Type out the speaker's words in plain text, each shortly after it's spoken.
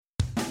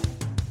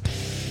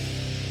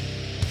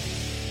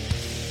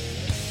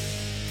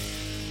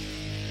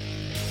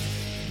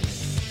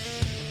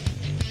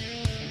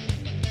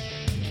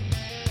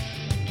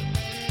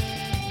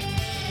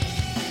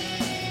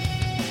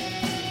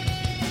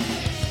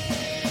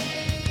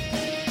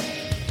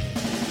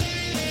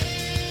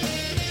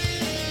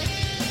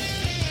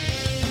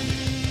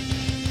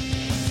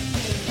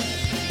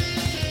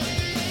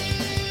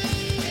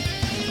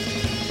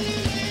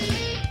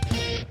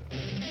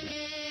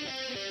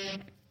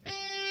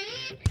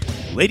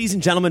Ladies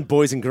and gentlemen,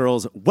 boys and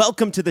girls,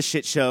 welcome to the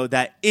shit show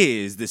that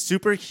is the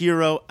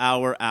Superhero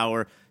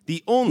Hour,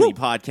 the only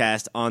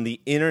podcast on the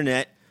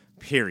internet,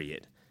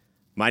 period.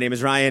 My name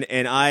is Ryan,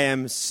 and I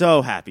am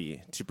so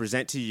happy to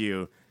present to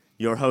you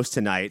your host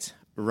tonight,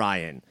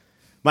 Ryan.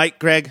 Mike,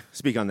 Greg,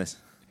 speak on this.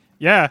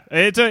 Yeah,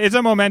 it's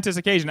a momentous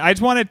occasion. I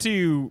just wanted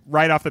to,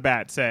 right off the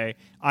bat, say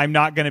I'm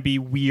not going to be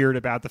weird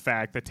about the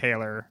fact that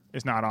Taylor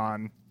is not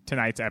on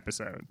tonight's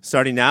episode.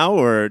 Starting now,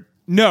 or?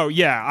 No,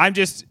 yeah, I'm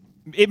just...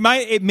 It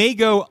may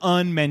go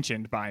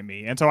unmentioned by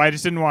me, and so I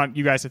just didn't want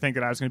you guys to think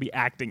that I was going to be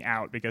acting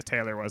out because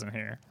Taylor wasn't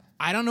here.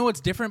 I don't know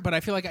what's different, but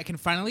I feel like I can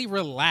finally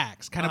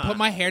relax, kind of put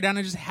my hair down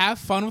and just have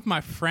fun with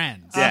my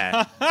friends.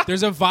 Yeah.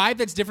 There's a vibe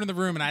that's different in the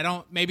room,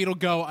 and maybe it'll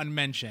go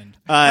unmentioned.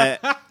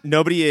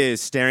 Nobody is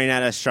staring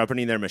at us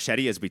sharpening their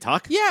machete as we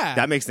talk. Yeah.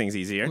 That makes things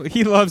easier.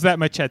 He loves that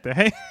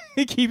machete.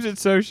 He keeps it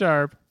so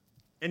sharp.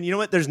 And you know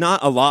what? There's not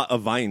a lot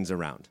of vines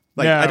around.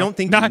 Like, No, I don't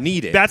think you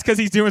need it. That's because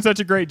he's doing such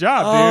a great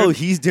job, Oh, dude.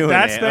 he's doing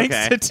That's it. thanks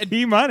Okay. to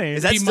T-Money.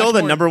 Is that Be still much the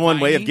more number one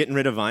way of viney? getting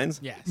rid of vines?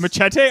 Yes.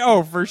 Machete?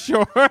 Oh, for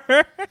sure.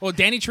 Well,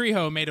 Danny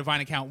Trejo made a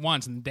Vine account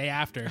once, and the day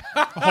after,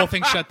 the whole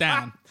thing shut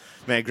down.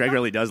 Man, Greg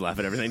really does laugh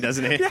at everything,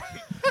 doesn't he?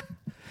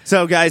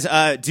 So, guys,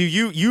 do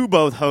you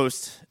both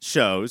host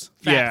shows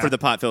Yeah. for the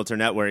Pop Filter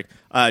Network?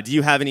 Do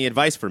you have any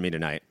advice for me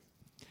tonight?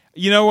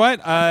 You know what?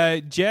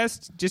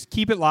 Just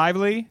keep it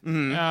lively.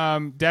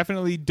 Mm-hmm.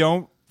 Definitely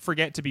don't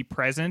forget to be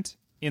present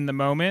in the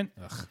moment.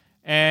 Ugh.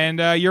 And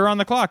you're on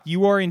the clock.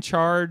 You are in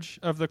charge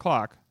of the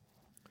clock.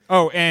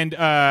 Oh, and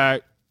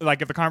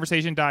like if the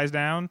conversation dies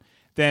down,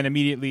 then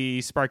immediately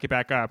spark it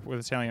back up with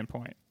a salient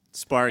point.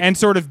 Spark. And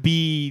sort of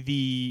be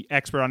the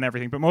expert on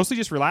everything, but mostly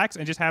just relax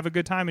and just have a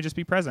good time and just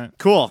be present.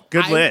 Cool.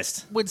 Good I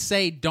list. would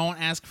say don't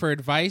ask for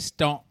advice.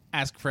 Don't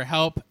ask for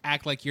help.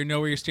 Act like you know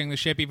where you're steering the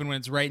ship, even when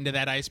it's right into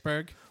that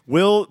iceberg.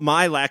 Will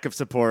my lack of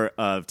support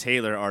of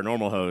Taylor, our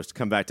normal host,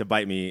 come back to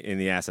bite me in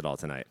the ass at all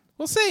tonight?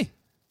 We'll see.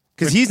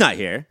 Because he's not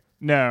here.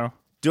 No.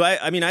 Do I?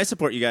 I mean, I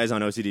support you guys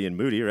on OCD and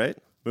Moody, right?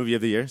 Movie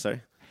of the year,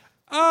 sorry.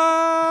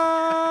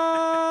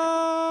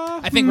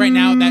 I think right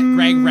now that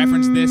Greg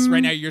referenced this, right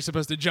now you're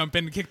supposed to jump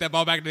in and kick that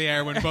ball back into the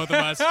air when both of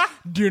us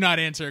do not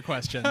answer a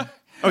question.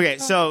 Okay,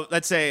 so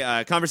let's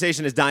say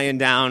conversation is dying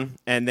down,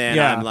 and then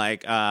Yeah. I'm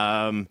like,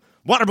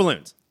 water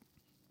balloons.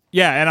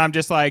 Yeah, and I'm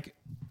just like,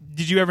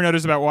 did you ever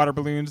notice about water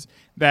balloons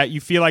that you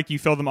feel like you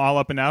fill them all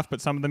up enough,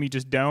 but some of them you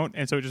just don't,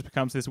 and so it just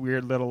becomes this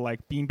weird little like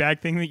beanbag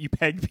thing that you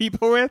peg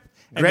people with,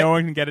 and Greg- no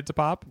one can get it to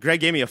pop? Greg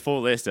gave me a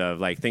full list of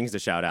like things to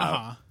shout out.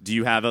 Uh-huh. Do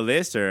you have a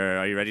list, or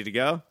are you ready to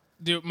go?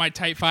 Do my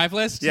type 5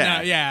 list? Yeah.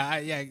 No,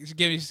 yeah.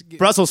 Give me.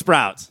 Brussels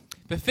sprouts.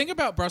 The thing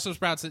about Brussels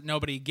sprouts that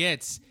nobody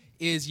gets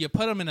is you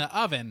put them in an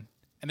oven,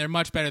 and they're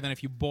much better than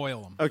if you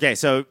boil them. Okay,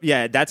 so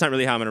yeah, that's not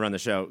really how I'm going to run the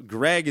show.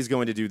 Greg is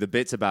going to do the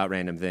bits about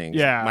random things.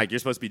 Yeah. Mike, you're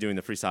supposed to be doing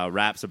the freestyle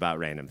raps about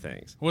random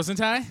things. Wasn't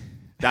I?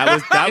 That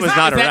was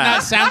not a Is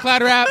rap. that not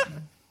SoundCloud rap?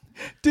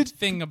 Did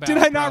Thing about did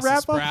I not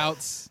Brussels rap on?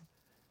 sprouts.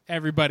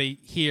 Everybody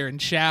hear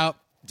and shout.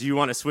 Do you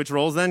want to switch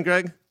roles then,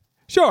 Greg?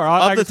 Sure.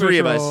 I Of the can three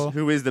of switch us, roll.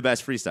 who is the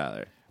best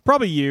freestyler?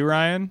 Probably you,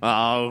 Ryan.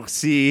 Oh,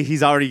 see,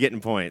 he's already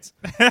getting points.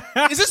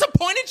 Is this a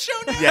pointed show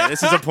now? Yeah,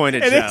 this is a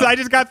pointed It show. is. I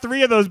just got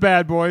 3 of those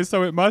bad boys,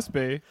 so it must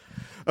be.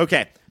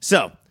 Okay,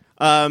 so,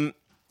 and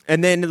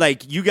then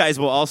like you guys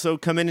will also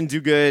come in and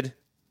do good,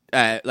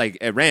 at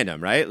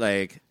random, right?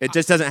 Like it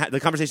just doesn't. The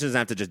conversation doesn't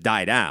have to just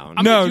die down.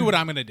 I'm No. going to do what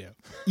I'm going to do.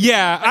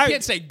 Yeah, I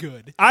can't say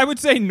good. I would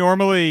say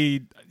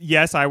normally,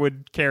 yes,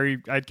 I'd carry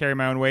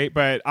my own weight,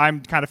 but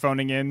I'm kind of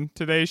phoning in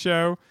today's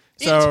show.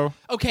 So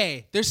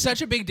Okay, there's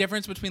such a big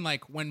difference between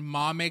like when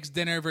mom makes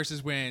dinner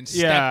versus when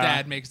Yeah.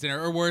 stepdad makes dinner,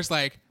 or worse,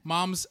 like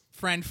mom's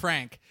friend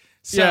Frank.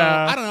 So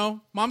Yeah. I don't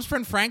know. Mom's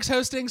friend Frank's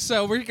hosting,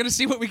 so we're gonna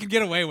see what we can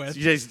get away with.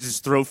 You guys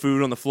just throw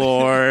food on the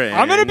floor. And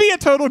I'm going to be a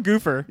total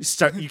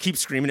goofer. You keep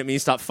screaming at me.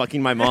 Stop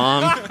fucking my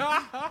mom.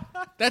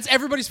 That's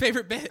everybody's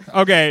favorite bit.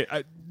 Okay,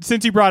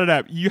 since you brought it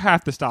up, you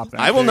have to stop that.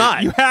 I will dude.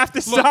 not. You have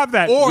to stop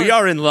that. or- We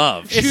are in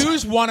love.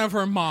 Choose one of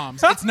her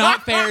moms. It's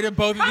not fair to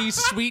both of these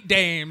sweet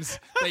dames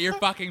that you're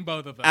fucking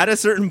both of them. At a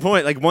certain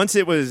point, like once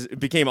it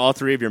became all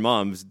 3 of your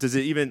moms, does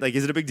it even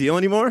is it a big deal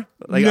anymore?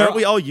 Like, No. aren't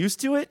we all used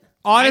to it?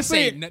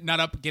 Honestly, I'd say not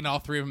up getting all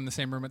 3 of them in the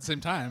same room at the same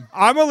time.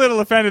 I'm a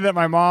little offended that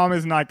my mom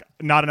is not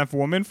enough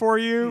woman for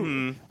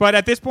you. But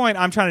at this point,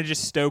 I'm trying to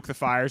just stoke the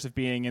fires of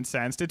being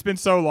incensed. It's been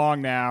so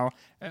long now.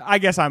 I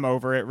guess I'm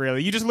over it,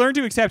 really. You just learn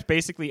to accept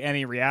basically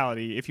any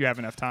reality if you have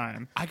enough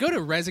time. I go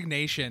to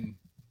resignation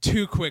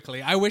too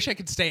quickly. I wish I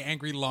could stay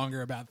angry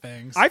longer about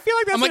things. I feel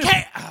like that's I'm like,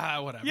 hey,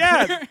 whatever.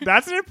 Yeah,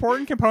 that's an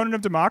important component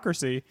of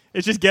democracy.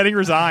 It's just getting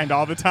resigned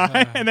all the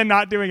time and then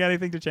not doing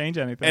anything to change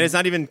anything. And it's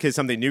not even because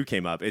something new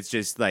came up. It's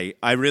just like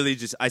I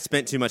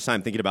spent too much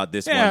time thinking about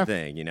this Yeah. one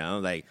thing. You know,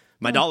 like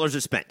my dollars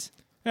are spent.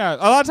 Yeah, a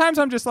lot of times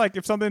I'm just like,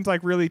 if something's like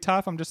really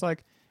tough, I'm just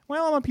like,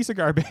 well, I'm a piece of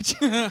garbage.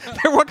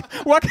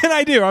 what can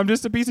I do? I'm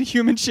just a piece of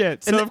human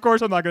shit. So of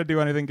course I'm not going to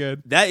do anything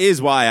good. That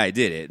is why I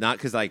did it, not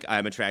because like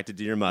I'm attracted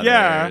to your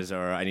mothers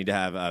or I need to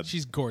have a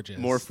She's gorgeous.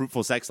 more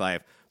fruitful sex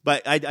life.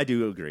 But I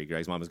do agree,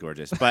 Greg's mom is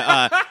gorgeous.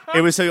 But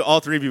it was so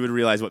all 3 of you would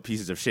realize what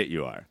pieces of shit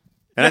you are.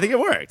 And I think it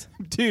worked.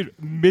 Dude,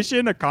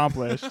 mission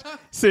accomplished.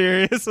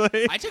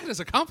 Seriously. I took it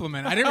as a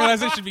compliment. I didn't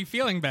realize I should be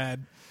feeling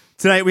bad.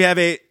 Tonight we have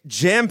a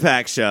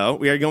jam-packed show.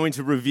 We are going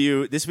to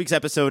review this week's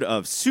episode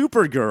of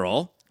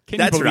Supergirl. Can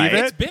That's you believe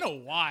right. it? It's been a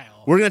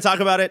while. We're going to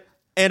talk about it,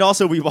 and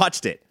also we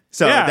watched it.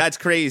 So Yeah. that's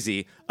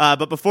crazy.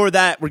 But before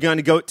that, we're going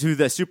to go to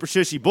the Super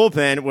Shushy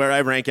Bullpen, where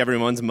I rank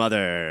everyone's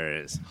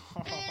mothers.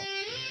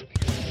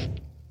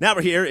 Now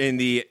we're here in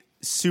the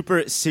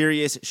Super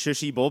Serious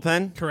Shushy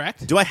Bullpen.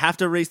 Correct. Do I have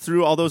to race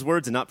through all those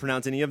words and not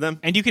pronounce any of them?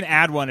 And you can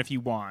add one if you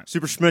want.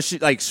 Super smushy,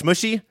 like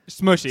smushy?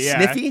 Smushy, yeah.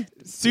 Sniffy?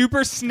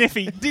 Super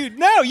sniffy. Dude,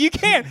 no, you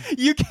can't.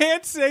 You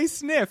can't say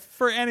sniff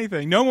for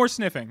anything. No more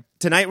sniffing.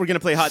 Tonight we're going to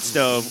play Hot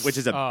Stove, which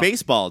is a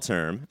baseball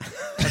term.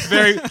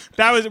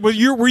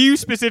 Were you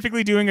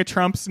specifically doing a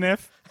Trump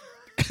sniff?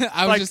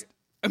 I was just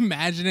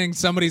imagining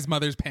somebody's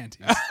mother's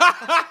panties.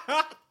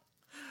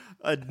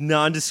 A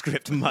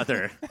nondescript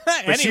mother.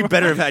 But she Anyway.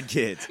 better have had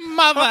kids.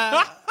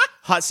 Mother.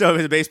 Hot Stove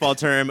is a baseball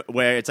term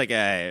where it's like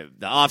the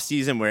off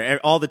season where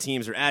all the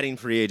teams are adding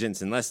free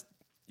agents unless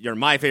you're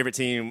my favorite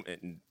team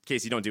in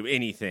case you don't do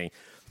anything.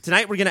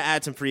 Tonight we're going to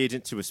add some free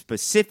agents to a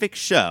specific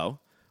show.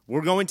 We're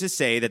going to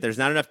say that there's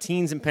not enough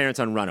teens and parents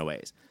on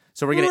Runaways.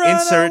 So we're going to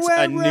insert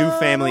a new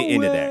family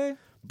into there.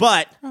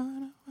 But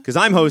because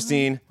I'm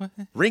hosting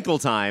Wrinkle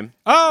Time.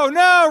 Oh,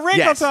 no,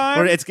 Wrinkle Yes,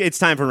 Time. it's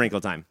time for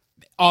Wrinkle Time.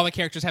 All the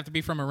characters have to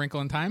be from A Wrinkle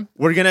in Time?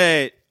 We're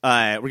gonna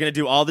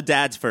do all the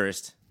dads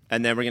first,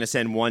 and then we're gonna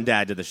send one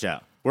dad to the show.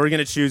 We're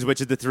gonna choose which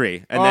of the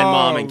three, and then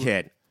mom and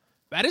kid.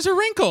 That is a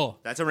wrinkle.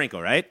 That's a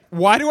wrinkle, right?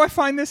 Why do I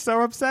find this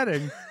so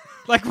upsetting?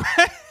 Like,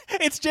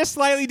 it's just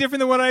slightly different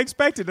than what I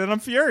expected, and I'm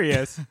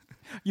furious.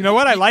 You know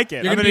what? I like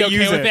it. You're I'm going to going be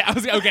to okay use with it. it? I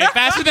was okay,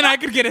 faster than I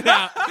could get it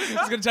out. I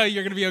was going to tell you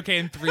you're going to be okay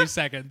in 3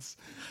 seconds.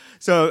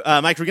 So,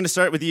 Mike, we're gonna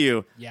start with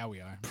you. Yeah, we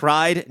are.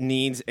 Pride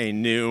needs a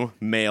new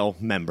male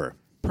member.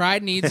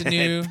 Pride needs a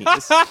new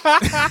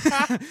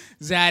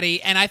zaddy,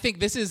 and I think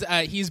this is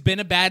he's been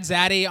a bad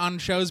zaddy on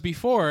shows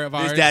before of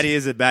ours. His daddy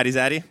is a baddie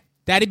zaddy.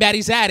 Daddy Batty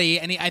Zaddy,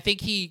 and I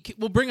think he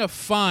will bring a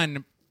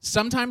fun.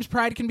 Sometimes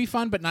Pride can be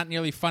fun, but not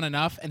nearly fun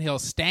enough, and he'll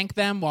stank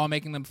them while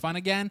making them fun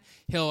again.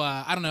 He'll,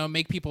 I don't know,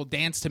 make people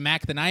dance to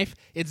Mac the Knife.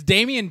 It's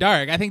Damien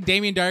Dark. I think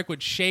Damien Dark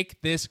would shake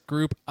this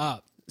group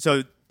up.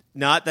 So,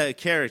 not the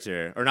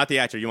character, or not the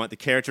actor. You want the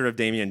character of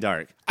Damien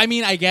Dark. I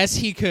mean, I guess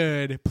he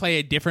could play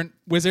a different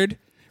wizard,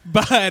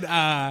 but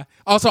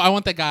also I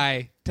want the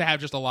guy to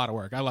have just a lot of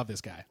work. I love this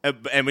guy.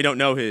 And we don't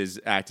know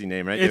his acting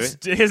name, right? His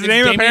name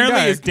Damien apparently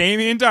Dark. is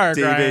Damien Dark,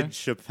 David Ryan.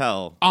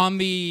 Chappelle. On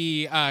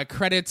the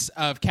credits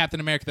of Captain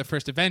America: The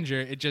First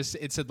Avenger, it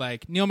said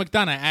like Neil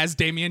McDonough as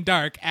Damien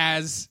Dark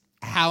as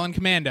Hal and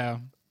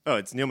Commando. Oh,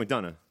 it's Neil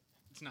McDonough.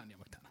 It's not Neil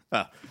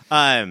McDonough.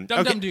 Oh, Dum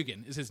okay. Dum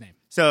Dugan is his name.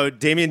 So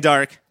Damien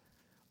Dark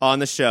on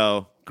the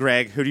show.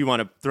 Greg, who do you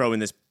want to throw in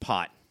this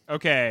pot?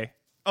 Okay.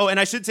 Oh, and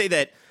I should say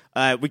that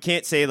we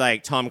can't say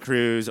like Tom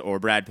Cruise or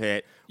Brad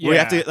Pitt. We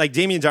Yeah. have to like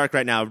Damien Dark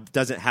right now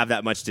doesn't have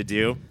that much to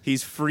do.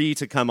 He's free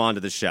to come onto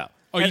the show.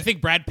 Oh, you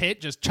think Brad Pitt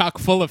just chock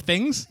full of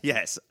things?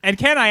 Yes. And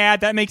can I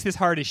add, that makes this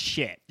hard as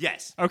shit.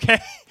 Yes. Okay?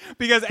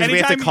 Because We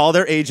have to call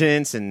their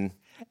agents and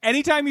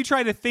anytime you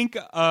try to think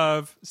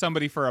of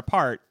somebody for a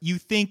part, you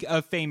think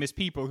of famous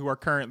people who are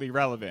currently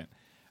relevant.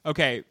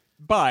 Okay,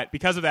 but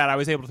because of that, I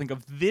was able to think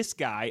of this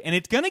guy, and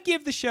it's going to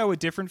give the show a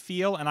different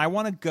feel, and I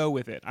want to go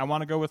with it. I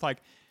want to go with, like,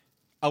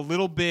 a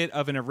little bit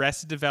of an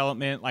Arrested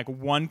Development, like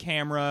one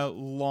camera,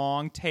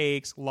 long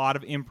takes, a lot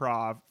of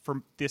improv for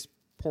this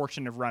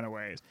portion of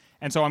Runaways.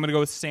 And so I'm going to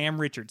go with Sam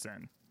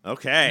Richardson.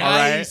 okay. All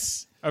right?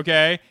 Nice.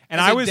 Okay? And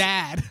As I a was...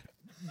 dad.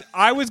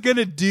 I was going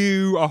to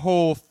do a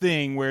whole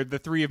thing where the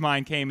three of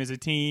mine came as a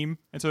team,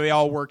 and so they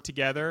all worked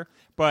together.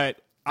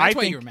 But I That's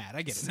why think you were mad.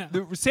 I get it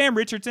now. Sam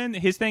Richardson,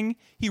 his thing,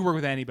 he worked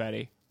with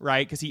anybody,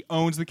 right? Because he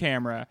owns the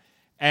camera.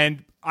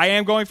 And I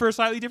am going for a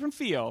slightly different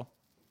feel,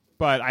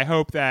 but I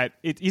hope that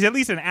he's at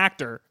least an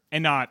actor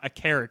and not a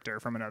character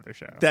from another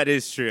show. That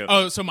is true.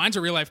 Oh, so mine's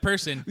a real life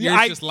person. Yours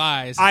I- just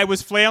lies. I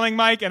was flailing,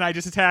 Mike, and I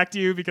just attacked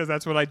you because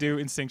that's what I do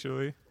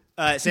instinctually.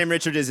 Sam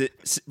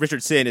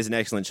Richardson is an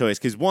excellent choice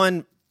because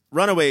one,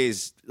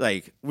 Runaways,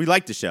 like we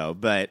like the show,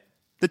 but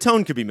the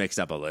tone could be mixed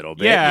up a little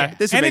bit. Yeah.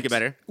 This would And make it it's-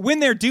 better. When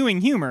they're doing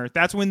humor,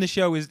 that's when the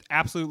show is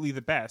absolutely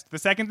the best. The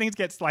second things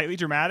get slightly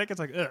dramatic, it's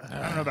like, ugh, I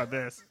don't know about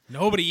this.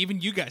 Nobody, even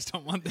you guys,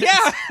 don't want this.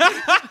 Yeah.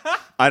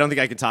 I don't think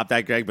I can top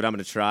that, Greg, but I'm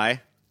going to try.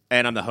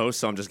 And I'm the host,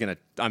 so I'm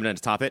gonna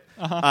top it.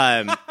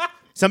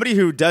 Somebody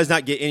who does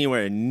not get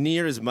anywhere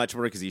near as much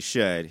work as he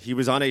should. He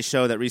was on a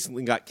show that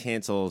recently got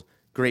canceled,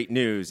 Great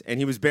News, and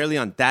he was barely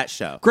on that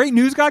show. Great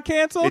News got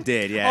canceled? It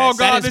did, yes. Oh,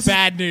 God, That is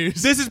bad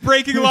news. This is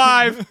breaking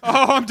live.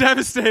 Oh, I'm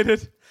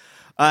devastated.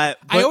 I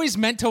always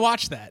meant to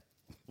watch that.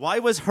 Why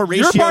was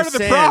Horatio You're part of the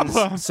Sands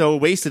problem. so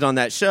wasted on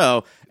that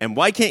show? And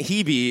why can't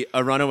he be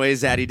a runaway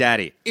zaddy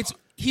daddy?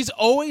 He's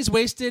always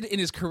wasted in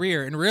his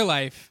career. In real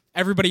life,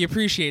 everybody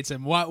appreciates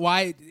him.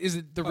 Why is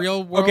it the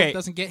real world okay.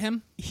 doesn't get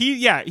him?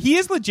 He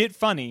is legit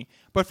funny,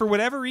 but for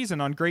whatever reason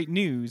on Great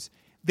News,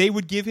 they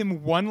would give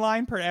him one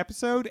line per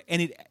episode,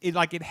 and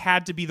it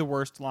had to be the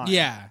worst line.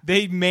 Yeah.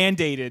 They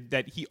mandated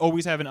that he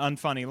always have an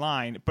unfunny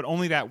line, but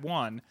only that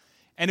one.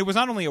 And it was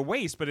not only a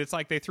waste, but it's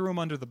like they threw him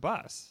under the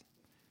bus.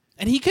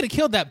 And he could have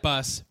killed that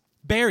bus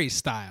Barry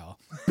style.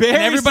 Barry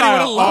and everybody would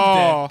have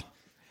loved it.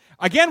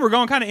 Again, we're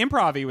going kind of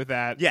improv-y with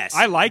that. Yes.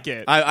 I like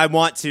it. I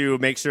want to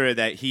make sure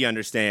that he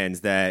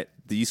understands that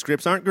these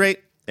scripts aren't great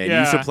and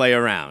you should play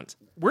around.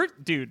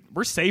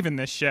 We're saving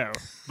this show.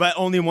 But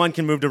only one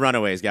can move to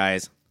Runaways,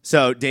 guys.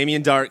 So,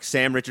 Damien Dark,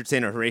 Sam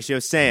Richardson, or Horatio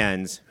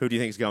Sands, who do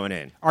you think is going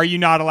in? Are you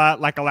not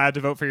allowed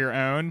to vote for your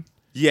own?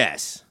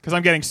 Yes. Because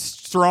I'm getting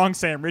strong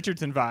Sam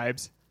Richardson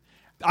vibes.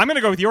 I'm going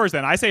to go with yours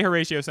then. I say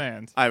Horatio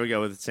Sands. I would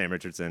go with Sam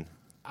Richardson.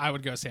 I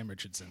would go Sam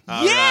Richardson.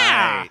 All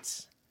Yeah!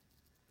 right.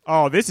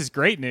 Oh, this is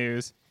great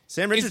news.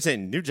 Sam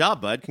Richardson, new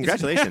job, bud.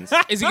 Congratulations.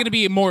 Is he going to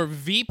be more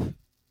Veep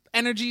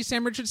energy,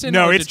 Sam Richardson?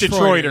 No, or it's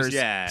Detroiters.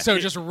 Yeah. So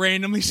just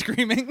randomly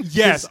screaming?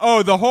 Yes.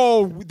 Oh, the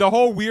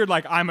whole weird,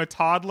 like, I'm a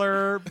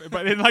toddler,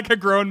 but in like a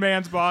grown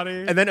man's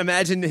body. And then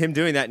imagine him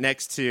doing that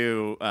next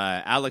to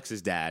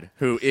Alex's dad,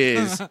 who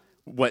is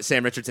what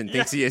Sam Richardson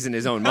thinks he is in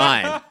his own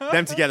mind.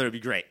 Them together would be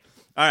great.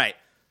 All right.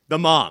 The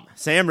mom,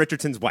 Sam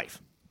Richardson's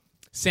wife.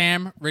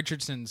 Sam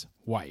Richardson's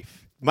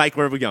wife. Mike,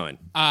 where are we going?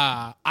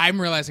 I'm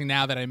realizing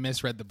now that I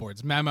misread the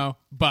board's memo,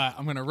 but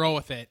I'm going to roll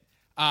with it.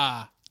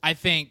 I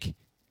think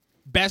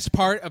best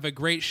part of a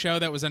great show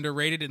that was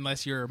underrated,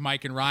 unless you're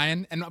Mike and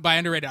Ryan, and by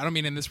underrated, I don't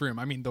mean in this room,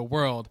 I mean the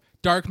world.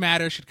 Dark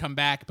Matter should come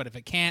back, but if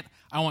it can't,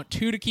 I want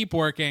 2 to keep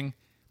working,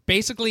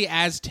 basically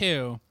as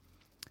 2,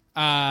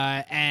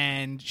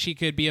 and she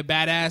could be a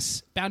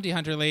badass bounty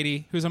hunter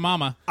lady who's a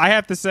mama. I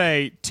have to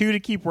say, 2 to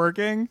keep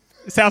working.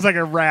 It sounds like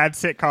a rad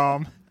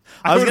sitcom.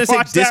 I was going to say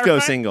watch that, disco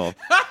right? single.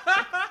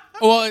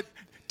 Well,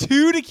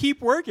 2 to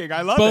keep working.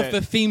 I love both it.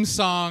 the theme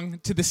song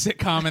to the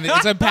sitcom, and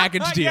it's a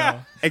package deal.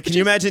 Yeah. And can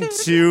you imagine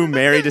 2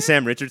 married to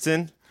Sam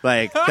Richardson?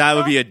 Like, that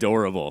would be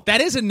adorable.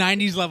 That is a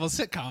 90s level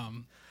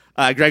sitcom.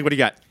 Greg, what do you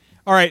got?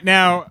 All right,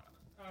 now,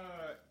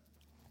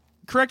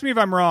 correct me if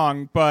I'm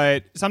wrong,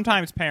 but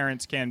sometimes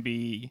parents can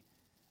be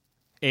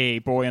a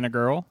boy and a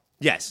girl.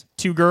 Yes.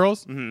 2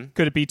 girls? Mm-hmm.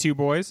 Could it be 2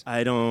 boys?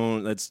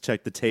 Let's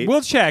check the tape.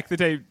 We'll check the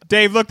tape.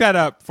 Dave, look that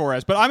up for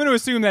us. But I'm going to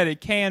assume that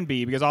it can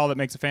be, because all that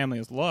makes a family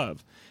is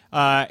love.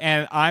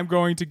 And I'm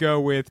going to go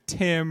with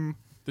Tim...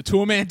 The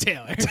Toolman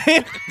Taylor.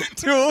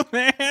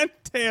 Toolman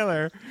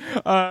Taylor.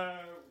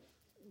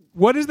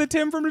 What is the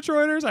Tim from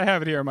Detroiters? I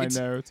have it here in my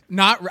notes.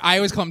 I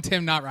always call him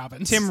Tim, not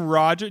Robbins. Tim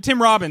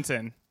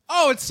Robinson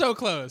Oh, it's so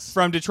close.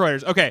 from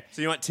Detroiters. Okay.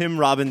 So you want Tim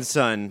Robbins'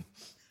 son.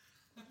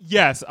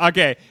 Yes.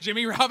 Okay.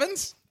 Jimmy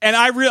Robbins? And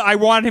I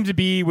wanted him to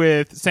be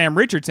with Sam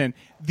Richardson.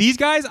 These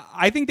guys,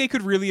 I think they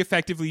could really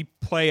effectively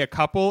play a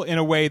couple in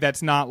a way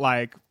that's not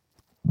like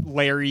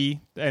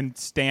Larry and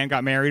Stan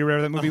Got Married or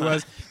whatever that movie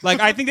was. Like,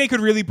 I think they could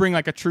really bring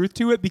like a truth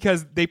to it,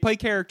 because they play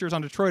characters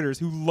on Detroiters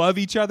who love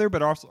each other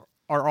but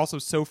are also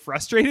so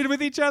frustrated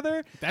with each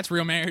other. That's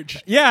real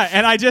marriage. Yeah,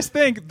 and I just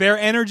think their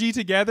energy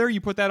together, you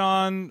put that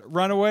on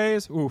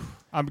Runaways, oof.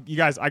 You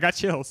guys, I got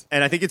chills.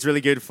 And I think it's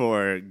really good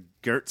for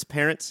Gert's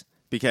parents,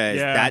 because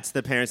that's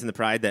the parents in the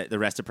Pride that the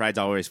rest of Pride's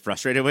always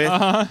frustrated with.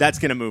 That's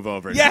going to move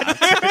over now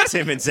to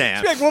Tim and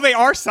Sam. Like, well, they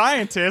are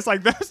scientists.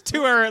 Like, those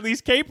 2 are at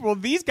least capable.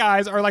 These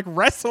guys are like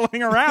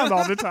wrestling around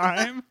all the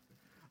time.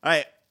 All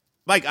right,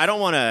 Mike, I don't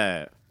want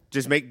to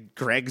just make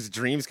Greg's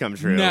dreams come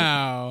true.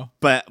 No.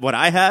 But what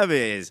I have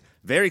is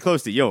very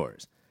close to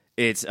yours.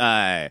 It's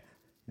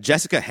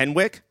Jessica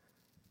Henwick,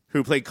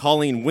 who played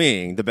Colleen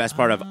Wing, the best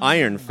part of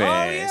Iron Fist.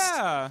 Oh,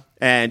 yeah.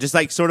 And just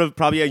like sort of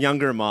probably a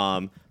younger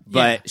mom.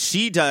 But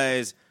she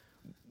got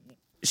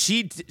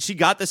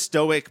the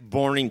stoic,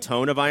 boring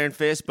tone of Iron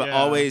Fist, but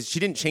always, she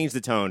didn't change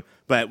the tone,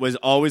 but was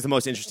always the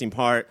most interesting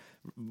part,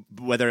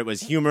 whether it was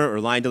humor or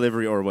line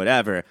delivery or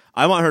whatever.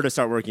 I want her to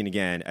start working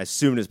again as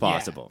soon as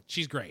possible. Yeah,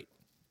 she's great.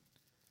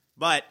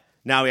 But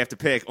now we have to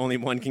pick. Only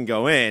one can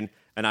go in,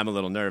 and I'm a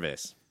little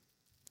nervous.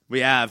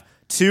 We have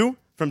 2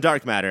 from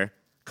Dark Matter,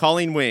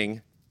 Colleen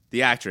Wing,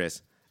 the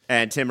actress,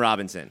 and Tim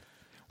Robinson.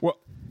 Well,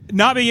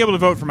 not being able to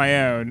vote for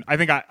my own, I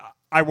think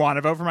I want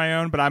to vote for my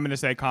own, but I'm going to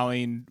say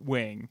Colleen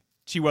Wing.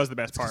 She was the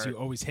best part. You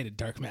always hated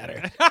Dark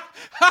Matter.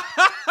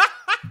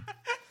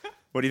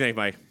 What do you think,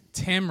 Mike?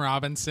 Tim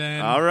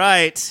Robinson. All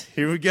right,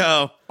 here we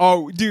go.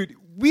 Oh, dude,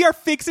 we are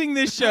fixing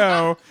this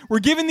show. We're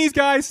giving these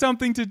guys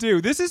something to do.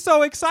 This is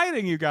so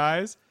exciting, you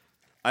guys.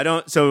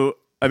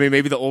 I mean,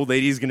 maybe the old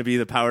lady is going to be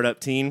the powered up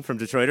teen from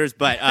Detroiters,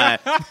 but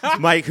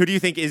Mike, who do you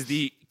think is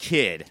the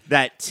kid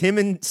that Tim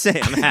and Sam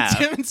have?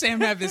 Tim and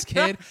Sam have this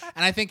kid,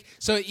 and I think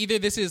so. Either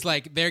this is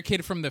like their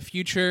kid from the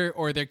future,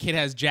 or their kid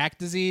has Jack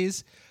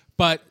disease.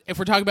 But if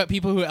we're talking about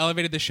people who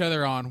elevated the show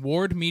they're on,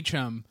 Ward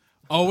Meacham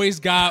always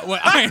got what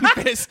Iron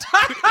Fist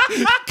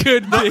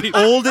could be.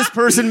 Oldest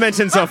person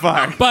mentioned so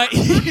far. But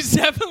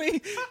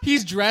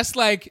he's dressed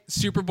like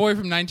Superboy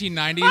from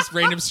 1990s,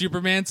 Reign of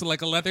Superman, so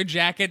like a leather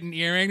jacket and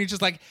earring. He's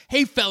just like,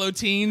 hey, fellow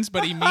teens,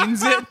 but he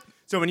means it.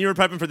 So when you were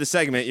prepping for the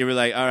segment, you were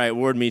like, all right,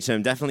 Ward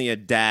Meacham, definitely a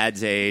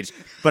dad's age,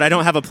 but I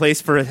don't have a place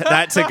for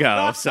that to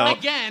go. So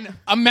Again,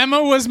 a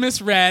memo was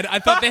misread. I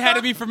thought they had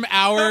to be from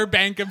our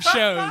bank of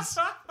shows.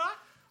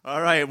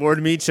 all right,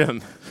 Ward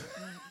Meacham.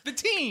 The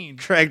teen.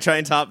 Craig, try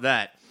and top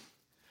that.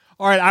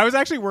 All right, I was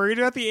actually worried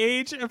about the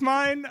age of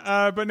mine,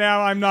 but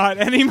now I'm not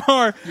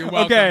anymore. You're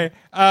welcome.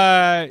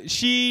 Okay,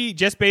 she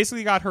just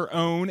basically got her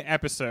own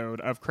episode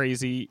of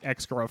Crazy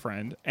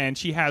Ex-Girlfriend, and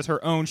she has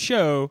her own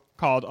show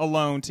called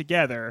Alone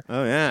Together.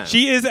 Oh, yeah.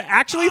 She is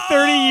actually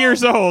 30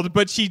 years old,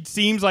 but she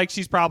seems like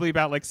she's probably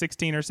about like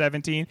 16 or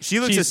 17. She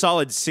looks a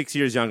solid 6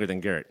 years younger than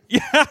Gert.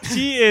 Yeah,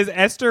 she is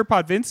Esther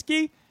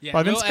Podvinsky. Yeah,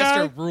 Lil Podvinsky?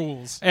 Esther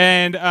rules.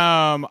 And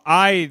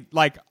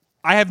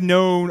I have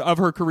known of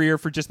her career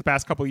for just the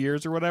past couple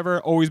years or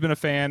whatever. Always been a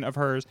fan of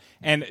hers,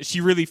 and she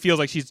really feels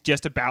like she's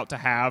just about to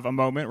have a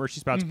moment where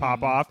she's about to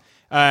pop off.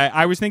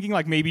 I was thinking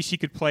like maybe she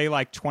could play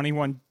like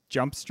 21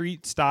 Jump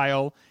Street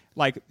style.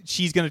 Like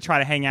she's going to try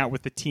to hang out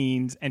with the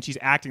teens, and she's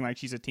acting like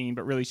she's a teen,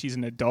 but really she's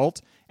an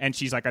adult, and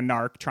she's like a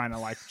narc trying to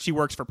like she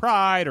works for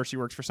Pride or she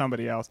works for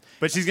somebody else.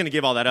 But she's going to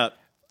give all that up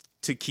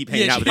to keep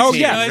hanging Yeah, out with she- the oh,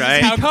 teens, yeah,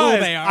 right? how cool Because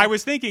they are. I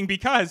was thinking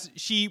because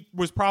she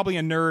was probably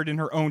a nerd in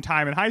her own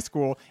time in high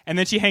school, and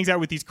then she hangs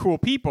out with these cool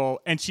people,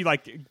 and she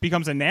like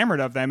becomes enamored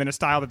of them in a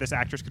style that this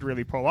actress could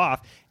really pull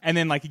off, and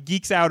then like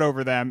geeks out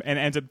over them and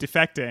ends up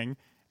defecting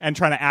and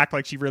trying to act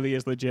like she really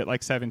is legit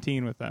like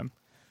 17 with them.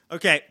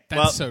 Okay, That's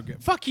well, so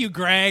good. Fuck you,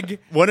 Greg.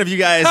 one of you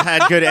guys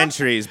had good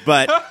entries,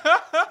 but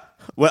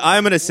what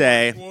I'm going to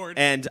say, Ward.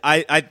 and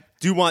I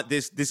do want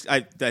this.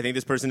 I think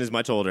this person is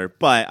much older,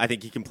 but I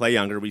think he can play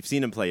younger. We've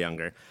seen him play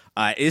younger.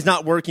 It is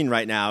not working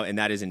right now, and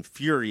that is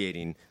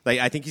infuriating. Like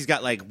I think he's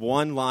got like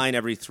one line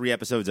every 3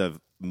 episodes of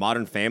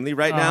Modern Family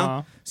right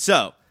now.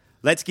 So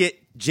let's get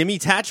Jimmy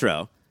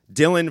Tatro,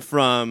 Dylan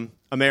from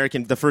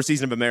the first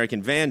season of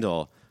American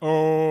Vandal,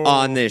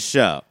 on this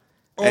show.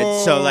 And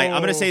so like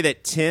I'm going to say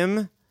that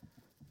Tim,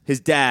 his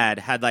dad,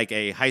 had like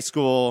a high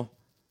school,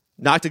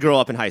 knocked a girl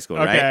up in high school,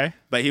 right? Okay.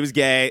 But he was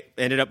gay,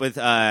 ended up with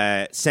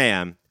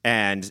Sam,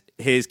 and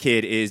his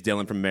kid is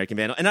Dylan from American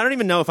Vandal. And I don't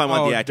even know if I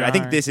want Oh, the actor. I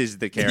think darn. this is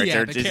the character,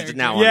 Yeah, the just character.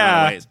 now on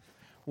Yeah. Runaways.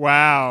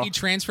 Wow, He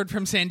transferred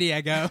from San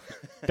Diego.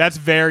 that's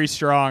very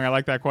strong. I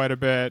like that quite a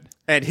bit.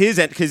 And his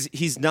because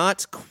he's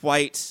not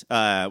quite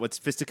what's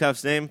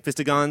Fisticuff's name?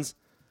 Fistigon's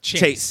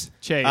Chase.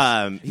 Chase.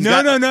 He's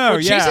No. Well,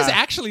 Yeah. Chase is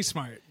actually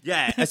smart.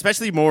 Yeah,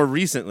 especially more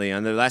recently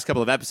on the last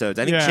couple of episodes.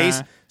 I think Yeah.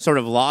 Chase sort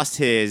of lost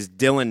his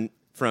Dylan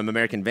from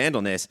American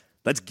Vandalness.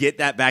 Let's get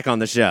that back on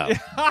the show.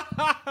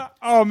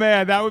 Oh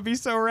man, that would be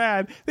so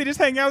rad. They just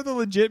hang out with the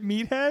legit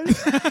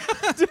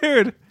meatheads,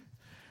 dude.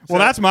 Well,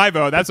 that's my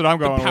vote. That's what I'm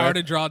going Power with.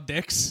 to draw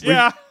dicks.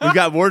 Yeah. We've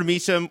got Ward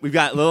Meacham, we've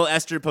got Lil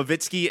Esther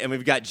Povitsky, and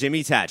we've got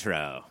Jimmy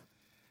Tatro.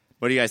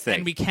 What do you guys think?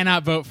 And we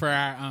cannot vote for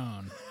our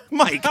own.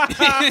 Mike,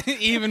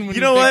 Even when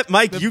you know what? picked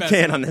Mike, the you best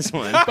can one. on this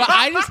one. But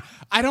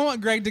I don't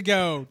want Greg to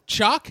go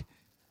Chuck.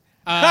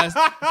 But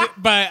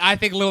I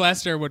think Lil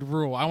Esther would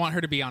rule. I want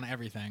her to be on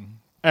everything.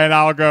 And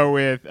I'll go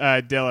with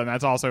Dylan.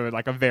 That's also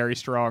like a very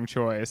strong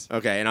choice.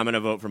 Okay, and I'm going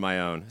to vote for my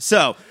own.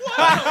 So,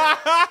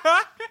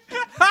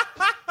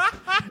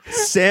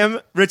 Sam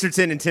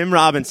Richardson and Tim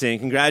Robinson,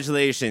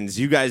 congratulations.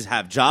 You guys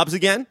have jobs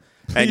again.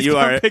 And Please you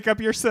come are pick up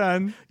your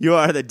son. you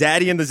are the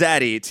daddy and the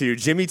zaddy to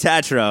Jimmy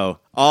Tatro,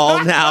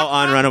 all now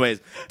on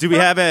Runaways. Do we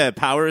have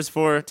powers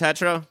for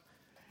Tatro?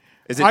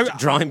 Is it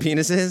drawing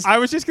penises? I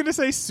was just gonna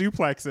say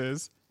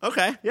suplexes.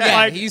 Okay, Yeah, yeah.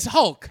 Like- he's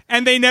Hulk.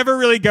 And they never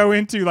really go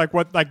into like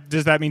what like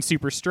does that mean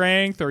super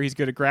strength or he's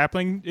good at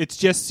grappling? It's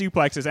just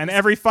suplexes. And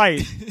every fight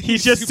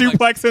he's just Suplex.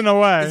 suplexing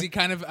away. Is he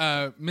kind of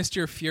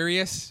Mr.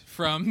 Furious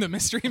from the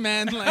Mystery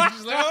Man? Like,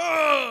 just like,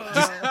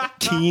 oh!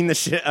 Keying the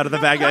shit out of the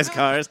bad guys'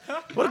 cars.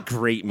 What a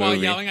great movie. While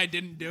yelling, I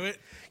didn't do it.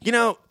 You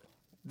know,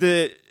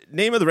 the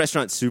name of the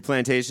restaurant, Soup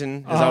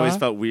Plantation, has always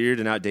felt weird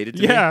and outdated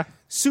to me. Yeah.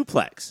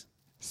 Suplex.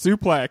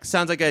 Suplex.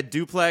 Sounds like a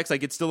duplex,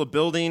 like it's still a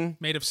building,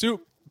 Made of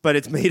soup. but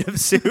it's made of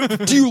soup.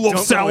 Do you love Don't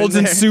go salads in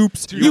and there.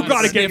 soups? Do You not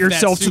gotta get sniff that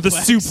yourself to the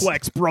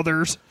suplex. suplex,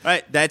 brothers. All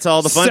right, that's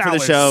all the fun for the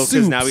Salad, show,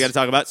 because now soups. we got to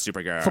talk about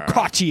Supergirl.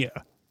 Focaccia.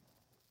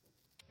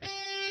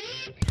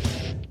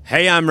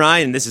 Hey, I'm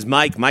Ryan. This is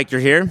Mike. Mike,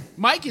 you're here?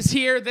 Mike is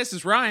here. This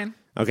is Ryan.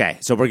 Okay,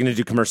 so we're going to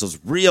do commercials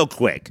real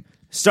quick,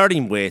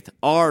 starting with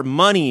our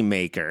money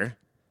maker.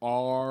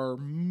 Our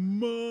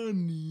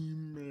money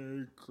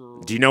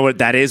maker. Do you know what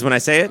that is when I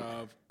say it?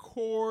 Of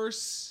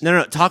course.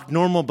 No, talk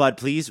normal, bud,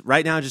 please.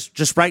 Right now,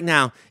 just right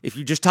now. If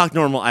you just talk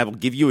normal, I will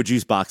give you a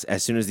juice box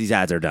as soon as these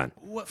ads are done.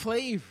 What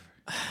flavor?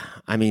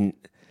 I mean,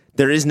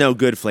 there is no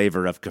good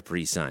flavor of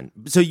Capri Sun,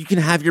 so you can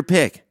have your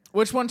pick.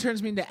 Which one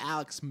turns me into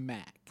Alex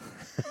Mack?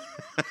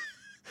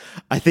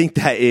 I think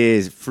that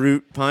is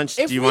fruit punch.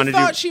 If Do you we want to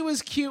thought do she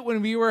was cute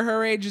when we were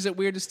her age, is it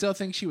weird to still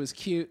think she was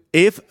cute?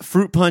 if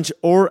fruit punch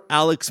or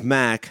Alex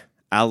Mack,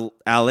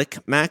 Alex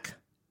Max?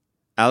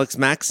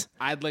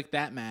 I'd lick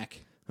that Mac.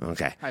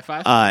 Okay. High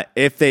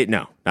five?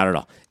 No, not at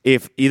all.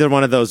 If either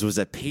one of those was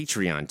a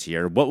Patreon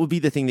tier, what would be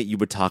the thing that you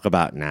would talk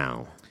about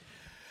now?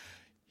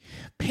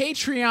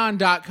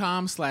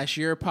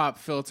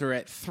 Patreon.com/YourPopFilter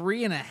at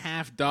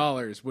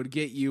 $3.50 would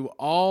get you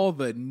all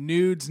the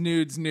nudes,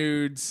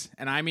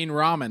 and I mean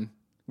ramen.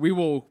 We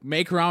will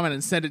make ramen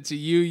and send it to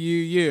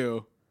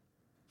you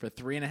for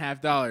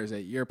 $3.50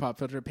 at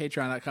YourPopFilter.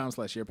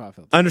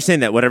 Patreon.com/YourPopFilter.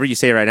 Understand that whatever you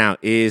say right now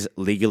is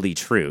legally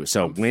true.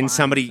 So I'm when fine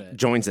somebody with it.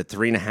 joins the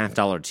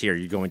 $3.50 tier,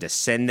 you're going to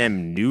send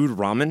them nude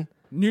ramen?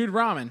 Nude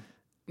ramen.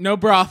 No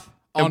broth.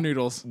 All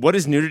noodles. What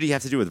does nudity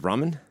have to do with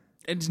ramen?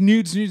 It's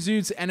nudes,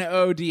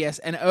 N-O-O-D-S,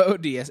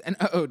 N-O-O-D-S,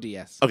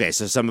 N-O-O-D-S. Okay,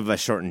 so some of us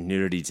shorten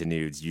nudity to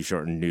nudes. You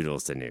shorten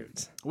noodles to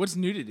nudes. What's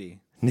nudity?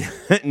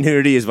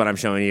 Nudity is what I'm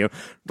showing you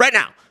right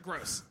now.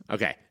 Gross.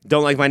 Okay,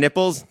 don't like my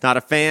nipples? Not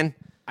a fan?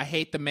 I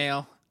hate the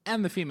male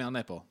and the female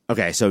nipple.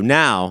 Okay, so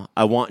now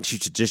I want you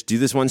to just do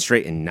this one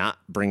straight and not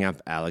bring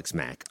up Alex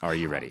Mack. Are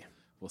you ready?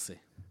 We'll see.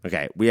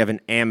 Okay, we have an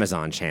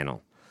Amazon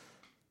channel.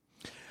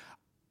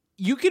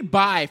 You could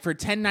buy for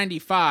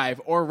 $10.95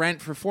 or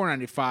rent for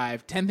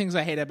 $4.95 10 Things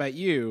I Hate About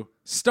You,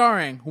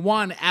 starring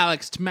one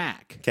Alex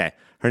Mack. Okay,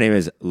 her name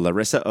is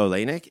Larissa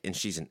Oleynik, and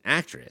she's an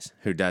actress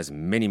who does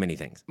many, many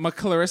things.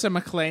 Clarissa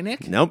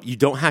McClanick. Nope, you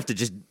don't have to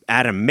just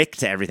add a mick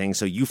to everything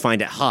so you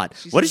find it hot.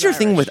 She's What is your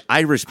thing Irish. with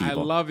Irish I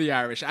people? love the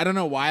Irish. I don't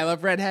know why I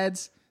love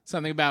redheads.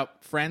 Something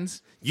about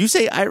Friends. You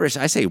say Irish,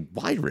 I say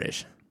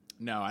Irish.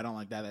 No, I don't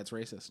like that. That's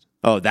racist.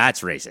 Oh,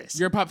 that's racist.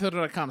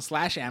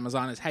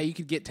 YourPopFilter.com/Amazon is how you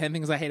could get 10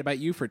 Things I Hate About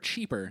You for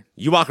cheaper.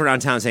 You walk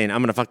around town saying,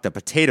 I'm going to fuck the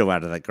potato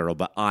out of that girl,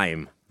 but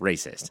I'm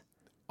racist.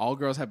 All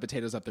girls have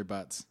potatoes up their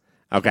butts.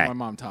 Okay. My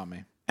mom taught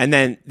me. And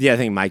then the other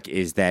thing, Mike,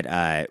 is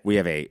that we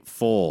have a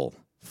full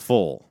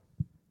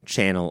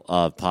channel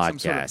of Some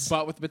sort podcasts. of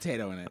butt with a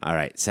potato in it. All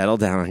right, settle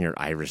down on your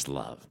Irish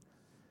love.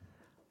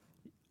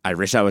 I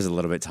wish I was a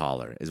little bit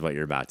taller, is what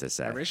you're about to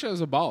say. Risha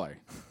is a baller.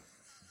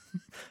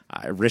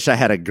 I wish I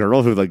had a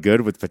girl who looked good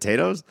with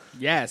potatoes.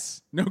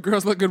 Yes. No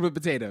girls look good with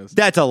potatoes.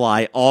 That's a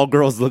lie. All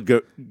girls look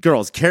good.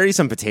 Girls, carry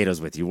some potatoes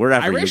with you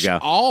wherever Irish, you go.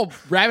 all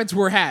rabbits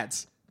wear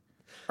hats.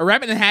 A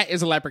rabbit in a hat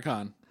is a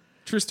leprechaun.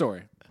 True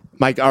story.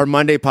 Mike, our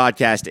Monday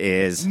podcast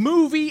is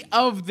Movie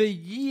of the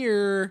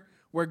year,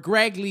 where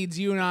Greg leads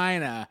you and I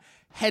in a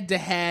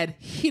head-to-head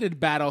heated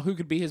battle. Who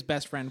could be his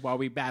best friend while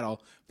we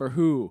battle for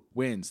who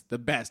wins the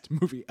best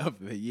movie of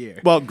the year?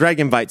 well,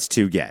 Greg invites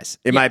two guests.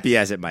 It might be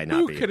as it might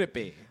not Who be. could it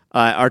be?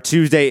 Our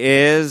Tuesday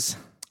is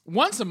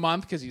Once a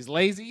month, because he's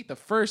lazy, the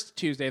first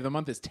Tuesday of the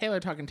month is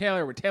Taylor Talking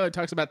Taylor, where Taylor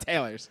talks about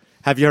Taylors.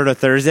 Have you heard of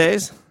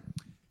Thursdays?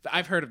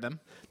 I've heard of them.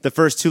 The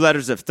first two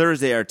letters of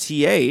Thursday are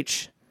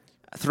TH.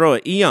 Throw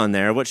an E on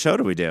there. What show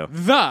do we do?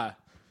 The.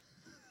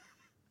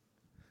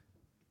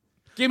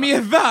 Give me a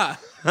the.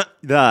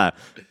 The.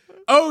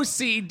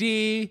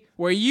 OCD,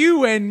 where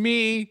you and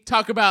me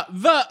talk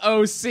about the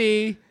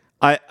OC.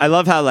 I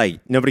love how like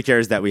nobody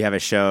cares that we have a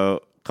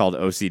show called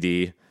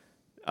OCD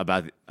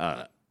about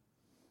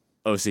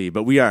OC,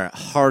 but we are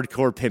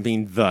hardcore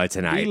pimping the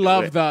tonight. We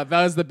love the.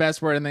 That is the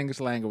best word in the English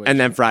language. And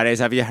then Fridays,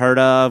 have you heard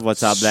of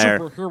what's up there?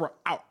 Superhero.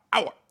 Ow.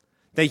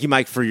 Thank you,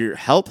 Mike, for your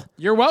help.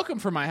 You're welcome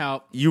for my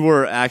help. You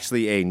were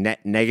actually a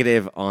net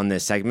negative on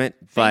this segment,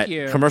 but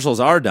you. commercials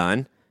are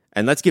done.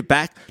 And let's get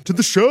back to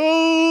the show.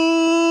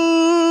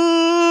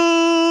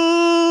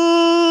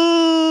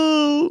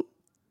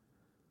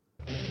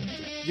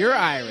 You're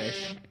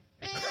Irish.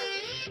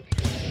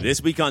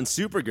 This week on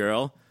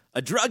Supergirl,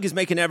 a drug is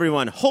making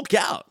everyone Hulk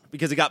out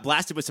because it got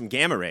blasted with some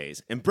gamma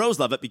rays. And bros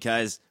love it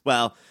because,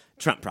 well,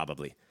 Trump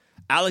probably.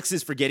 Alex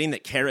is forgetting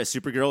that Kara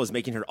Supergirl is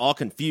making her all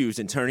confused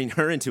and turning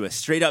her into a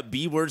straight-up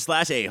B-word /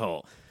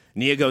 a-hole.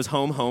 Nia goes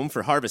home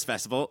for Harvest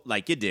Festival,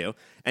 like you do,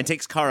 and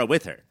takes Kara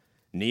with her.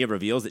 Nia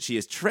reveals that she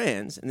is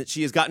trans and that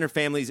she has gotten her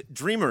family's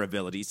dreamer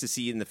abilities to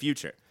see in the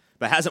future,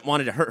 but hasn't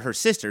wanted to hurt her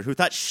sister, who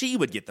thought she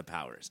would get the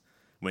powers.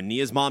 When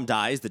Nia's mom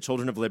dies, the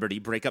Children of Liberty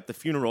break up the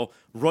funeral,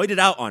 roided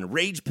out on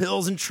rage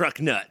pills and truck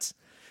nuts.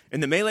 In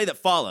the melee that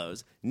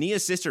follows,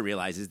 Nia's sister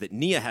realizes that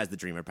Nia has the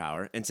dreamer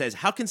power and says,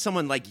 "How can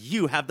someone like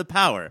you have the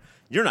power?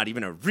 You're not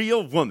even a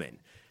real woman."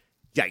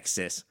 Yikes,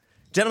 sis.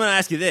 Gentlemen, I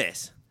ask you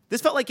this. This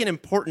felt like an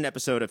important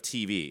episode of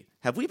TV.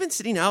 Have we been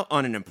sitting out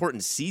on an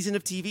important season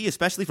of TV,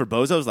 especially for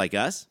bozos like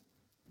us?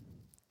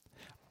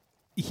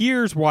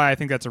 Here's why I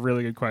think that's a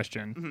really good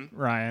question,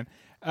 Ryan.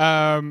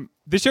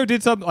 This show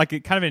did something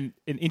like kind of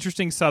an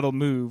interesting, subtle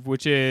move,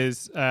 which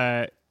is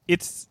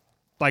it's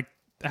like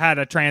had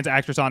a trans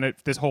actress on it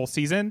this whole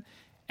season,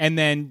 and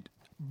then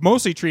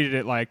mostly treated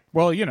it like,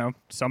 well, you know,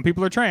 some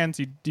people are trans.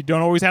 You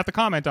don't always have to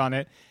comment on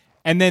it.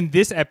 And then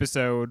this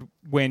episode,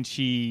 when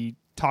she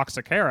talks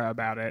to Kara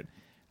about it,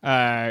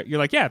 you're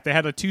like, yeah, they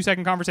had a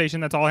 2-second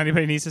conversation. That's all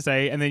anybody needs to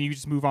say. And then you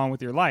just move on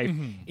with your life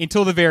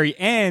until the very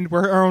end,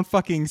 where her own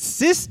fucking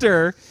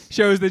sister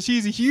shows that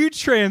she's a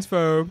huge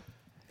transphobe.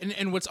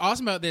 And what's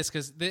awesome about this,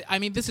 because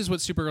this is what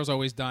Supergirl's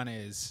always done,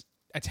 is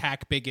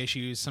attack big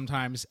issues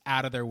sometimes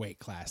out of their weight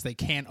class. They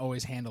can't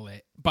always handle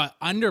it, but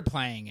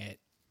underplaying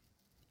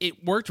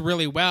it worked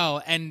really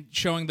well, and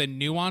showing the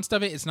nuance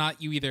of it. It's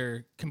not you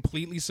either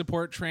completely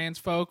support trans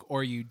folk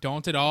or you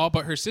don't at all.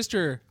 But her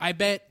sister, I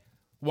bet,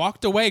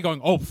 walked away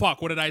going, "Oh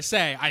fuck, what did I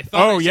say? I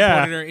thought I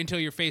supported her," until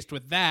you're faced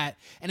with that.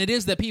 And it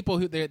is the people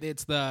who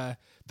it's the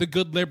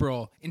good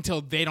liberal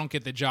until they don't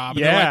get the job.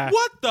 And they're like,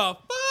 what the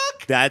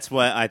fuck? That's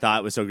what I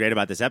thought was so great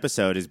about this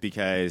episode, is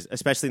because,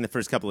 especially in the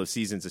first couple of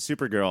seasons of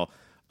Supergirl,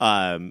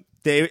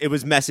 it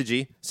was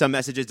messagey. Some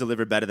messages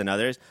delivered better than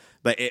others,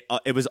 but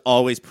it was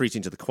always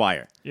preaching to the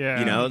choir. Yeah.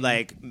 You know,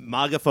 like,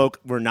 MAGA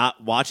folk were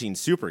not watching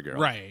Supergirl.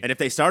 Right. And if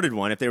they started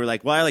one, if they were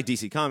like, well, I like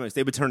DC Comics,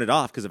 they would turn it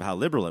off because of how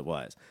liberal it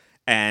was.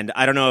 And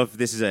I don't know if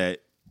this is a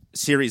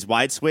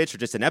series-wide switch or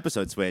just an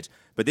episode switch,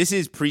 but this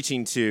is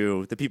preaching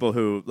to the people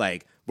who,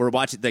 like, were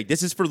watching. Like,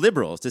 this is for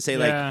liberals to say,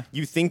 like,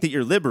 you think that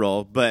you're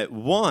liberal, but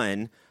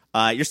one,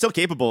 you're still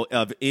capable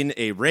of, in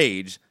a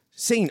rage,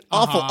 saying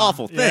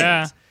awful things.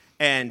 Yeah.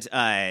 And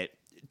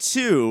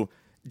two,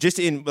 just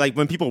in, like,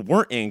 when people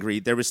weren't angry,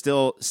 there was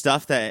still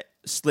stuff that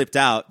slipped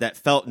out that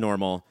felt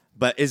normal,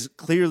 but is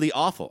clearly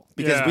awful.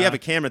 Because we have a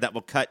camera that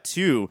will cut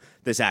to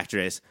this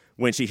actress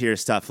when she hears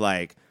stuff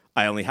like,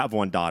 I only have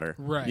one daughter.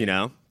 Right. You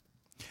know?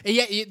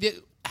 Yeah,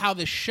 how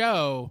the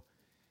show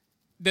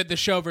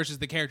versus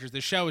the characters.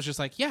 The show is just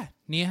like, yeah,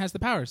 Nia has the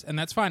powers, and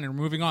that's fine, and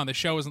we're moving on. The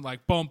show isn't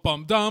like, boom,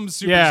 boom, dumb,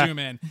 super zoom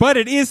in. But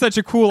it is such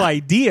a cool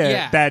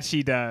idea that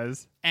she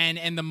does.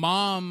 And the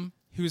mom,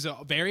 who's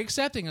very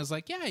accepting, is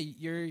like, yeah,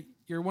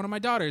 you're one of my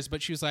daughters.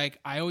 But she was like,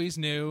 I always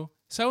knew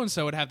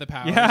so-and-so would have the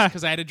powers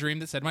because I had a dream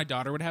that said my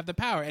daughter would have the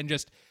power. And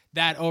just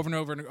that over and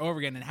over and over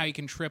again, and how you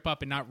can trip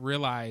up and not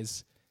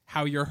realize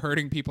how you're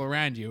hurting people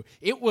around you.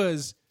 It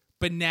was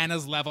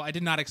bananas level. I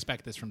did not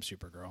expect this from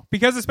Supergirl.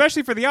 Because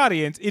especially for the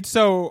audience, it's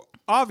so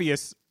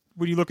obvious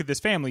when you look at this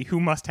family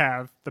who must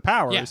have the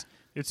powers. Yeah.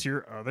 It's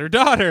your other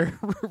daughter.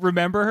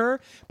 Remember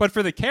her? But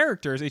for the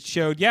characters, it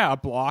showed, a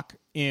block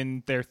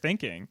in their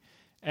thinking.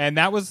 And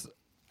that was,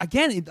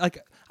 again,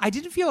 I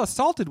didn't feel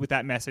assaulted with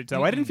that message,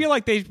 though. I didn't feel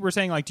like they were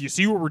saying, like, do you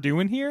see what we're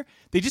doing here?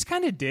 They just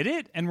kind of did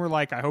it, and were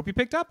like, I hope you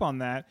picked up on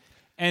that.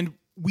 And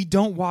we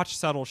don't watch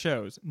subtle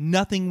shows.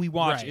 Nothing we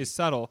watch is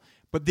subtle.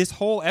 But this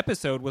whole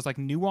episode was, like,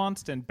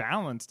 nuanced and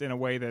balanced in a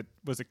way that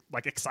was,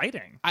 like,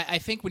 exciting. I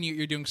think when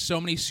you're doing so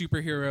many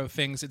superhero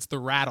things, it's the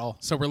rattle.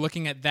 So we're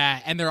looking at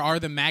that. And there are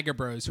the MAGA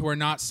bros who are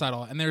not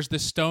subtle. And there's the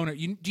stoner.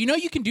 Do you know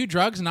you can do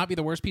drugs and not be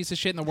the worst piece of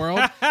shit in the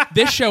world?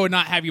 This show would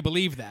not have you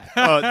believe that.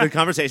 Oh, the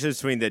conversations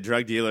between the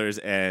drug dealers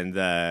and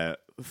the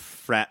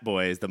frat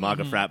boys, the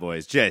MAGA frat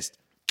boys, just...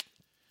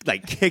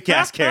 like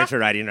kick-ass character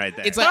writing right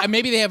there. It's like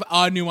maybe they have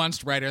a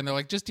nuanced writer and they're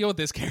like, just deal with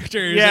this character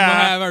and we'll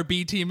have our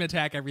B team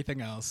attack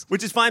everything else.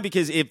 Which is fine,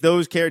 because if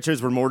those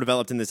characters were more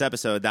developed in this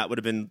episode, that would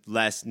have been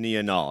less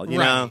Nia Null. You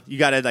know? You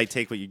got to like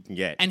take what you can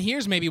get. And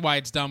here's maybe why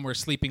it's dumb we're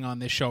sleeping on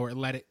this show, or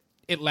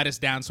it let us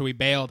down, so we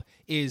bailed,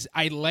 is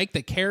I like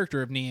the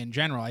character of Nia in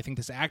general. I think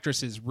this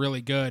actress is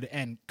really good,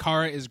 and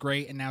Kara is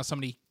great, and now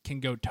somebody can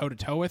go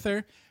toe-to-toe with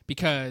her,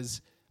 because...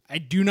 I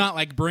do not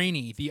like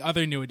Brainy, the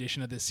other new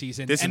addition of this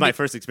season. This is my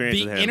first experience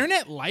with him. The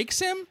internet likes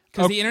him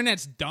because the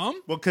internet's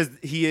dumb? Well, because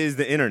he is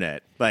the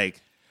internet. Like,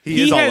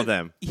 he is all of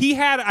them. He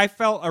had, I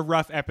felt, a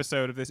rough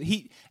episode of this.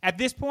 At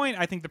this point,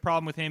 I think the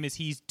problem with him is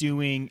he's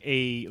doing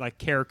a like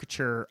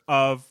caricature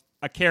of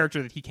a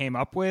character that he came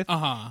up with.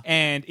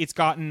 And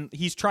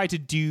he's tried to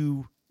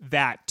do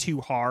that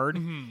too hard,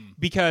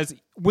 because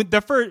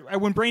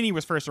when Brainy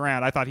was first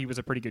around, I thought he was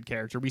a pretty good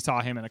character. We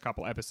saw him in a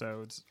couple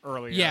episodes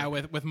earlier. Yeah,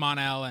 with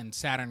Mon-El and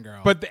Saturn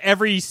Girl. But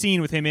every scene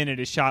with him in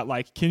it is shot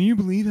like, can you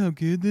believe how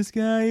good this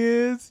guy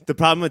is? The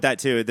problem with that,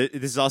 too, this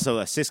is also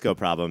a Cisco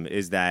problem,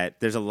 is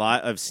that there's a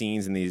lot of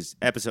scenes in these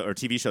episodes or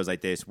TV shows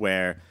like this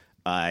where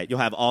you'll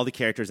have all the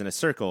characters in a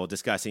circle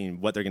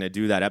discussing what they're going to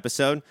do that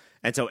episode.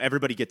 And so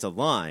everybody gets a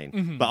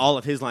line, but all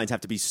of his lines have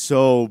to be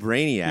so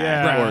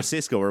Brainiac or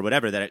Cisco or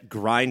whatever that it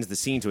grinds the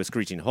scene to a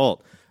screeching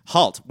halt.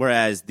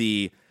 Whereas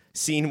the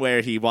scene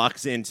where he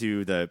walks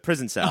into the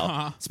prison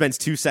cell, spends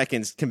 2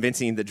 seconds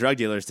convincing the drug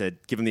dealers to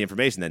give him the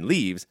information, then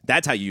leaves.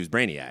 That's how you use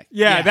Brainiac.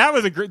 Yeah.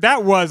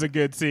 that was a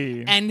good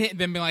scene. And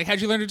then be like,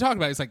 how'd you learn to talk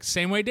about it? It's like,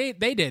 same way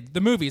they did.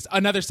 The movies.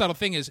 Another subtle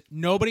thing is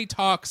nobody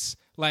talks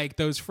like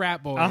those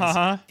frat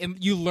boys.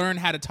 And you learn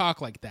how to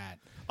talk like that.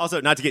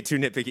 Also, not to get too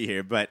nitpicky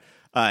here, but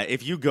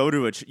if you go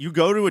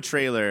to a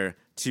trailer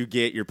to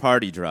get your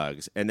party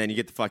drugs, and then you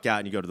get the fuck out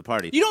and you go to the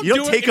party, you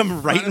don't take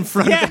them right in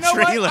front of the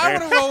trailer. I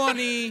want to roll on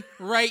E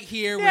right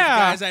here with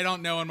guys I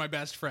don't know and my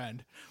best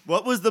friend.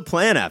 What was the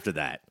plan after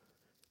that?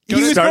 He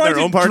was start going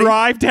their own to party?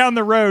 drive down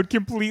the road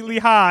completely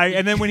high,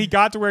 and then when he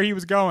got to where he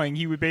was going,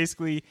 he would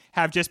basically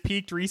have just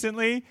peaked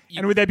recently,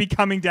 and would then be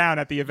coming down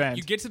at the event.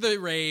 You get to the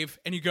rave,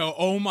 and you go,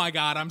 oh my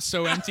God, I'm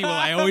so empty. Will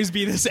I always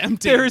be this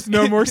empty? There is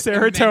no more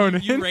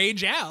serotonin. you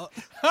rage out.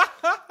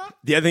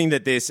 The other thing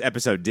that this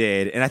episode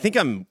did, and I think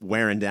I'm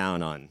wearing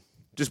down on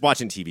just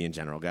watching TV in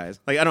general,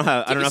 guys. Like I don't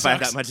know if I have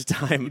that much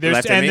time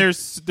left in me.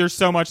 There's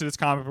so much of this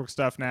comic book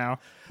stuff now.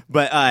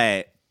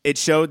 But it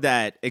showed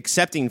that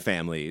accepting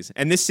families,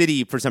 and this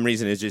city for some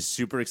reason is just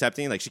super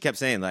accepting. Like she kept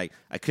saying, like,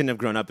 I couldn't have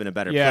grown up in a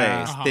better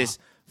place. This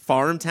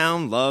farm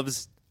town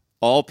loves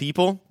all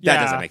people?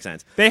 That doesn't make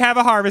sense. They have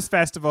a harvest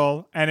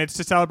festival, and it's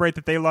to celebrate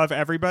that they love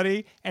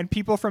everybody, and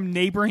people from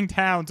neighboring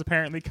towns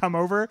apparently come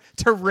over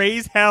to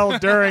raise hell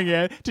during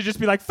it, to just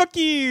be like, fuck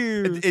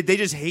you. They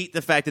just hate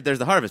the fact that there's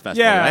the harvest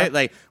festival, right?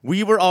 Like,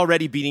 we were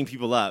already beating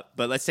people up,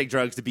 but let's take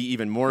drugs to beat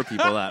even more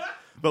people up.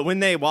 But when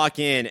they walk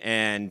in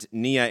and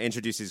Nia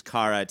introduces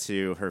Kara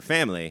to her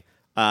family,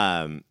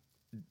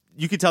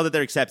 you could tell that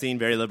they're accepting,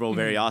 very liberal,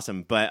 very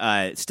awesome, but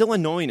it's still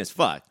annoying as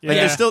fuck. Like,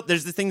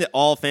 there's this thing that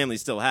all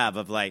families still have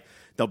of like,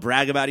 they'll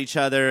brag about each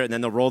other and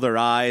then they'll roll their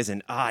eyes,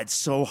 and it's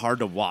so hard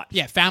to watch.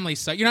 Yeah, families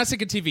suck. You're not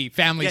sick of TV.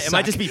 Families suck. It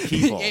might just be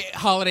people.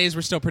 Holidays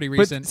were still pretty But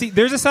recent. see,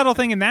 there's a subtle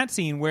thing in that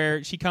scene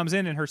where she comes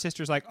in and her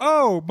sister's like,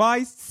 "Oh,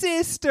 my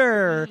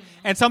sister,"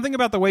 and something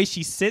about the way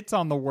she sits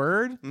on the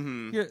word.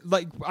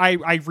 Like, I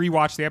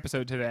rewatched the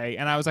episode today,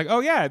 and I was like, "Oh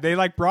yeah, they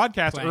like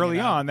broadcast Playing early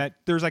it out. on that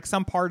there's like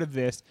some part of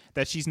this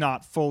that she's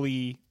not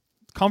fully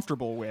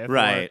comfortable with."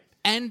 Right.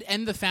 And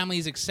the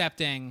family's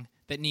accepting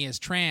that Nia's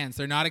trans.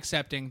 They're not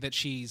accepting that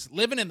she's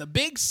living in the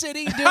big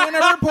city doing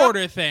a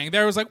reporter thing.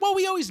 There was like, well,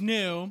 we always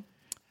knew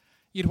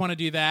you'd want to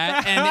do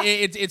that. And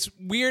it's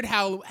weird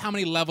how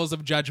many levels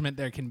of judgment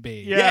there can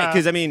be. Yeah,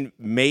 because, I mean,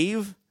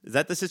 Maeve, is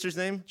that the sister's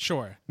name?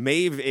 Sure.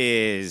 Maeve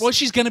is... Well,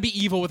 she's going to be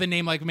evil with a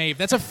name like Maeve.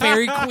 That's a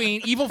fairy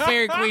queen, evil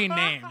fairy queen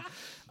name.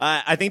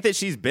 I think that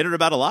she's bitter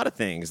about a lot of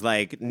things.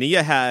 Like,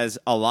 Nia has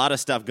a lot of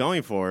stuff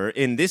going for her.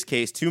 In this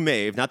case, to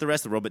Maeve, not the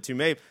rest of the world, but to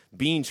Maeve,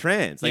 being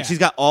trans. Like, she's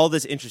got all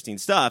this interesting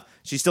stuff.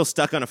 She's still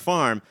stuck on a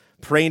farm,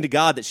 praying to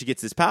God that she gets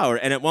this power.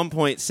 And at one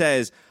point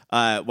says,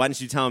 why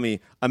don't you tell me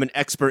I'm an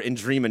expert in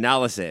dream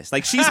analysis?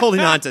 Like, she's holding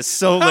on to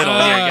so little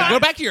here, guys. Go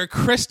back to your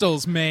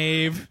crystals,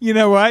 Maeve. You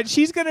know what?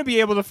 She's going to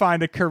be able to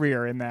find a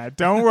career in that.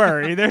 Don't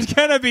worry. There's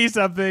going to be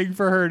something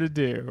for her to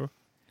do.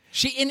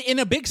 She in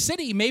a big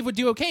city, Maeve would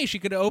do okay. She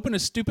could open a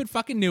stupid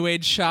fucking New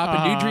Age shop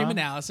and do dream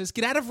analysis.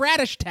 Get out of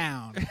Radish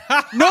Town.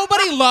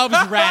 Nobody loves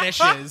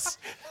radishes.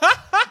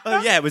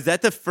 Oh, yeah. Was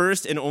that the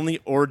first and only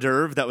hors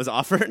d'oeuvre that was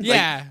offered?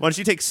 Yeah. Like, why don't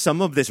you take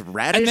some of this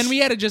radish? And then we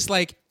had to just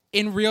like,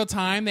 in real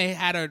time, they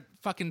had a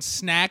fucking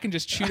snack and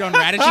just chewed on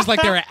radishes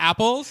like they were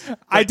apples.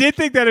 I did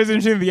think that it was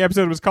interesting the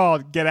episode was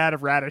called Get Out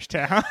of Radish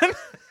Town.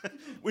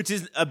 Which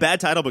is a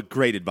bad title, but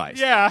great advice.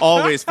 Yeah.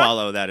 Always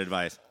follow that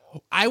advice.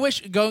 I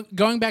wish,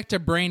 going back to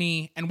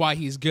Brainy and why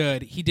he's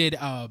good, he did,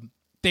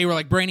 they were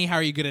like, Brainy, how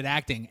are you good at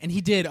acting? And he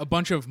did a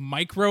bunch of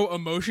micro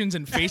emotions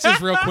and faces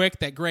real quick.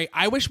 That great.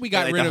 I wish we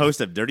got Like rid the of... host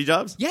of Dirty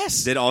Jobs?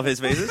 Yes. Did all of his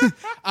faces?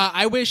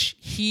 I wish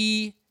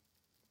he...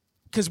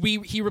 Because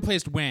he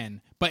replaced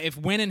Win, but if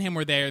Win and him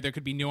were there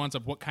could be nuance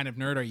of what kind of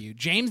nerd are you.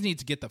 James needs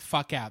to get the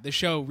fuck out. The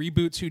show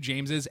reboots who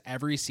James is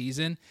every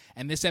season,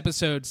 and this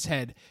episode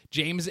said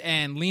James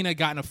and Lena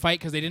got in a fight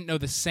because they didn't know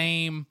the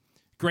same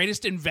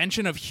greatest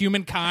invention of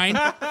humankind.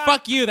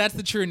 Fuck you, that's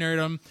the true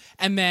nerdum.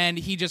 And then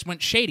he just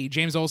went shady.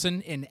 James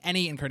Olsen in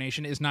any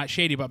incarnation is not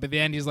shady, but by the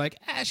end he's like,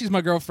 she's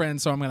my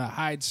girlfriend, so I'm going to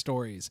hide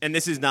stories. And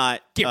this is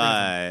not Get rid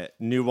of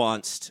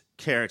nuanced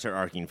character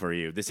arcing for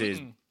you. This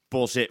is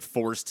bullshit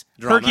forced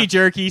drama. Herky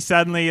jerky,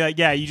 suddenly, like,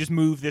 yeah, you just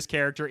move this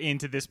character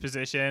into this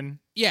position.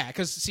 Yeah,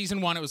 because season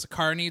 1 it was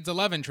Car needs a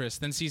love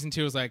interest. Then season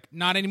 2 was like,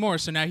 not anymore,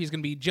 so now he's going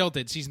to be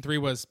jilted. Season 3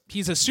 was,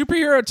 he's a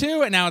superhero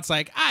too, and now it's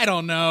like, I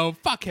don't know,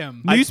 fuck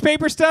him.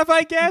 Newspaper stuff,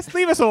 I guess?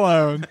 Leave us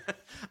alone.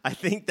 I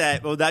think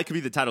that, that could be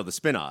the title of the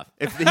spinoff.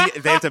 If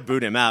they have to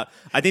boot him out.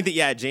 I think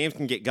that, James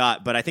can get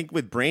got, but I think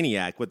with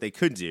Brainiac, what they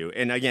could do,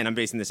 and again, I'm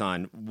basing this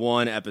on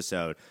one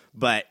episode,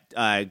 but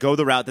go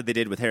the route that they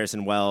did with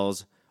Harrison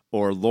Wells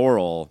or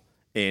Laurel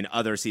in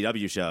other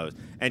CW shows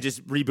and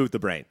just reboot the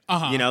brain.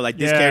 You know, like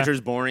this character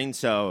is boring,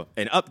 so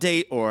an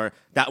update, or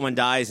that one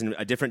dies and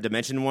a different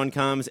dimension one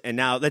comes, and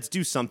now let's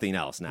do something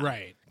else now.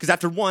 Right. Because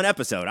after one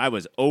episode, I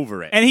was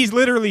over it. And he's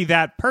literally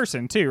that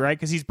person, too, right?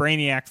 Because he's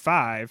Brainiac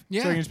 5.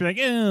 Yeah. So you can just be like,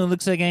 oh,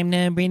 looks like I'm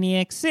now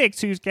Brainiac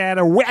 6, who's got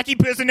a wacky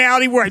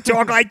personality where I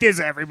talk like this,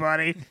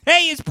 everybody.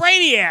 Hey, it's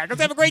Brainiac.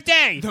 Let's have a great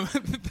day. All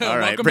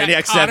right, Welcome Back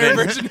Brainiac Connor 7.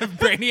 version of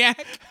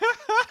Brainiac.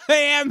 I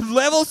am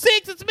level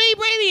 6. It's me,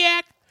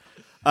 Brainiac.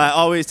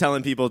 Always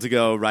telling people to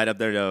go right up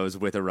their nose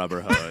with a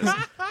rubber hose.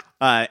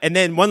 And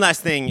then one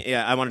last thing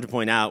I wanted to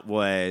point out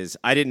was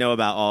I didn't know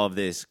about all of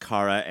this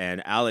Kara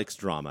and Alex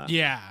drama.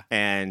 Yeah.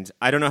 And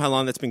I don't know how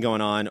long that's been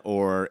going on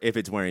or if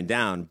it's wearing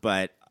down,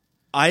 but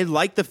I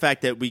like the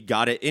fact that we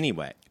got it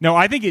anyway. No,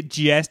 I think it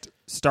just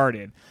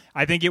started.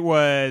 I think it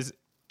was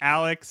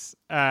Alex,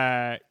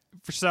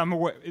 for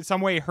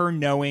some way, her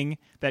knowing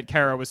that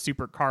Kara was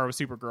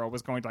Supergirl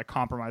was going to like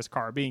compromise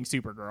Kara being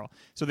Supergirl.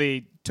 So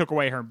they took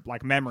away her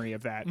like memory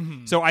of that.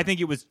 Mm-hmm. So I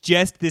think it was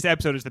just this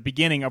episode is the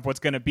beginning of what's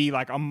going to be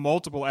like a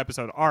multiple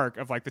episode arc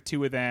of like the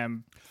two of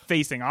them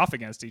facing off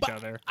against each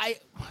other.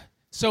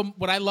 So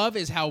what I love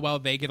is how well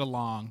they get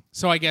along.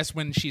 So I guess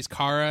when she's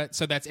Kara,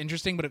 so that's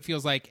interesting, but it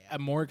feels like a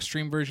more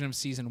extreme version of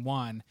season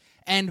 1.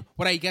 And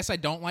what I guess I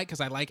don't like,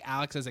 because I like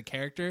Alex as a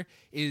character,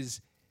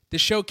 is the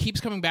show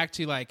keeps coming back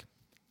to like,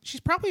 she's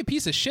probably a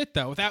piece of shit,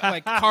 though. Without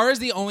like, Kara's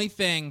the only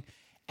thing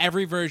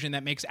every version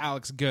that makes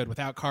Alex good.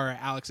 Without Kara,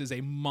 Alex is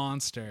a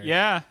monster.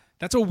 Yeah.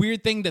 That's a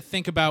weird thing to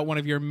think about one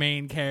of your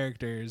main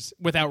characters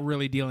without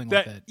really dealing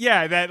with it.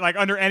 Yeah, that like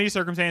under any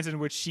circumstance in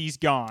which she's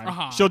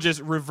gone, she'll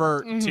just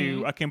revert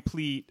to a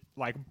complete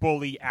like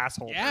bully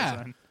asshole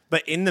person.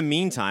 But in the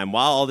meantime,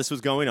 while all this was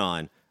going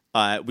on,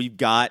 we've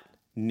got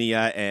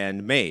Nia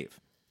and Maeve.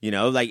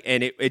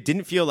 And it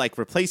didn't feel like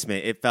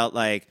replacement. It felt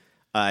like,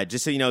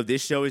 just so you know,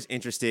 this show is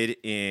interested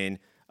in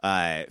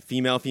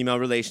female-female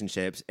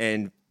relationships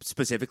and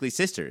specifically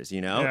sisters,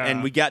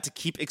 And we got to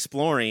keep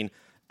exploring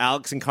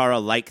Alex and Kara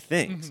like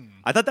things.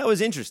 I thought that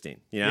was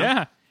interesting,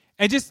 Yeah.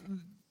 And just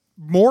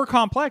more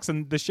complex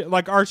than the show.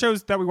 Like our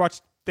shows that we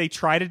watch, they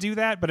try to do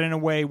that, but in a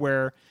way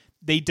where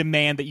they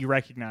demand that you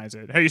recognize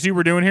it. Hey, you see what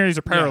we're doing here? These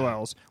are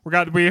parallels.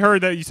 We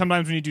heard that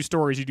sometimes when you do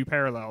stories, you do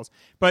parallels.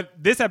 But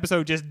this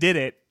episode just did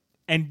it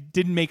and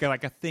didn't make a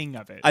thing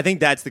of it. I think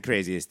that's the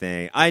craziest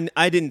thing.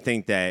 I didn't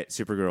think that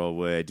Supergirl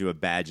would do a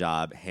bad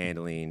job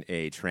handling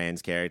a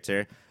trans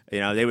character.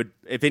 They would,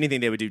 if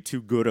anything, they would do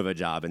too good of a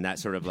job in that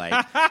sort of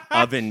like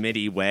oven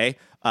mitty way.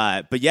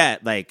 But yeah,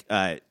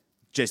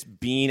 just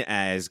being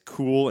as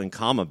cool and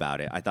calm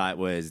about it, I thought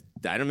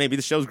maybe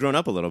the show's grown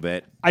up a little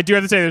bit. I do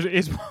have to say there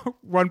is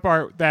one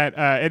part that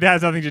it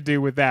has nothing to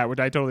do with that, which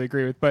I totally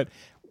agree with. But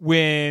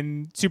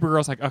when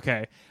Supergirl's like,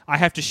 okay, I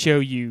have to show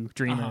you,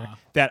 Dreamer,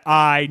 that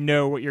I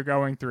know what you're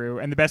going through.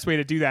 And the best way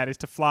to do that is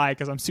to fly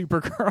because I'm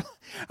Supergirl.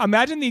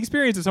 Imagine the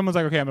experience if someone's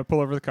like, okay, I'm going to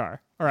pull over the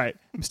car. All right,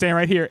 I'm staying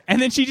right here. And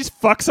then she just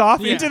fucks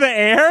off into the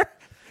air.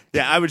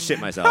 Yeah, I would shit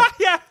myself.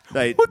 Yeah.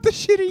 What the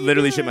shit are you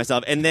literally doing? shit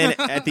myself. And then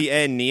at the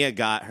end, Nia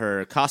got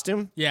her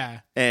costume.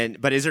 Yeah.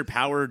 But is her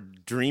power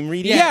dream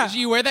reading? Yeah.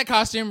 You wear that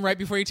costume right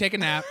before you take a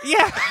nap.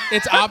 Yeah.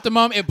 It's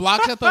optimum. It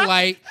blocks out the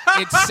light.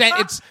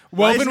 It's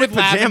woven with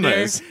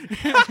pajamas?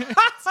 lavender.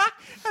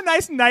 A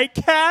nice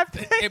nightcap.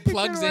 It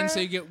plugs in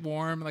so you get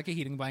warm like a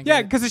heating blanket.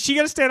 Yeah, because is she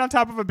going to stand on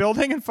top of a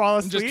building and fall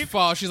asleep? Just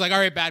fall. She's like, all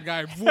right, bad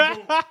guy.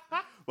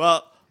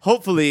 Well,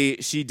 hopefully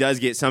she does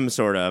get some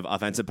sort of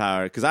offensive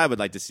power because I would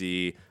like to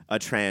see a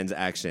trans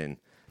action.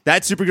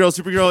 That's Supergirl.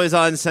 Supergirl is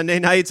on Sunday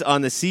nights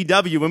on the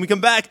CW. When we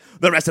come back,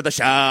 the rest of the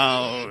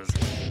shows.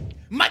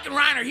 Mike and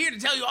Ryan are here to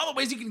tell you all the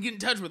ways you can get in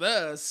touch with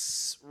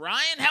us.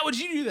 Ryan, how would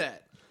you do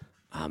that?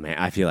 Oh, man,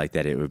 I feel like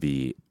that it would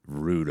be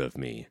rude of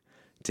me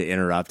to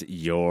interrupt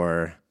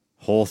your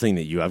whole thing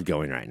that you have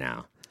going right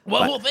now.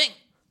 What whole thing?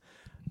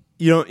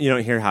 You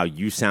don't hear how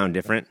you sound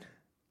different?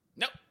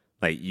 Nope.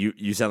 Like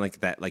you sound like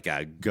that, like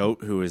a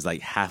goat who is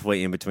like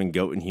halfway in between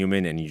goat and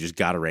human, and you just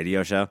got a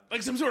radio show.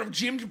 Like some sort of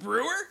Jim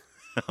Brewer?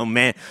 Oh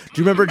man,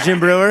 do you remember Jim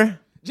Brewer?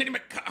 Jenny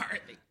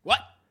McCarthy. What?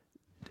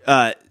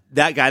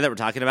 That guy that we're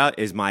talking about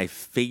is my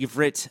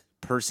favorite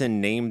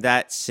person named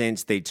that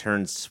since they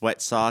turned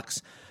sweat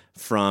socks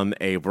from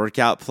a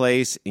workout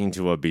place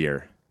into a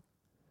beer.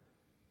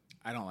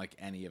 I don't like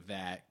any of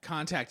that.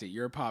 Contact at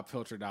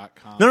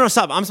yourpopfilter.com. No,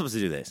 stop. I'm supposed to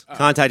do this.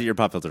 Contact at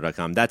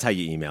yourpopfilter.com. That's how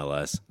you email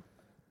us.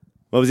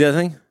 What was the other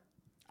thing?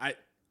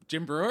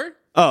 Jim Brewer?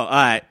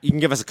 Oh, you can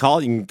give us a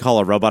call. You can call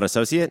a robot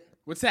associate.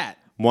 What's that?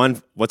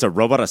 What's a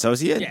robot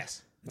associate?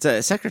 Yes. It's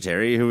a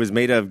secretary who is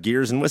made of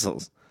gears and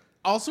whistles.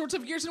 All sorts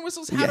of gears and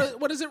whistles?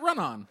 What does it run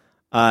on?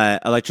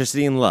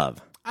 Electricity and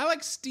love. I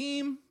like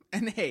steam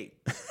and hate.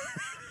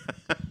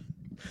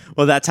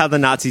 Well, that's how the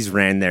Nazis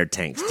ran their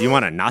tanks. Do you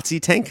want a Nazi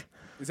tank?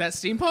 Is that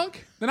steampunk?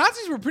 The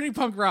Nazis were pretty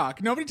punk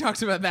rock. Nobody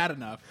talks about that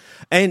enough.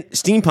 And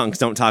steampunks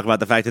don't talk about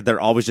the fact that they're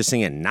always just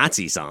singing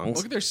Nazi songs.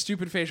 Look at their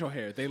stupid facial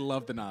hair. They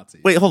love the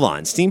Nazis. Wait, hold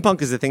on.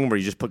 Steampunk is the thing where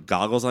you just put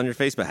goggles on your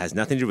face but has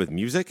nothing to do with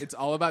music? It's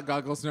all about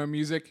goggles, no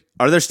music,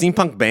 Are there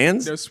steampunk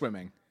bands? no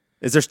swimming.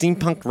 Is there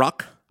steampunk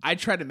rock? I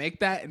tried to make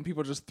that, and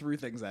people just threw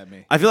things at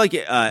me. I feel like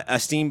a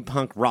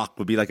steampunk rock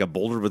would be like a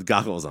boulder with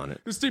goggles on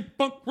it. The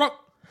steampunk rock.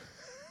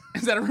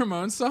 Is that a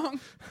Ramones song?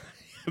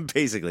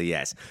 Basically,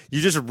 yes.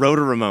 You just wrote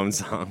a Ramones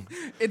song.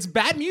 It's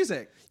bad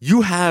music.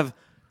 You have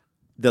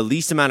the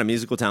least amount of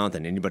musical talent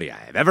than anybody I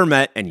have ever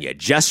met, and you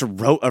just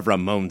wrote a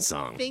Ramones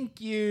song. Thank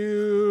you.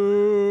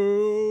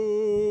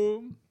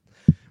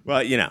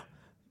 Well,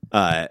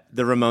 the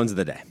Ramones of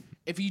the day.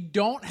 If you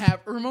don't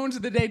have Ramones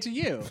of the day to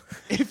you,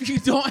 if you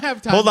don't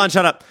have time, Hold on,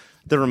 shut up.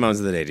 The Ramones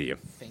of the day to you.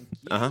 Thank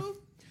you.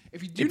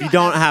 If you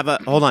don't have a,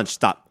 hold on,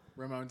 stop.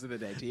 Ramones of the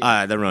day to you.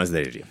 The Ramones of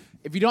the day to you.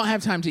 If you don't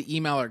have time to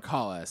email or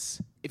call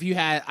us, if you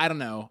had,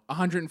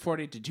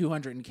 140 to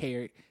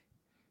 200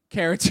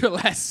 carats or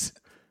less,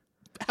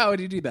 how would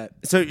you do that?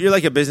 So you're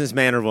like a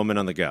businessman or woman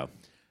on the go.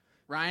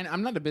 Ryan,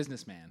 I'm not a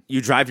businessman.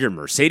 You drive your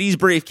Mercedes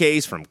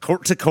briefcase from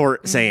court to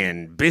court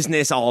saying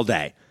business all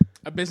day.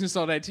 A business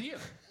all day to you.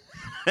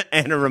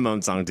 And a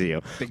Ramones song to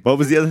you. What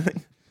was the other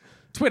thing?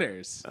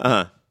 Twitters.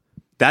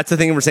 That's the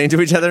thing we're saying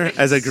to each other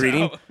as a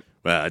greeting?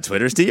 Well,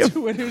 Twitter's to you.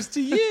 Twitter's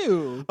to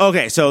you.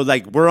 Okay, so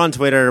we're on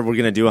Twitter. We're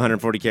going to do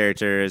 140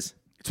 characters.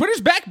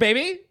 Twitter's back,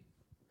 baby.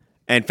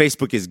 And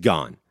Facebook is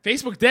gone.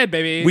 Facebook dead,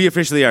 baby. We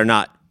officially are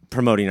not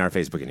promoting our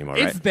Facebook anymore,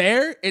 right? It's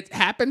there. It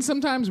happens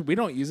sometimes. We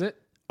don't use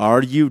it.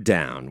 Are you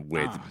down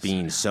with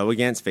being so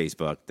against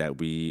Facebook that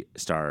we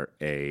start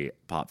a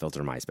pop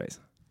filter MySpace?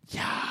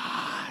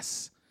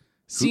 Yes.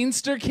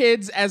 Scenester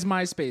kids as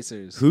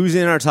MySpacers. Who's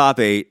in our top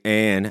 8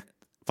 and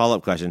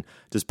follow-up question.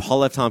 Does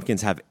Paul F.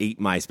 Tompkins have 8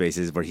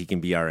 MySpaces where he can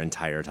be our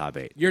entire top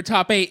 8? Your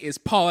top 8 is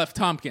Paul F.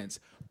 Tompkins.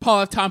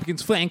 Paul F.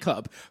 Tompkins Fan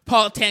Club.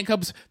 Paul F.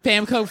 Tompkins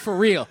Fan Club for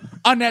real.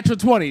 Unnatural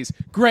 20s.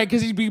 Greg,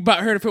 because he'd be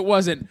butthurt if it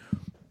wasn't.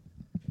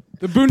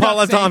 The Boondock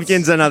Paul F. Saints.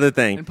 Tompkins, another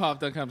thing. And Paul F.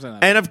 Tompkins,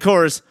 another. And, of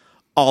course,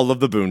 all of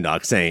the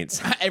Boondock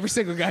Saints. Every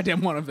single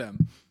goddamn one of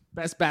them.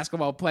 Best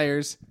basketball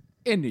players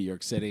in New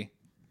York City.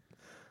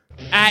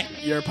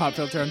 At your pop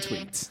filter on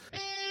tweets.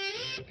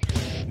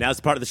 Now it's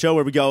the part of the show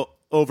where we go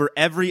over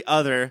every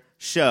other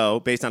show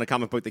based on a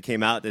comic book that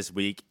came out this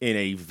week in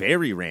a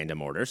very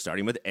random order,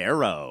 starting with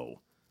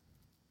Arrow.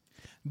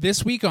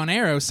 This week on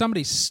Arrow,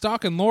 somebody's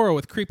stalking Laurel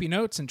with creepy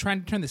notes and trying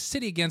to turn the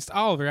city against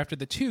Oliver after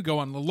the two go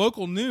on the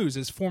local news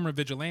as former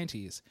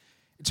vigilantes.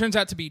 It turns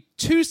out to be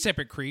 2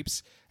 separate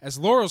creeps, as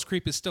Laurel's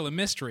creep is still a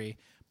mystery,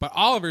 but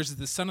Oliver's is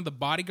the son of the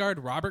bodyguard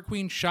Robert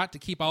Queen shot to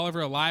keep Oliver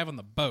alive on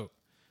the boat.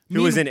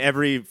 Who was in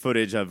every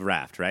footage of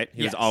Raft, right?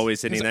 He Yes. was always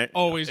sitting He's there.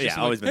 Always just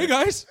always been hey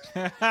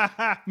there.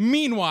 guys.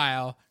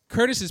 Meanwhile,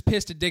 Curtis is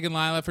pissed at Dig and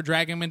Lila for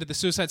dragging him into the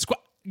Suicide Squad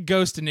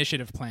Ghost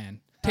Initiative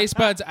plan. Taste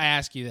buds, I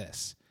ask you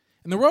this.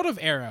 In the world of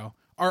Arrow,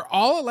 are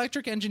all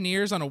electric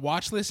engineers on a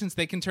watch list since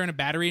they can turn a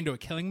battery into a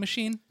killing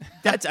machine?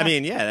 That's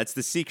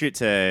the secret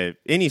to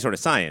any sort of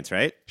science,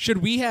 right? Should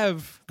we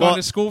have gone Well-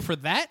 to school for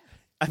that?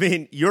 I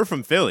mean, you're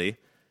from Philly.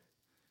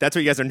 That's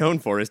what you guys are known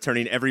for, is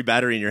turning every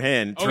battery in your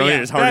hand, Oh, throwing yeah.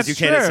 it as hard as That's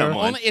you can at true.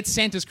 someone. Only it's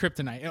Santa's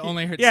kryptonite. It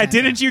only hurts. Yeah, Santa.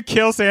 didn't you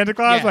kill Santa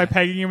Claus Yeah. by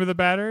pegging him with a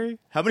battery?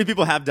 How many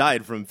people have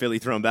died from Philly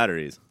thrown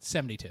batteries?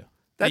 72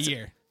 That's- a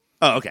year.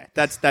 Oh, okay.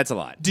 That's a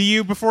lot. Do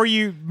you, before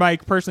you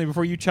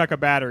chuck a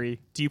battery,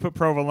 do you put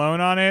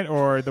provolone on it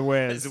or the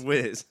whiz? It's a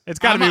whiz. It's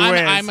got to be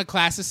whiz. I'm a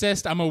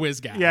classicist. I'm a whiz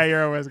guy. Yeah,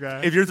 you're a whiz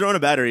guy. If you're throwing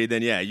a battery,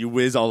 then yeah, you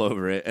whiz all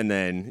over it and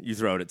then you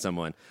throw it at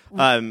someone.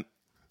 Go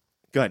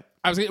ahead.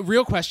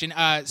 Real question.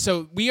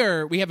 So we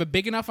have a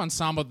big enough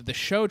ensemble that the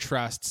show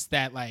trusts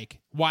that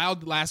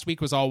last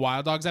week was all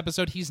Wild Dogs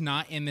episode. He's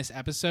not in this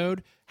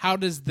episode. How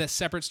does the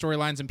separate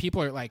storylines and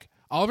people are like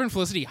Oliver and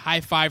Felicity high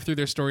five through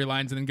their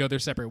storylines and then go their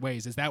separate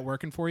ways? Is that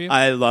working for you?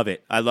 I love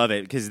it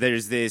because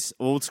there's this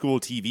old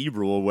school TV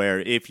rule where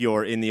if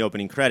you're in the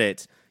opening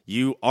credits,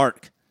 you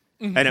arc.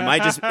 And it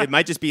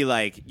might just be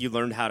like you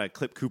learned how to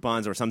clip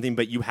coupons or something,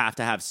 but you have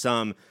to have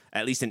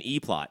at least an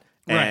E-plot.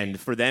 And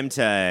for them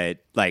to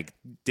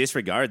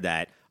disregard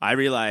that, I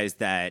realized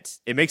that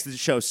it makes the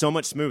show so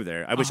much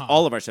smoother. I wish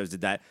all of our shows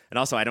did that. And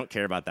also, I don't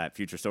care about that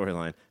future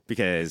storyline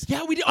because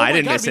we did. I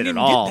didn't miss it at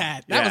all. Get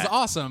that. That was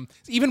awesome.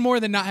 Even more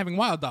than not having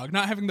Wild Dog,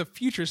 not having the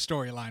future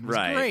storyline was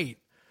great.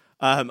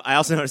 I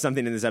also noticed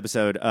something in this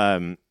episode.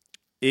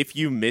 If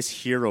you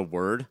mishear a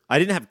word, I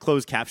didn't have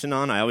closed caption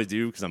on. I always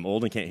do because I'm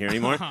old and can't hear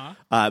anymore.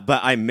 But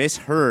I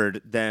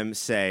misheard them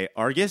say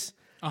Argus.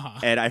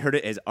 And I heard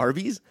it as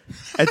Arby's.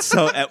 And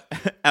so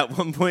at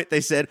one point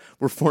they said,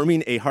 we're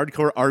forming a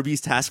hardcore Arby's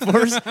task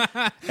force.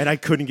 And I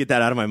couldn't get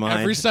that out of my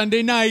mind. Every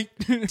Sunday night,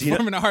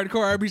 forming a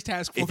hardcore Arby's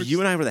task force. If you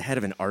and I were the head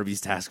of an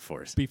Arby's task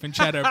force. Beef and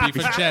cheddar, beef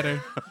and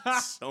cheddar.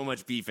 So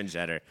much beef and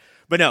cheddar.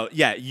 But no,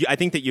 yeah, I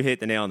think that you hit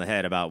the nail on the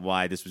head about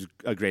why this was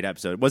a great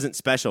episode. It wasn't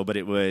special, but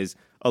it was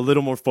a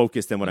little more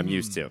focused than what I'm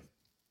used to.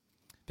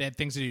 They had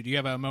things to do. Do you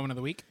have a moment of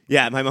the week?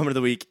 Yeah, my moment of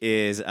the week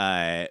is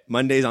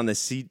Mondays on the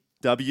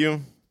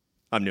CW.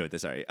 I'm new at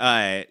this, sorry.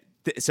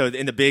 So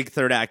in the big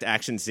third act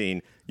action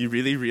scene, you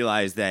really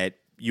realize that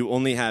you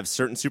only have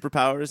certain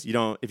superpowers. You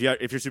don't. If you're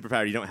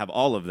superpowered, you don't have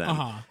all of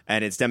them.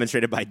 And it's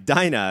demonstrated by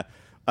Dinah,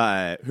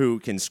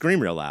 who can scream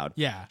real loud.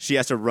 Yeah. She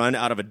has to run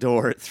out of a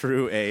door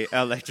through a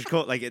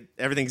electrical,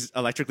 everything's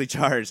electrically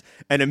charged,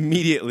 and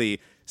immediately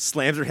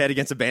slams her head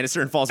against a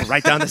banister and falls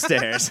right down the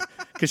stairs.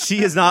 Because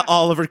she is not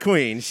Oliver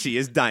Queen, she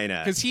is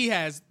Dinah. Because he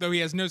has no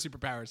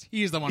superpowers,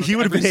 he is the one. He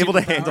would have been able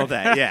to handle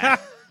that. Yeah.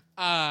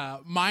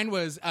 Mine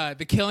was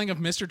the killing of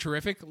Mr.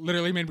 Terrific.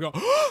 Literally made me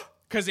go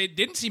because it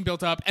didn't seem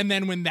built up. And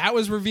then when that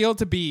was revealed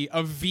to be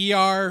a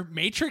VR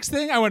Matrix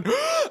thing, I went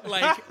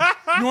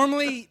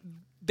normally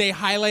they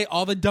highlight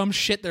all the dumb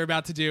shit they're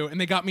about to do,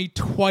 and they got me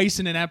twice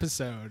in an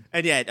episode.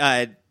 And yet,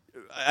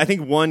 I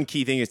think one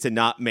key thing is to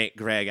not make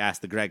Greg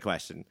ask the Greg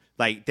question.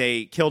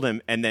 They killed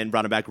him and then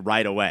brought him back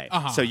right away.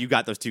 So you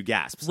got those 2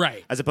 gasps.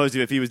 Right. As opposed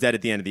to if he was dead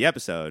at the end of the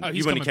episode,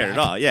 you wouldn't have cared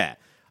back. at all.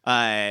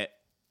 Yeah.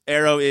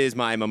 Arrow is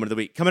my moment of the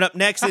week. Coming up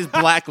next is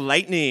Black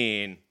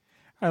Lightning.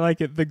 I like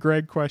it, the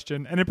Greg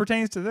question, and it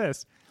pertains to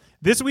this.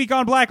 This week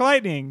on Black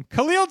Lightning,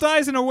 Khalil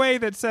dies in a way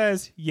that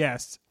says,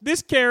 yes,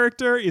 this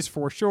character is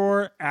for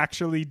sure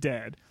actually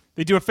dead.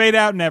 They do a fade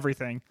out and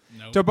everything.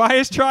 Nope.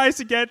 Tobias tries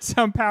to get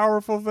some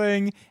powerful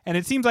thing, and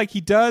it seems like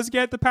he does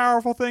get the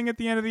powerful thing at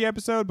the end of the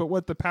episode, but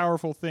what the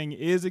powerful thing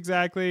is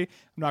exactly, I'm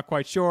not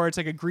quite sure. It's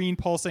like a green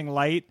pulsing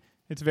light.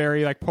 It's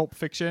very like Pulp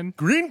Fiction.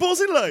 Green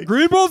pulsing light.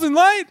 Green pulsing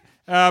light!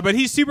 But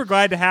he's super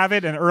glad to have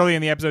it, and early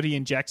in the episode he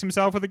injects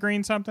himself with a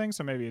green something,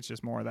 so maybe it's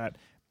just more of that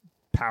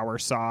power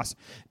sauce.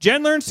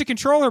 Jen learns to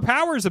control her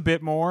powers a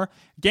bit more.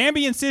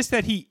 Gamby insists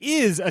that he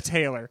is a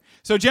tailor.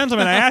 So,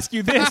 gentlemen, I ask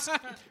you this.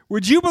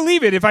 Would you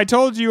believe it if I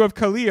told you of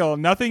Khalil,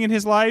 nothing in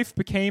his life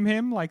became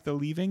him like the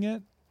leaving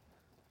it?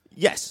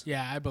 Yes.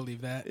 Yeah, I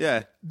believe that.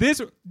 Yeah.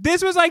 This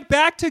was like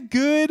back to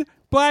good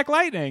Black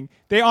Lightning.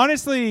 They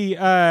honestly,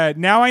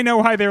 now I know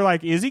why they're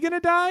like, is he going to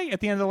die at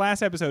the end of the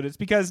last episode? It's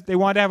because they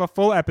wanted to have a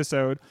full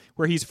episode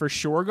where he's for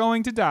sure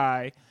going to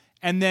die.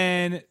 And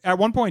then at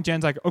one point,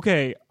 Jen's like,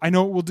 okay, I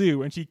know what we'll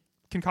do. And she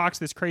concocts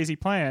this crazy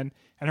plan.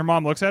 And her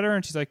mom looks at her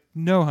and she's like,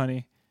 no,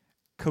 honey,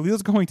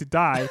 Khalil's going to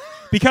die.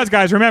 Because,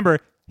 guys, remember,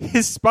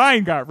 his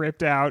spine got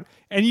ripped out.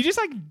 And you just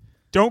like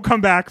don't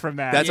come back from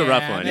that. That's a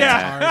rough one. It's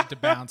hard to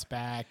bounce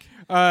back.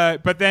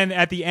 But then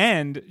at the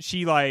end,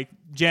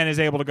 Jen is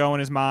able to go in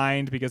his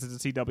mind because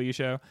it's a CW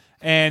show,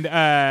 and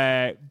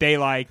they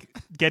like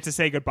get to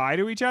say goodbye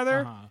to each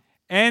other.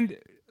 And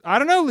I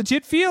don't know,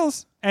 legit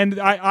feels. And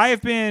I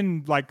have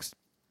been like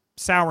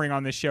souring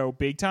on this show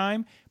big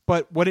time,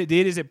 but what it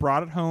did is it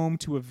brought it home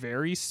to a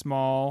very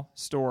small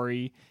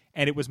story,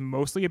 and it was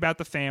mostly about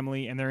the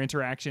family and their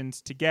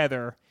interactions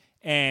together.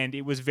 And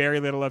it was very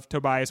little of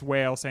Tobias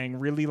Whale saying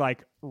really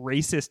like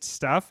racist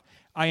stuff.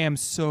 I am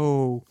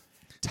so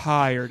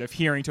tired of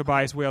hearing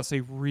Tobias Whale say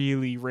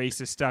really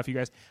racist stuff, you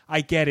guys.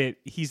 I get it.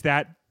 He's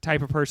that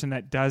type of person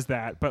that does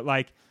that. But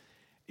like,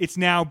 it's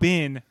now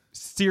been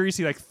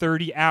seriously like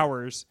 30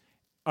 hours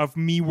of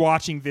me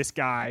watching this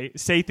guy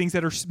say things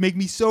that make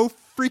me so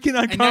freaking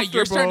uncomfortable. And now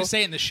you're starting to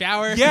say it in the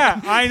shower. Yeah,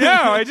 I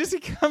know.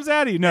 It comes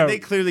out of you. No, And they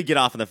clearly get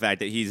off on the fact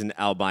that he's an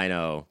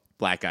albino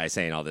black guy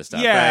saying all this stuff.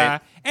 Yeah,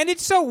 right? And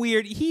it's so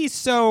weird. He's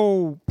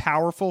so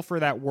powerful for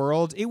that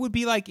world. It would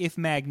be like if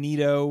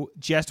Magneto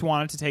just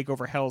wanted to take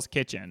over Hell's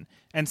Kitchen,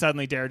 and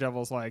suddenly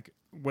Daredevil's like,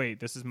 "Wait,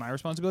 this is my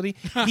responsibility."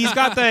 He's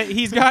got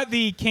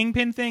the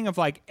Kingpin thing of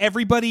like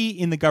everybody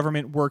in the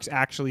government works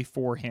actually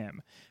for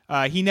him.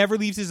 He never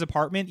leaves his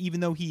apartment,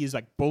 even though he is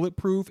like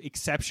bulletproof,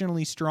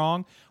 exceptionally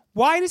strong.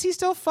 Why does he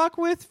still fuck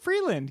with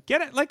Freeland? Get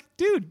it, like,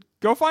 dude,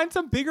 go find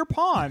some bigger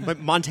pawn. But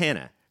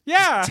Montana.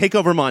 Yeah. Take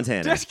over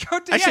Montana. Just go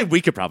to, Actually,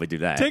 we could probably do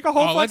that. Take a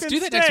whole fucking let's do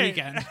that next state.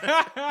 weekend.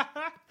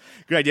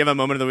 Greg, do you have a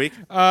moment of the week?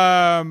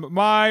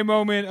 My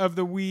moment of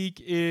the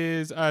week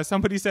is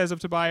somebody says of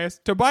Tobias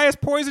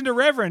poisoned a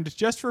reverend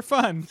just for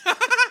fun.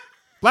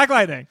 Black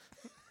Lightning.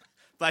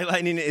 Black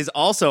Lightning is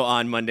also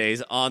on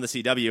Mondays on the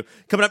CW.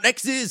 Coming up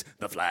next is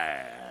The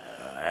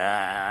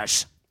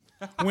Flash.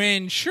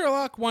 When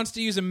Sherlock wants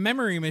to use a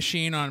memory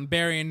machine on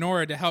Barry and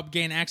Nora to help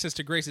gain access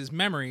to Grace's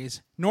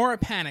memories, Nora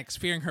panics,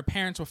 fearing her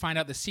parents will find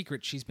out the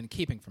secret she's been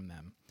keeping from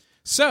them.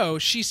 So,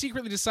 she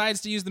secretly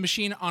decides to use the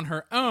machine on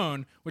her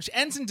own, which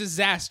ends in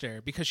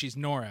disaster because she's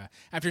Nora,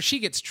 after she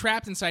gets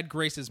trapped inside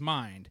Grace's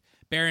mind.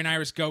 Barry and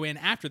Iris go in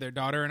after their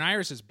daughter, and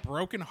Iris is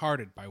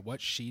brokenhearted by what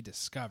she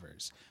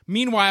discovers.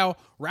 Meanwhile,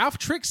 Ralph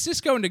tricks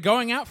Cisco into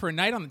going out for a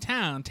night on the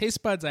town.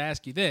 Taste buds, I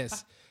ask you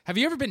this. Have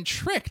you ever been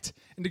tricked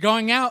into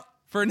going out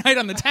for a night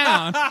on the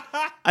town?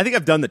 I think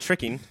I've done the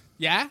tricking.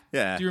 Yeah?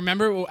 Yeah. Do you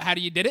remember how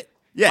you did it?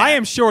 Yeah. I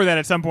am sure that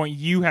at some point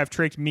you have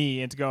tricked me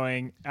into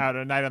going out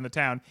a night on the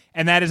town,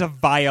 and that is a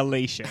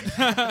violation.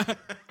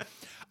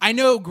 I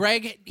know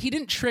Greg, he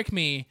didn't trick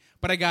me,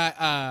 but I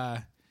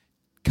got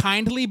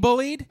kindly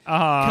bullied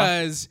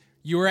because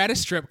you were at a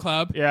strip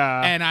club,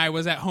 and I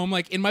was at home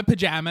like in my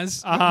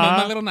pajamas with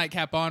my little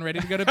nightcap on, ready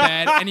to go to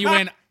bed, and you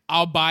went,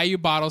 I'll buy you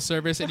bottle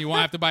service and you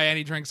won't have to buy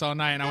any drinks all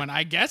night. And I went,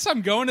 I guess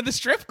I'm going to the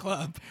strip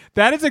club.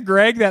 That is a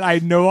Greg that I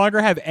no longer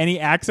have any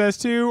access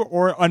to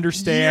or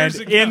understand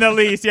in the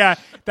least. Yeah,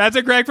 that's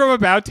a Greg from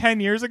about 10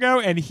 years ago,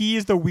 and he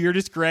is the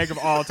weirdest Greg of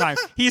all time.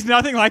 He's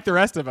nothing like the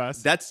rest of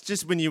us. That's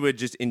just when you would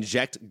just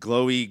inject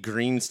glowy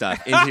green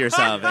stuff into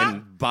yourself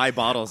and buy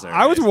bottles.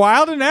 I was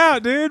wilding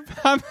out, dude.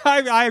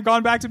 I have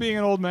gone back to being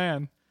an old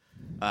man.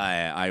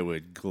 I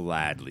would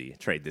gladly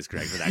trade this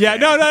Greg for that. Yeah,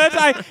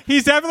 guy. no,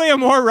 he's definitely a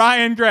more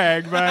Ryan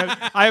Greg, but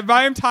I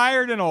am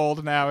tired and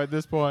old now at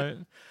this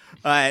point.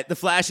 The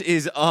Flash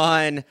is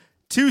on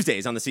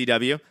Tuesdays on the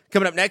CW.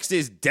 Coming up next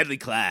is Deadly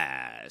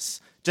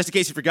Class. Just in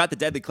case you forgot, the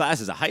Deadly Class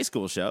is a high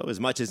school show as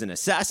much as an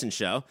assassin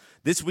show.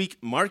 This week,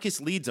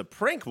 Marcus leads a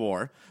prank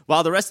war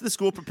while the rest of the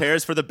school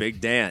prepares for the big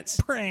dance.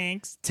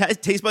 Pranks.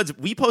 Taste buds,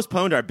 we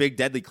postponed our big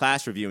Deadly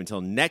Class review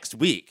until next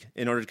week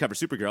in order to cover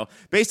Supergirl.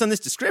 Based on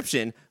this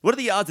description, what are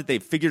the odds that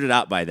they've figured it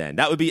out by then?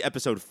 That would be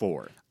episode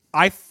 4.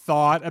 I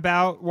thought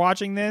about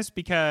watching this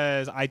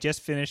because I just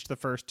finished the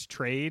first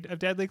trade of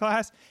Deadly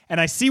Class, and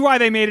I see why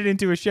they made it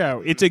into a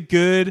show. It's a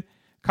good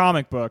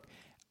comic book.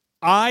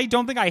 I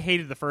don't think I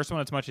hated the first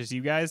one as much as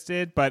you guys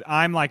did, but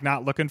I'm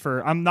not looking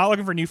for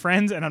new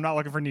friends, and I'm not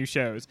looking for new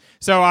shows.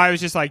 So I was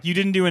just like, you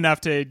didn't do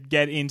enough to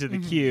get into the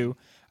queue.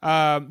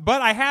 But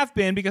I have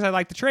been, because I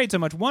like the trade so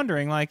much,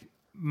 wondering, like,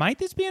 might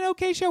this be an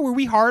okay show? Were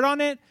we hard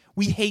on it?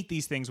 We hate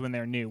these things when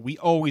they're new. We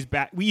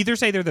either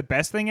say they're the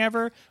best thing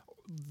ever,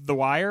 The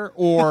Wire,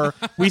 or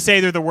we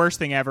say they're the worst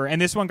thing ever,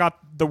 and this one got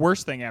the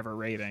worst thing ever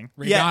rating.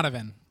 Ray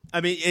Donovan. I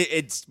mean,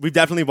 we've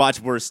definitely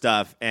watched worse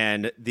stuff,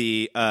 and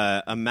the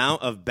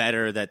amount of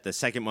better that the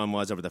second one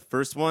was over the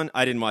first one,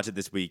 I didn't watch it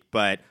this week,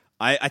 but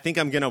I think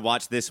I'm going to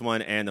watch this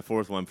one and the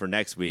fourth one for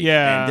next week.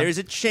 Yeah. And there's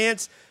a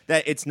chance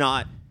that it's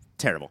not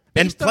terrible.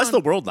 And plus, the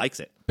world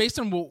likes it. Based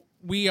on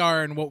we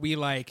are and what we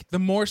like, the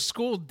more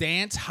school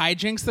dance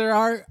hijinks there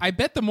are, I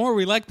bet the more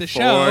we like the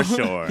show. For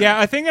sure.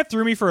 Yeah, a thing that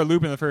threw me for a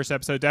loop in the first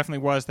episode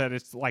definitely was that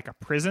it's like a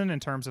prison in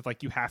terms of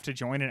like you have to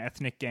join an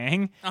ethnic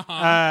gang.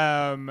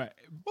 Well,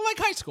 like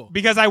high school.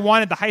 Because I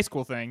wanted the high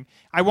school thing.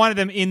 I wanted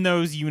them in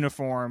those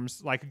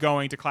uniforms, like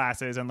going to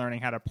classes and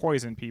learning how to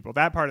poison people.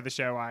 That part of the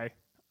show I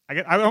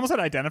almost said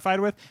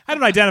identified with. I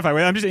don't identify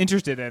with it. I'm just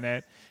interested in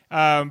it.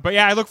 But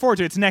yeah, I look forward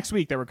to it. It's next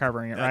week that we're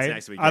covering it, That's right?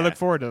 next week, I yeah. look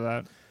forward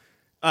to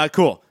that.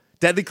 Cool.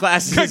 Deadly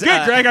Classes.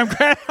 Good, Greg.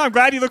 I'm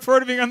glad you look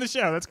forward to being on the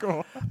show. That's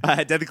cool.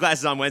 Deadly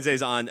Classes on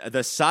Wednesdays on the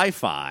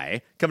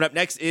Sci-Fi. Coming up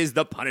next is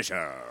The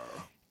Punisher.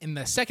 In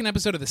the second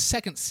episode of the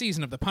second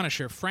season of The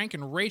Punisher, Frank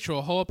and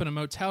Rachel hole up in a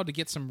motel to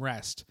get some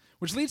rest,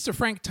 which leads to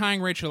Frank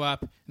tying Rachel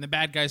up and the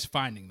bad guys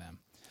finding them.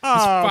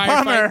 Oh,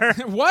 bummer.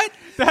 What?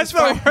 That's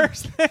the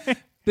worst thing.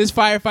 This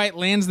firefight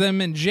lands them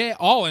in jail,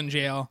 all in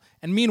jail,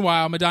 and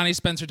meanwhile, Madani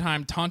spends her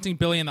time taunting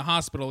Billy in the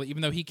hospital,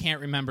 even though he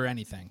can't remember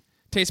anything.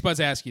 Taste buds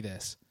ask you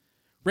this.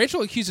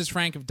 Rachel accuses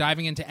Frank of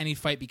diving into any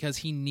fight because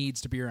he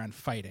needs to be around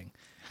fighting.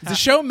 Is the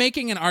show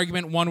making an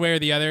argument one way or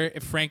the other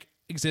if Frank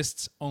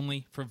exists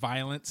only for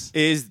violence?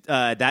 Is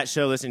that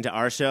show listening to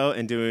our show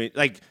and doing,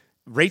 like,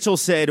 Rachel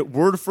said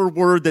word for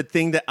word the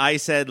thing that I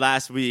said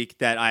last week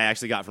that I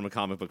actually got from a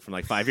comic book from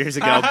like 5 years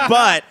ago,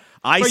 but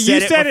But said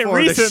you said it it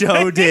before the recently.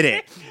 show did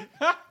it.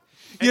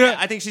 Yeah.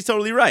 I think she's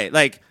totally right.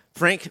 Like,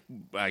 Frank,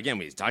 again,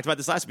 we talked about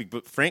this last week,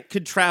 but Frank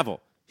could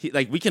travel.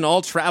 We can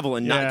all travel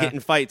and not Yeah. get in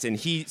fights, and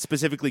he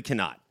specifically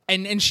cannot.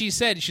 And she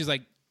said, she's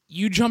like,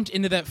 you jumped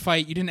into that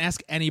fight. You didn't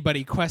ask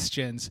anybody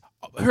questions.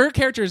 Her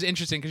character is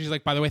interesting because she's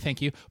like, by the way,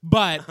 thank you.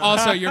 But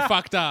also, you're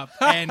fucked up.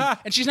 And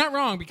she's not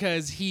wrong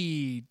because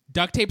he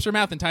duct tapes her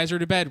mouth and ties her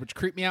to bed, which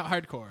creeped me out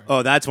hardcore.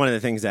 Oh, that's one of the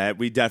things that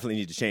we definitely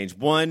need to change.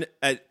 One,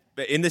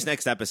 in this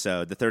next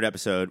episode, the third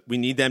episode, we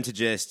need them to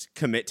just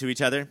commit to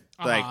each other.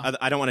 Like,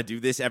 I don't want to do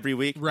this every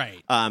week.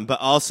 Right. But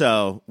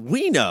also,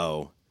 we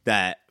know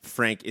that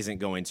Frank isn't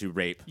going to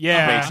rape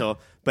Rachel,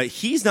 but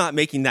he's not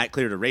making that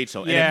clear to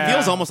Rachel. And it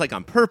feels almost like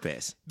on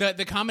purpose.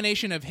 The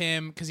combination of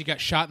him, because he got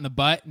shot in the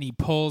butt and he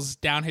pulls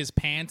down his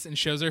pants and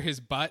shows her his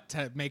butt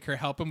to make her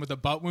help him with a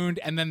butt wound.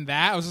 And then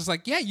that, I was just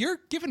like, yeah, you're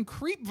giving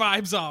creep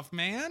vibes off,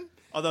 man.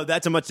 Although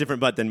that's a much different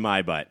butt than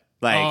my butt.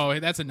 Like, Oh,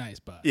 that's a nice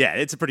butt. yeah,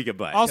 it's a pretty good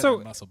butt. Also,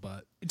 Got a muscle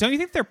butt. don't you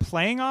think they're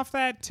playing off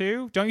that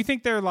too? Don't you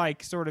think they're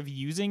like sort of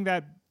using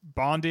that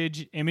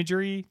bondage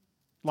imagery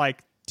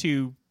like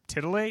to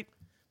titillate?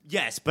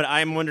 Yes, but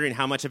I'm wondering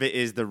how much of it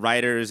is the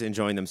writers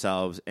enjoying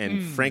themselves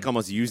and Frank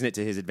almost using it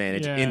to his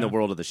advantage in the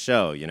world of the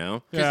show, you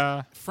know?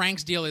 Yeah.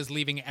 Frank's deal is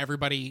leaving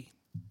everybody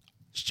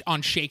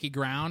on shaky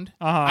ground.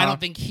 I don't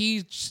think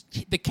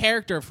the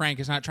character of Frank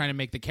is not trying to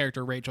make the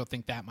character Rachel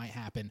think that might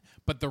happen,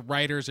 but the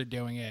writers are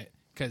doing it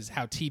because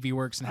how TV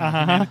works and how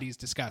humanity is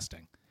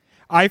disgusting.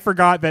 I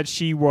forgot that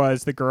she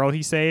was the girl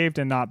he saved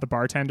and not the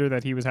bartender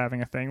that he was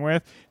having a thing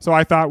with. So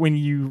I thought when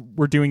you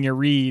were doing your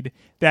read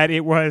that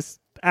it was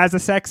as a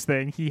sex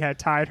thing he had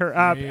tied her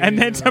up, and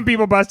then some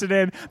people busted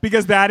in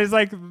because that is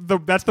like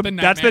that's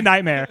the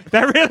nightmare.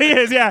 That really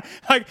is, yeah.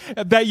 Like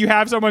that you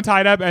have someone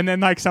tied up and then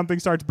like something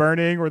starts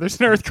burning or there's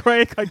an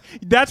earthquake. Like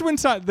that's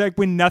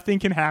when nothing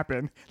can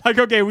happen. Like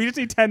okay, we just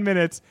need 10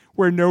 minutes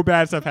where no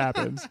bad stuff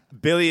happens.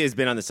 Billy has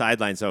been on the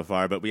sideline so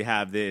far, but we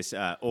have this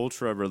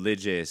ultra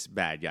religious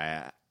bad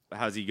guy.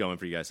 How's he going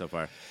for you guys so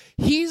far?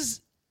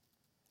 He's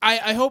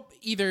I hope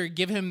either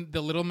give him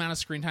the little amount of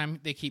screen time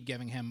they keep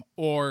giving him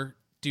or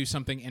do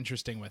something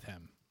interesting with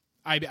him.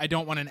 I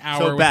don't want an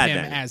hour with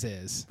him as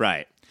is.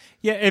 Right.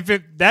 Yeah, if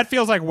that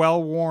feels like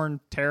well-worn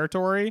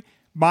territory,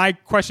 my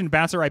question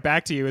bouncer right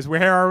back to you is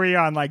where are we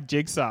on like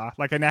Jigsaw?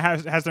 Like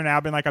has there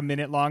now been like a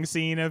minute-long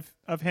scene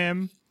of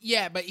him?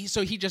 Yeah, but he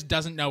just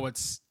doesn't know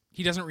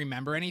he doesn't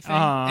remember anything.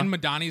 And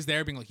Madani's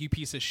there being like, you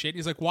piece of shit.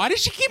 He's like, why does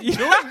she keep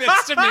doing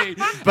this to me?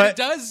 But it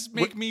does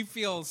make me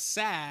feel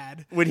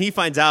sad. When he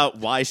finds out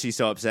why she's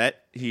so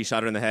upset, he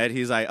shot her in the head.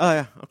 He's like, oh,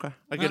 yeah, okay.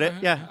 I get it.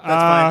 Yeah,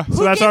 that's fine.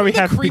 So that's why we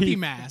have the creepy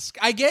mask.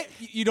 I get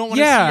you don't want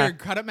to see your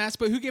cut-up mask,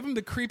 but who gave him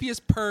the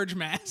creepiest purge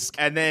mask?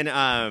 And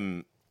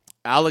then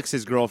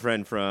Alex's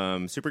girlfriend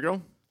from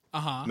Supergirl,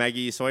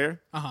 Maggie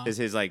Sawyer, is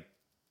his like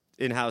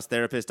in-house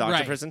therapist,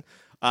 doctor person.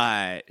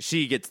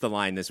 She gets the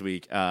line this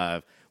week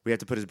of, we have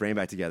to put his brain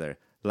back together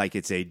like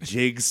it's a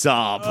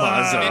jigsaw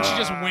puzzle. And she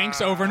just winks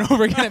over and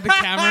over again at the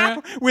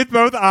camera. With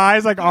both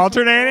eyes like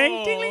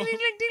alternating.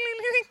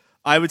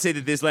 I would say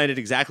that this landed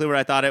exactly where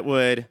I thought it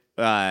would.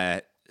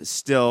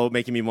 Still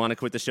making me want to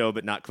quit the show,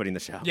 but not quitting the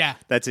show. Yeah.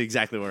 That's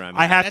exactly where I'm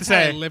at. I have That's to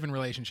say, how I live in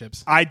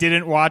relationships. I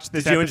didn't watch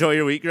this Did you enjoy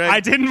your week, Greg? I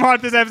didn't watch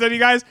this episode, you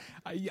guys.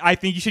 I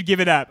think you should give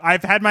it up.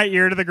 I've had my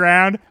ear to the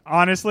ground.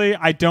 Honestly,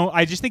 I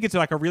just think it's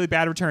like a really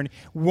bad return.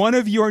 One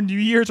of your New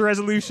Year's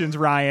resolutions,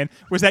 Ryan,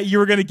 was that you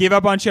were going to give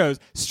up on shows.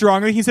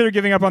 Strongly consider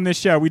giving up on this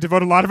show. We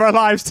devote a lot of our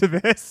lives to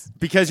this.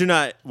 Because you're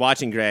not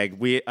watching, Greg,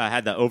 we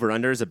had the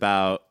over-unders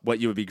about what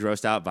you would be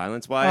grossed out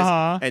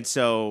violence-wise. And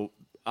so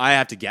I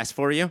have to guess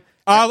for you.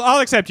 I'll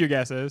accept your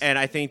guesses. And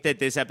I think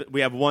that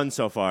we have one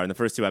so far in the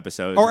first 2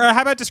 episodes. Or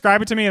how about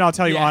describe it to me, and I'll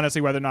tell you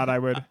honestly whether or not I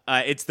would.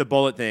 It's the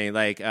bullet thing.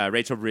 Like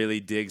Rachel really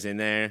digs in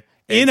there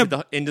into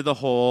the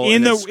hole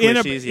in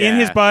in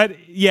his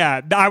butt.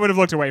 Yeah, I would have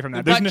looked away from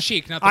that. The butt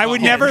cheek, not the I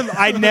would never.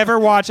 I'd never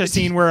watch a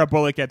scene where a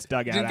bullet gets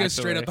dug out. Didn't go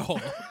straight up the hole.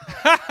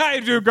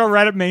 Do go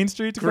right up Main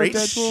Street to Great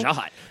Deadpool?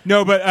 shot.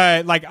 No, but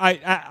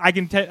I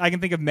can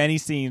think of many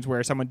scenes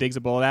where someone digs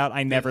a bullet out.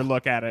 I never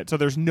look at it, so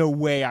there's no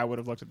way I would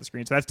have looked at the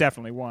screen. So that's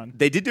definitely one.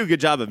 They did do a good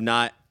job of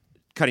not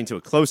cutting to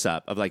a close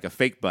up of like a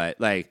fake butt.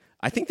 Like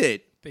I think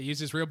that they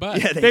used his real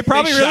butt. Yeah, they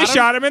probably really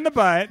shot him in the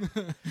butt.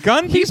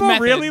 Gun people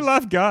method. really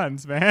love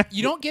guns, man.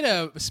 You don't get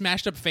a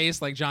smashed up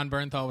face like John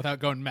Bernthal without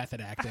going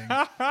method acting.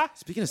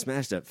 Speaking of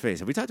smashed up face,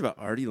 have we talked about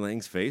Artie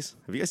Lang's face?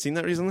 Have you guys seen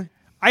that recently?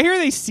 I hear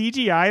they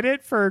CGI'd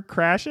it for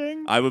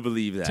crashing. I would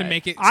believe that. To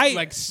make it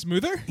like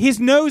smoother? His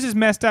nose is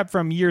messed up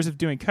from years of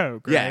doing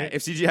coke, right? Yeah,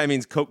 if CGI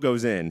means coke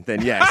goes in,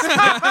 then yes.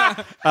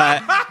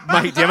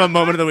 Mike, do you have a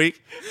moment of the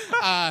week?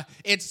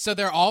 So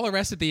they're all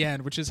arrested at the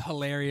end, which is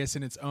hilarious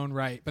in its own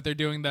right. But they're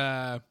doing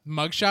the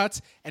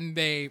mugshots, and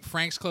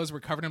Frank's clothes were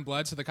covered in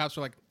blood, so the cops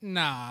were like,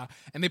 nah.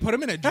 And they put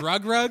him in a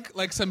drug rug,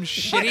 like some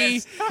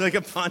shitty like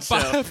a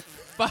poncho.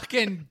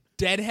 Fucking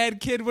deadhead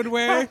kid would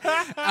wear.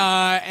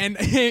 And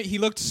he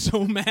looked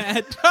so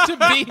mad to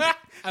be.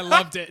 I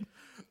loved it.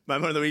 My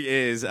moment of the week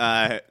is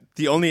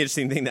the only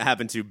interesting thing that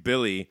happened to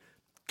Billy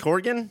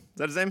Corgan. Is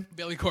that his name?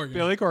 Billy Corgan.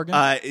 Billy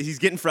Corgan. He's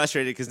getting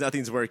frustrated because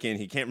nothing's working.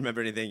 He can't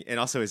remember anything. And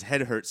also his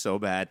head hurts so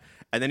bad.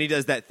 And then he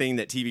does that thing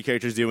that TV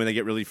characters do when they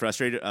get really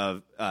frustrated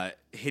of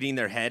hitting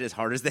their head as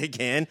hard as they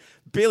can.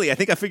 Billy, I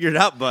think I figured it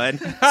out, bud.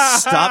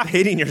 Stop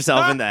hitting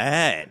yourself in the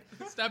head.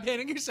 Stop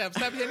hitting yourself.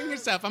 Stop hitting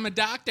yourself. I'm a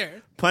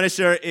doctor.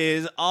 Punisher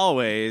is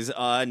always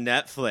on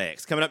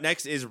Netflix. Coming up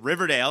next is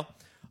Riverdale.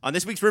 On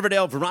this week's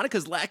Riverdale,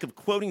 Veronica's lack of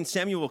quoting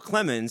Samuel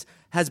Clemens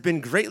has been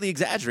greatly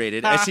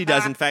exaggerated, as she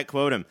does in fact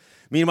quote him.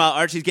 Meanwhile,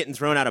 Archie's getting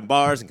thrown out of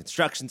bars and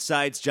construction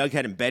sites.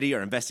 Jughead and Betty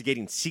are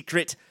investigating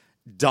secret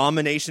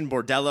domination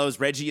bordellos.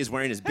 Reggie is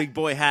wearing his big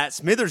boy hat.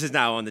 Smithers is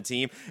now on the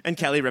team, and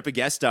Kelly Ripa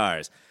guest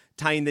stars,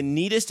 tying the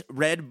neatest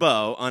red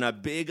bow on a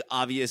big,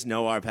 obvious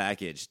noir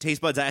package.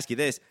 Taste buds, I ask you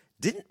this.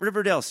 Didn't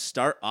Riverdale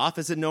start off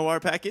as a noir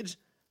package?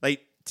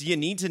 Like, do you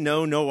need to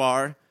know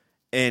noir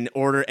in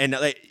order? And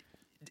like,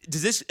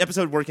 does this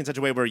episode work in such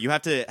a way where you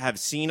have to have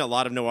seen a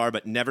lot of noir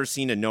but never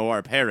seen a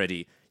noir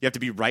parody? You have to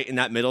be right in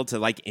that middle to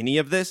like any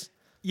of this?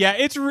 Yeah,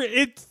 it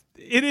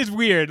is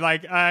weird.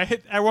 Like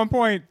at one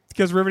point,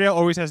 because Riverdale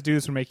always has to do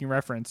this when making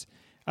reference,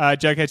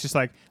 Jughead's just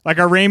like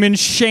a Raymond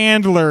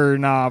Chandler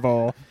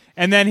novel.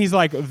 And then he's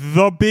like,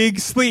 The Big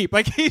Sleep.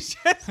 Like, he's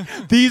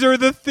just, these are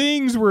the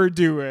things we're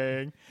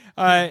doing.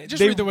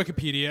 Just read the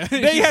Wikipedia.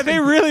 They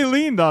really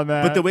leaned on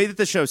that. But the way that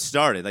the show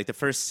started, like the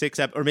first 6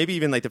 or maybe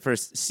even like the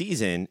first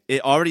season,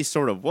 it already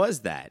sort of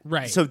was that.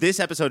 Right. So this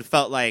episode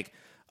felt like,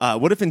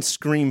 what if in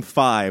Scream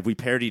 5 we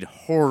parodied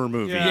horror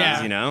movies,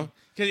 you know?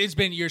 Because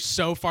you're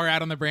so far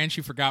out on the branch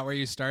you forgot where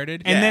you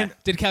started. And then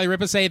did Kelly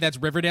Ripa say that's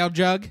Riverdale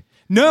Jug?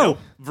 No,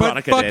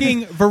 Veronica but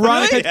fucking did.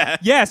 Veronica. Really? Yeah.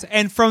 Yes,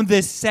 and from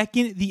the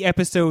second the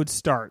episode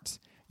starts,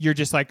 you're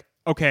just like,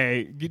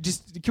 okay,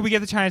 can we get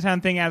the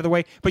Chinatown thing out of the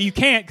way? But you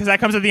can't, because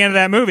that comes at the end of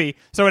that movie,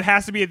 so it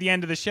has to be at the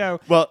end of the show.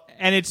 Well,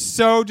 and it's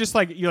so just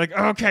like, you're like,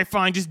 okay,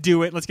 fine, just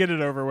do it. Let's get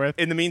it over with.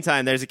 In the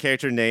meantime, there's a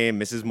character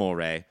named Mrs.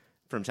 Mulray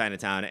from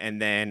Chinatown,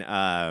 and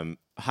then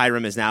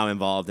Hiram is now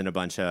involved in a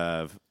bunch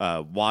of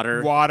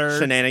water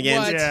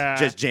shenanigans, Yeah.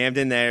 just jammed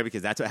in there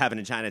because that's what happened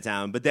in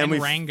Chinatown. But then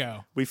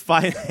Rango. we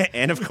find,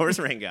 and of course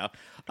Rango.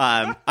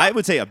 I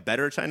would say a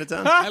better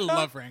Chinatown. I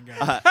love Rango.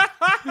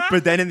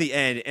 But then in the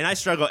end, and I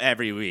struggle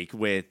every week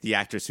with the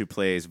actress who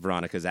plays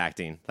Veronica's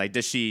acting. Like,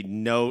 does she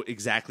know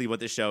exactly what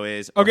the show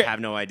is, or have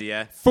no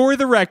idea? For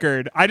the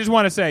record, I just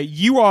want to say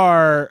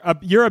you're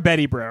a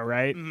Betty bro,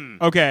 right?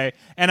 Mm-hmm. Okay,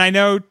 and I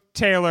know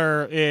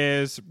Taylor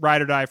is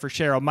ride or die for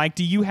Cheryl. Mike,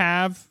 do you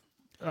have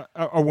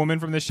a woman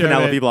from the show?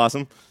 Penelope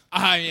Blossom.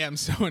 I am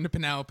so into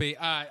Penelope.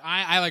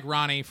 I like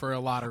Ronnie for a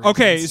lot of reasons.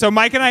 Okay, so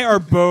Mike and I are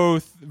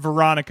both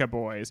Veronica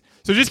boys.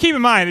 So just keep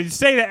in mind,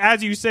 say that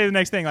as you say the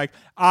next thing, like,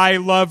 I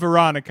love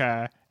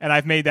Veronica, and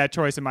I've made that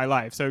choice in my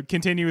life. So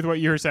continue with what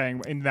you were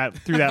saying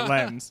through that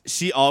lens.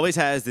 She always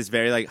has this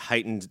very like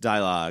heightened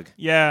dialogue.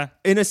 Yeah.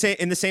 In the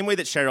same way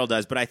that Cheryl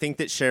does, but I think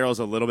that Cheryl's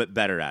a little bit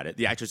better at it,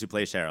 the actress who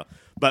plays Cheryl.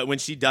 But when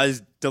she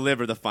does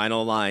deliver the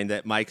final line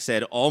that Mike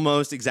said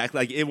almost exactly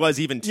like it was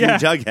even to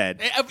Jughead.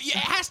 It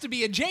has to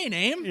be a J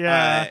name.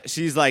 Yeah.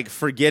 She's like,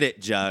 forget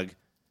it, Jug.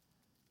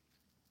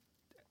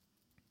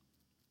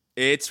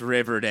 It's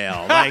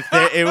Riverdale. Like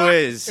it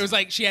was. It was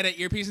like she had an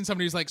earpiece and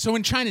somebody was like, "So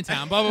in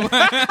Chinatown, blah blah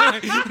blah."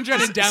 I'm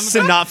trying to down the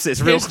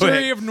synopsis real history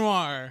quick. of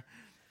noir.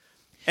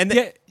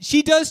 And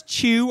she does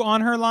chew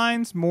on her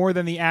lines more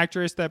than the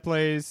actress that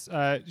plays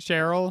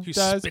Cheryl Who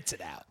does. spits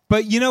it out.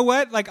 But you know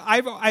what? Like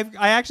I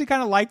actually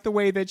kind of like the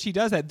way that she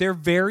does that. They're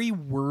very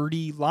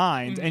wordy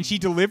lines, and she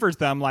delivers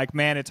them like,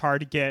 man, it's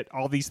hard to get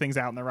all these things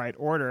out in the right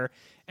order.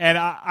 And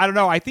I don't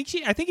know. I think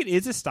it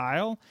is a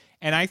style.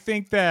 And I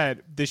think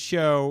that the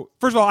show,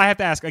 first of all, I have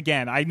to ask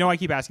again, I know I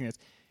keep asking this,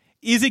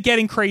 is it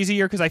getting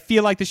crazier? Because I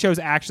feel like the show's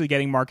actually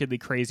getting markedly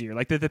crazier.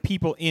 Like the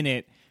people in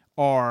it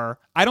are,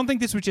 I don't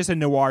think this was just a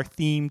noir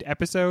themed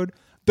episode.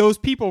 Those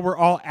people were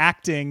all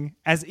acting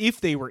as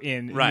if they were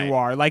in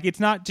noir. Like, it's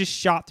not just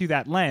shot through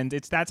that lens.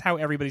 That's how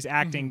everybody's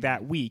acting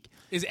that week.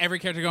 Is every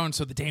character going,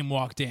 so the dame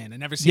walked in and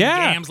never seen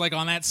Gams like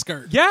on that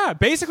skirt? Yeah,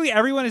 basically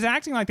everyone is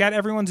acting like that.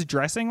 Everyone's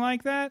dressing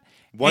like that.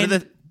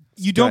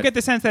 You don't get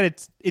the sense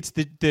that it's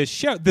the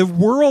show, the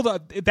world.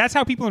 That's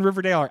how people in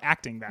Riverdale are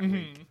acting that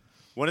week.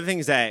 One of the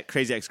things that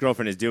Crazy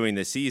Ex-Girlfriend is doing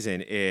this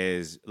season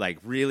is like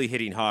really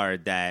hitting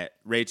hard that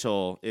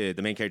Rachel, the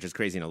main character, is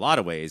crazy in a lot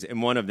of ways, and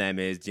one of them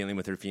is dealing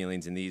with her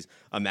feelings in these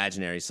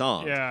imaginary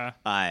songs. Yeah,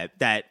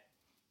 that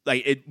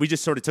like we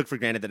just sort of took for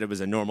granted that it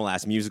was a normal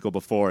ass musical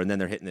before, and then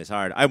they're hitting this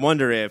hard. I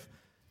wonder if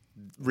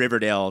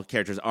Riverdale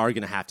characters are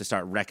going to have to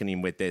start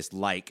reckoning with this,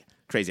 like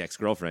Crazy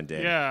Ex-Girlfriend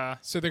did. Yeah.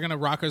 So they're going to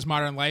Rocko's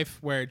Modern Life,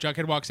 where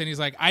Jughead walks in, he's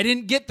like, I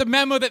didn't get the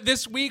memo that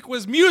this week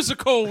was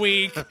musical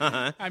week.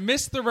 I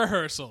missed the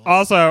rehearsal.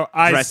 Also,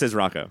 dressed as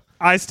Rocco.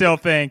 I still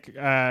think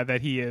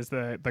that he is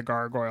the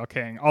Gargoyle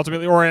King.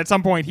 Ultimately, or at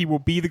some point, he will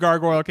be the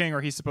Gargoyle King,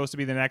 or he's supposed to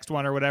be the next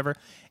one, or whatever.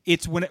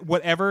 It's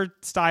whatever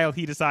style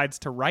he decides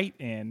to write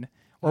in,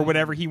 or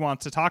whatever he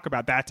wants to talk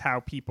about, that's how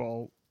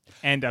people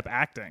end up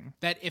acting.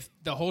 That if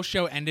the whole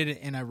show ended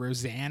in a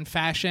Roseanne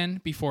fashion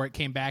before it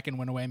came back and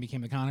went away and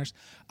became the Connors,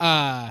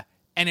 and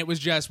it was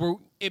just,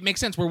 it makes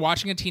sense. We're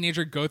watching a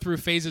teenager go through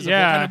phases of what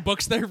kind of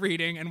books they're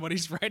reading and what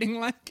he's writing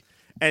like.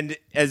 And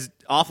as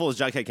awful as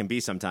Jughead can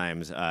be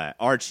sometimes,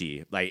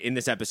 Archie, like in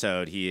this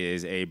episode, he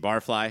is a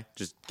barfly,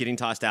 just getting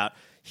tossed out.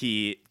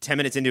 He, 10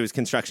 minutes into his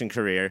construction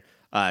career,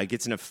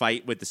 gets in a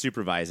fight with the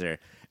supervisor.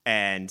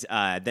 And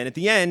then at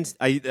the end,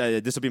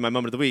 this will be my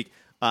moment of the week,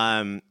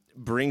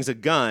 brings a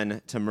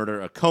gun to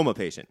murder a coma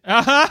patient.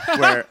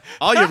 Where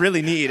all you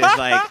really need is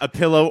like a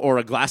pillow or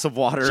a glass of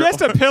water.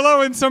 Just a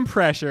pillow and some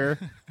pressure.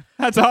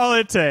 That's all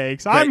it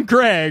takes. I'm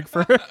Greg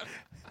for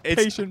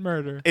patient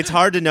murder. It's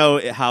hard to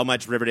know how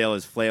much Riverdale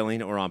is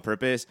flailing or on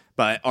purpose,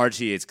 but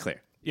Archie is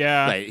clear.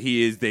 Yeah. Like,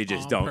 he is, they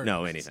just don't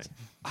know anything.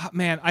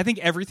 Man, I think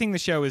everything the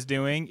show is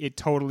doing, it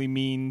totally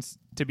means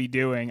to be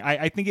doing.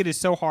 I think it is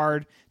so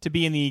hard to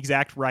be in the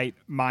exact right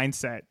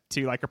mindset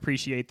to like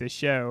appreciate this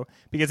show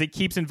because it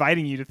keeps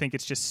inviting you to think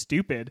it's just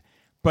stupid,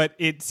 but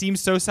it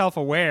seems so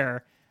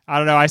self-aware. I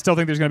don't know. I still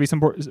think there's going to be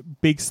some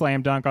big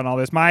slam dunk on all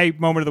this. My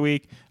moment of the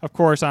week, of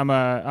course, I'm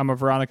a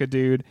Veronica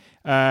dude,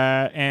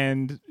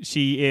 and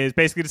she is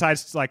basically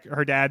decides like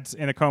her dad's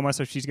in a coma,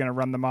 so she's going to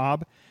run the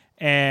mob,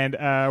 and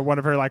one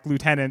of her like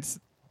lieutenants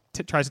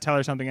tries to tell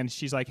her something, and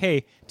she's like,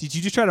 "Hey, did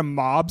you just try to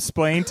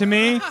mob-splain to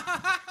me?"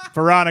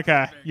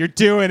 Veronica, you're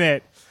doing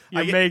it.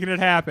 You're making it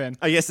happen.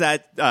 I guess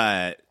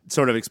that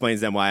sort of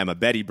explains then why I'm a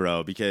Betty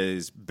bro,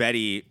 because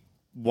Betty,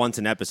 once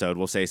an episode,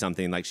 will say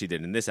something like she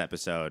did in this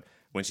episode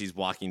when she's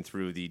walking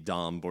through the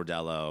Dom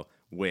Bordello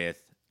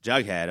with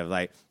Jughead of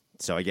like,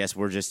 so I guess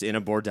we're just in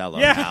a bordello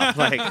now.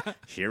 Like,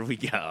 here we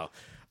go.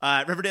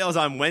 Riverdale is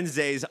on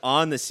Wednesdays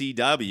on the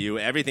CW.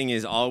 Everything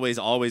is always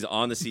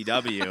on the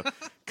CW.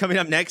 Coming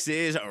up next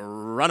is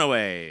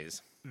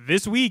Runaways.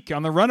 This week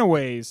on the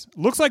Runaways,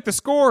 looks like the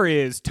score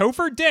is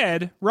Topher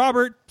dead,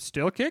 Robert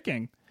still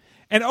kicking.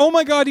 And oh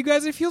my god, you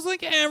guys, it feels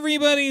like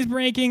everybody's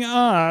breaking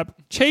up.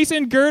 Chase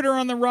and Gert are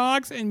on the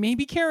rocks, and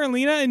maybe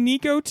Carolina and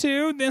Nico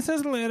too. This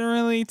is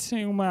literally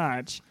too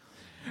much.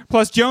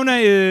 Plus, Jonah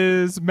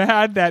is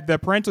mad that the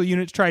parental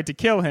units tried to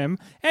kill him,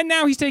 and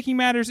now he's taking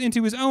matters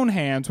into his own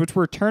hands, which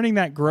were turning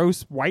that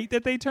gross white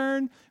that they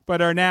turned,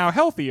 but are now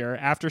healthier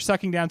after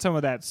sucking down some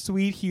of that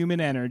sweet human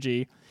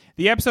energy.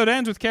 The episode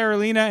ends with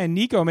Carolina and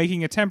Nico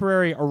making a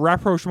temporary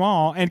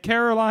rapprochement, and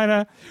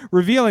Carolina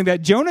revealing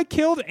that Jonah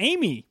killed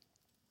Amy.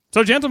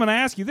 So, gentlemen, I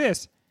ask you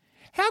this.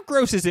 How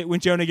gross is it when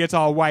Jonah gets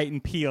all white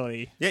and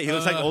peely? Yeah, he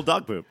looks like old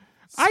dog poop.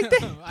 I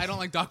don't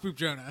like dog poop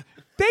Jonah.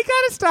 They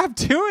gotta stop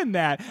doing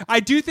that. I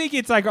do think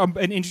it's like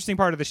an interesting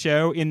part of the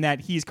show in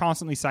that he's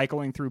constantly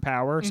cycling through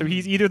power. So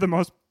he's either the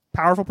most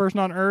powerful person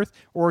on Earth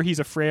or he's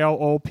a frail,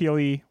 old,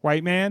 peely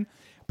white man.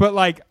 But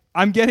like,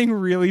 I'm getting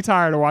really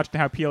tired of watching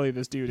how peely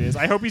this dude is.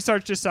 I hope he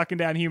starts just sucking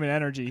down human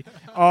energy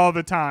all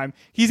the time.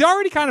 He's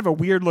already kind of a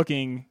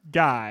weird-looking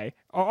guy,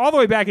 all the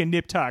way back in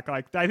Nip Tuck.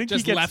 Like, I think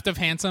just he gets left of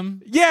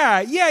handsome.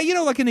 Yeah, you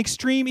know, like an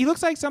extreme. He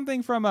looks like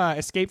something from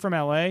Escape from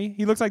L.A.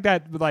 He looks like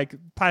that, like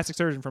plastic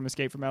surgeon from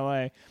Escape from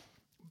L.A.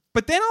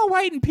 But then all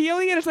white and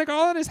peely, and it's like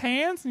all in his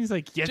hands, and he's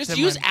like, just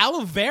use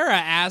aloe vera,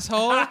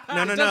 asshole.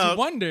 No.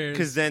 Wonders.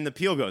 Because then the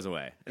peel goes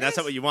away, and that's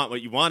not what you want.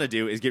 What you want to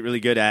do is get really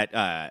good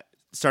at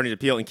starting to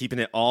peel and keeping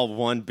it all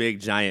one big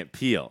giant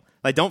peel.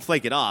 Like, don't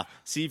flake it off.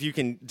 See if you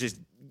can just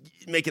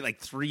make it like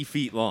 3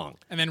 feet long.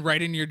 And then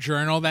write in your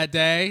journal that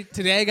day,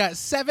 today I got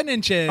 7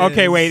 inches.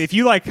 Okay, wait. If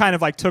you like kind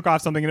of like took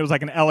off something and it was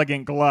like an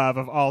elegant glove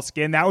of all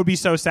skin, that would be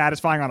so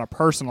satisfying on a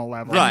personal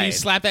level. Right. And you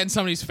slap that in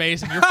somebody's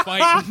face and you're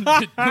fighting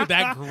with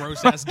that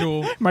gross-ass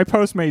duel. My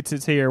Postmates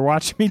is here.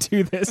 Watch me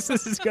do this.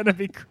 This is going to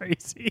be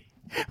crazy.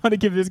 I want to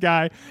give this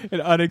guy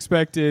an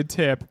unexpected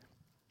tip.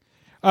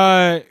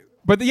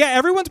 But yeah,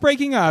 everyone's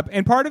breaking up,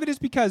 and part of it is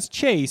because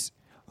Chase,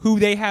 who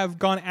they have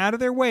gone out of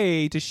their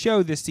way to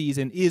show this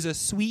season, is a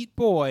sweet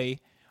boy.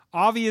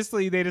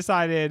 Obviously, they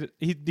decided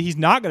he's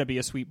not going to be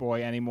a sweet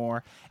boy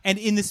anymore. And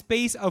in the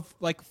space of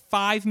like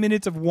 5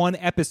 minutes of one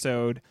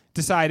episode,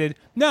 decided,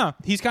 no,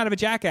 he's kind of a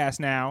jackass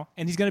now,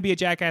 and he's going to be a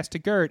jackass to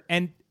Gert.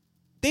 And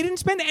they didn't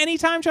spend any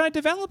time trying to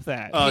develop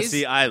that. Oh,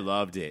 see, I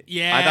loved it.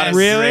 Yeah. I thought it was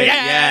Really? great.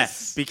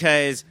 Yes. Yeah,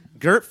 because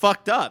Gert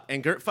fucked up,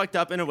 and Gert fucked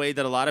up in a way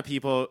that a lot of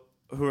people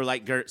who are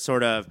like Gert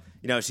sort of,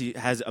 she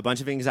has a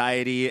bunch of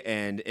anxiety,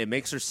 and it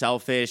makes her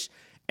selfish.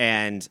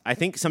 And I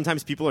think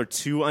sometimes people are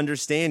too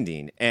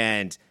understanding.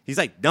 And he's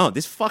like, no,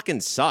 this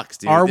fucking sucks,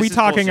 dude. Are This we is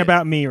talking bullshit.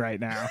 about me right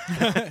now?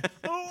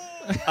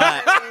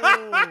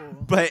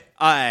 But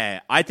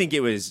I think it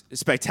was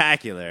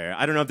spectacular.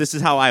 I don't know if this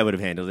is how I would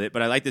have handled it,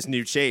 but I like this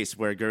new chase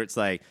where Gert's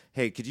like,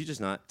 hey, could you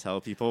just not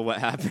tell people what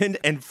happened?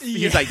 And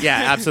he's like,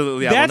 yeah,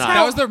 absolutely, I will That's not. how-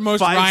 That was the most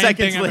 5 Ryan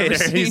seconds thing I've later,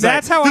 ever seen. he's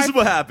That's like, how this I- is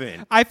what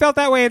happened. I felt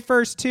that way at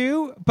first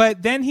too,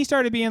 but then he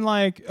started being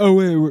like, oh,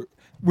 wait,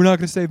 we're not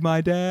going to save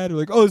my dad. Or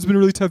like, oh, it's been a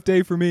really tough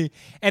day for me.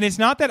 And it's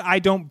not that I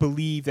don't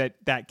believe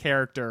that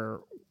character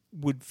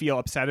would feel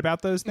upset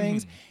about those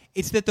things.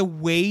 It's that the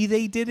way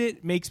they did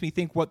it makes me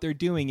think what they're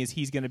doing is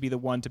he's going to be the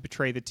one to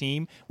betray the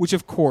team, which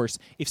of course,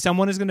 if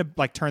someone is going to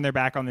like turn their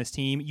back on this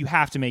team, you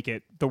have to make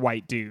it the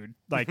white dude.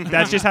 Like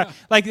that's just how,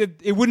 like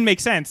it wouldn't make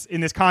sense in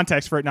this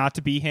context for it not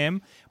to be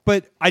him.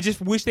 But I just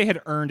wish they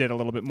had earned it a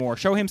little bit more.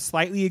 Show him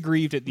slightly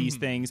aggrieved at these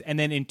things. And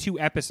then in 2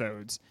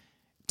 episodes,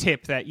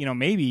 tip that,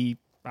 maybe,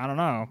 I don't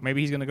know, maybe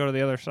he's going to go to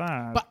the other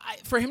side. But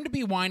for him to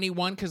be whiny,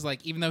 one, because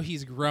like even though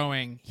he's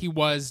growing, he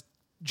was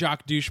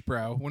jock douche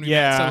bro when we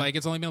met, so like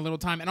it's only been a little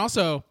time. And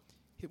also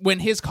when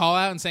his call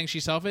out and saying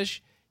she's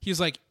selfish, he was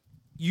like,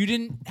 you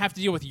didn't have to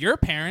deal with your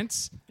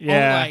parents.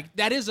 Yeah. Like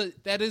that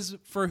is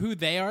for who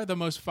they are the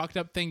most fucked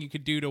up thing you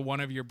could do to one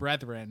of your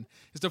brethren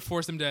is to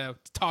force them to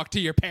talk to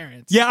your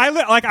parents. Yeah,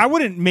 I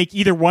wouldn't make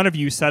either one of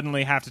you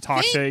suddenly have to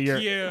talk to Thank your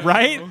you.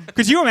 right.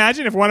 Could you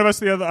imagine if one of us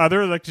the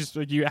other like just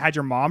like you had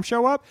your mom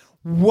show up?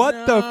 What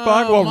the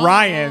fuck? Well, Mom.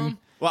 Ryan.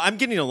 Well, I'm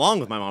getting along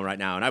with my mom right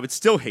now, and I would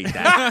still hate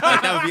that.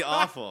 Like, that would be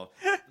awful.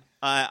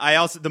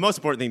 The most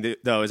important thing,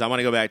 though, is I want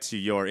to go back to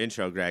your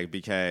intro, Greg,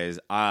 because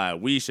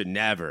we should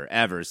never,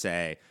 ever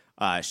say,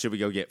 should we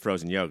go get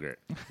frozen yogurt?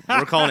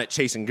 We're calling it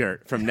Chasing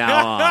Gert from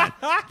now on.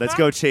 Let's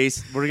go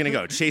chase. We're going to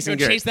go Chasing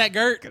Go Gert. chase that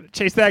Gert.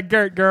 Chase that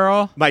Gert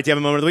girl. Mike, do you have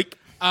a moment of the week?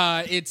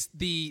 It's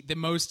the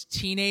most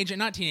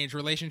not teenage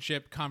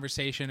relationship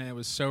conversation, and it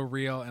was so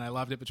real, and I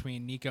loved it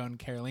between Nico and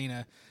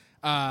Carolina.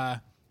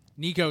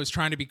 Nico is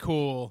trying to be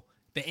cool.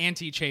 The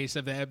anti-chase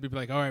of the would be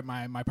like, all right,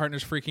 my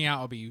partner's freaking out.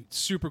 I'll be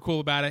super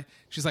cool about it.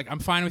 She's like, I'm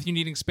fine with you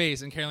needing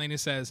space. And Carolina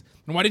says,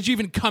 and why did you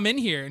even come in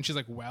here? And she's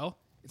like, well,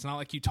 it's not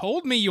like you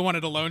told me you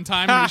wanted alone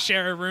time and we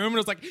share a room. And I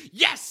was like,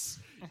 yes,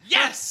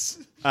 yes.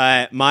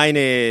 Mine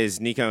is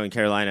Nico and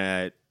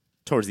Carolina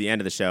towards the end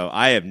of the show.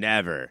 I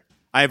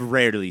have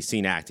rarely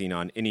seen acting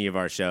on any of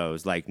our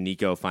shows like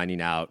Nico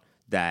finding out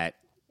that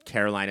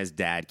Carolina's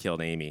dad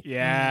killed Amy.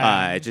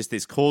 Yeah. Just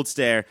this cold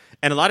stare.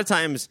 And a lot of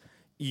times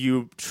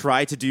you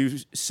try to do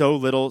so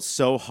little,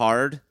 so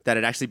hard that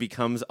it actually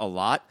becomes a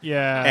lot.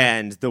 Yeah.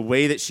 And the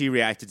way that she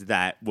reacted to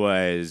that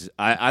was,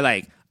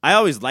 I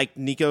always liked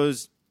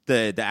Nico's,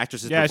 the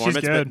actress's performance,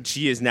 she's good. but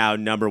she is now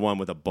number 1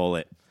 with a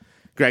bullet.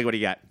 Greg, what do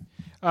you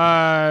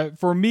got?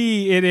 For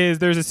me,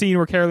 there's a scene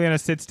where Carolina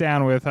sits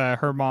down with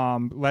her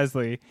mom,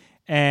 Leslie,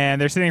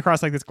 and they're sitting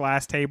across like this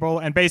glass table,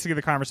 and basically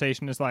the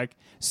conversation is like,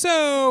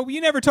 so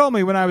you never told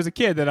me when I was a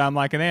kid that I'm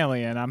like an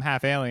alien. I'm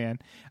half alien.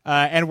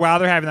 And while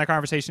they're having that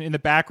conversation, in the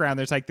background,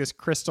 there's like this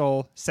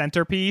crystal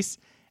centerpiece,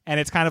 and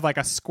it's kind of like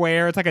a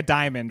square. It's like a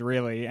diamond,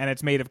 really, and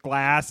it's made of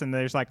glass, and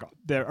there's like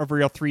a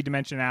real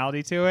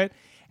 3-dimensionality to it.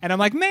 And I'm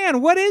like,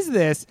 man, what is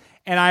this?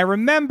 And I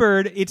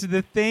remembered it's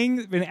the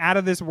thing in Out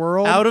of This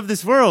World. Out of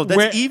This World. That's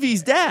Where-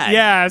 Evie's dad.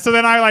 Yeah, so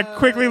then I like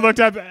quickly looked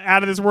up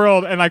Out of This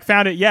World and like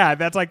found it. Yeah,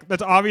 that's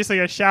obviously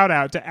a shout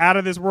out to Out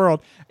of This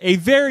World, a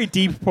very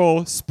deep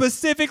pull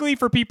specifically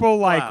for people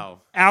like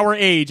our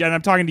age. And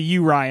I'm talking to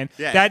you, Ryan.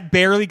 Yeah. That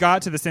barely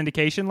got to the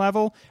syndication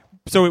level,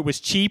 so it was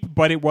cheap,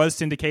 but it was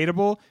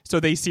syndicatable. So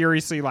they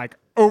seriously like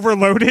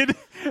overloaded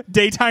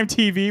daytime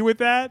TV with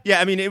that.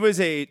 Yeah, I mean, it was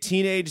a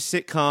teenage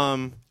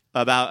sitcom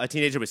about a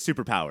teenager with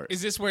superpowers.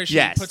 Is this where she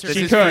yes, puts her this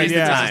She is could, freeze the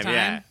yeah. time. Time?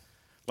 Yeah.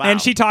 Wow. And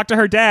she talked to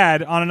her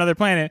dad on another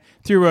planet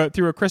through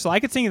a crystal. I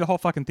could sing you the whole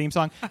fucking theme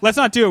song. Let's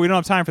not do it. We don't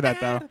have time for that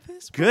though.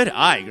 Good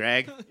eye,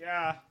 Greg.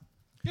 Yeah.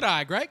 Good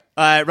eye, Greg.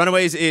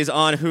 Runaways is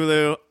on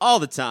Hulu all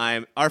the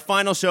time. Our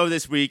final show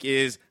this week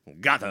is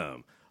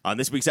Gotham. On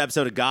this week's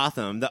episode of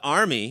Gotham, the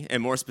Army,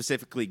 and more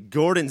specifically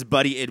Gordon's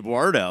buddy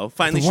Eduardo,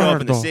 finally show up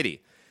in the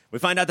city. We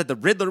find out that the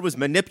Riddler was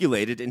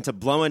manipulated into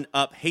blowing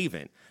up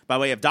Haven by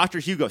way of Dr.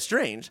 Hugo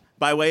Strange,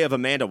 by way of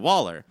Amanda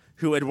Waller,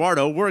 who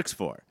Eduardo works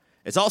for.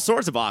 It's all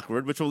sorts of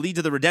awkward, which will lead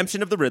to the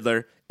redemption of the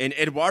Riddler and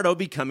Eduardo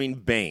becoming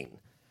Bane.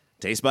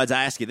 Taste buds,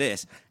 I ask you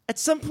this. At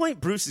some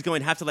point, Bruce is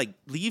going to have to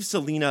leave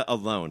Selina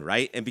alone,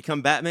 right? And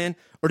become Batman?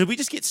 Or did we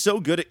just get so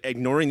good at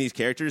ignoring these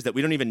characters that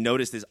we don't even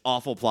notice this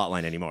awful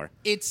plotline anymore?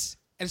 It's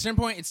At a certain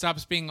point, it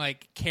stops being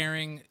like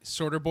caring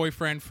sort of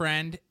boyfriend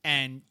friend,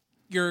 and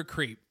you're a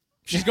creep.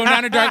 She's going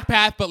down a dark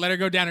path, but let her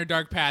go down her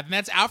dark path. And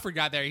that's Alfred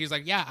got there. He's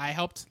like, yeah, I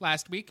helped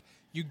last week.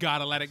 You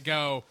gotta let it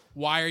go.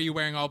 Why are you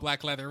wearing all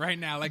black leather right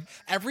now? Like,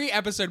 every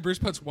episode, Bruce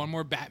puts one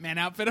more Batman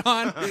outfit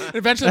on. And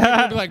eventually, people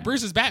will be like,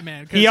 Bruce is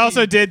Batman. He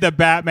also did the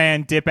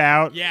Batman dip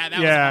out. Yeah, that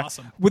was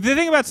awesome. Well, the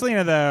thing about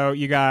Selena, though,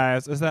 you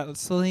guys, is that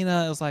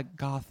Selena is like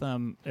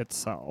Gotham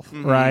itself,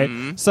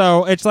 right?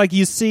 So it's like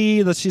you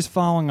see that she's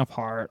falling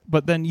apart,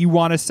 but then you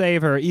want to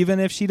save her, even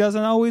if she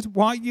doesn't always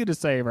want you to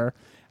save her.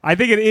 I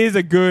think it is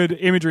a good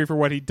imagery for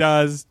what he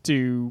does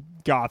to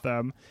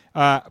Gotham.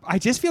 I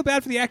just feel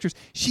bad for the actress.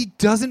 She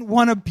doesn't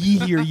want to be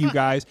here, you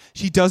guys.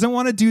 She doesn't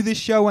want to do this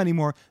show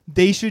anymore.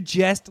 They should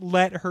just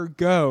let her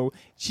go.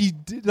 She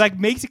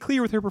makes it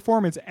clear with her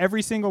performance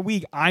every single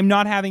week. I'm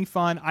not having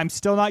fun. I'm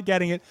still not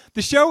getting it.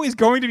 The show is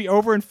going to be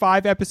over in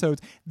 5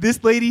 episodes.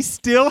 This lady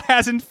still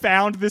hasn't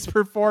found this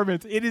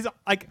performance. It is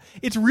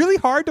it's really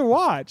hard to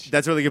watch.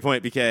 That's a really good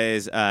point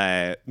because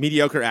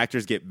mediocre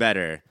actors get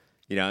better.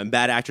 And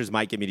bad actors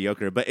might get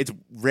mediocre, but it's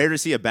rare to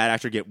see a bad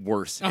actor get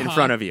worse in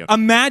front of you.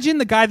 Imagine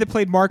the guy that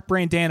played Mark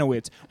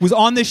Brandanowitz was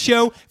on the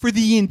show for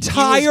the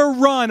entire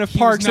run of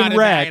Parks and Rec. He was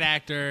not a bad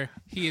actor.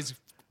 He is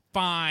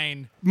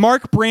fine.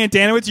 Mark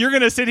Brandanowitz? You're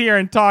going to sit here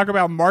and talk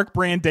about Mark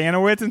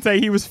Brandanowitz and say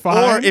he was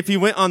fine? Or if he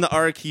went on the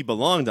arc he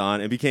belonged on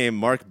and became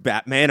Mark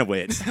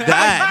Batmanowitz.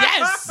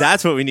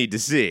 That's what we need to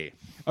see.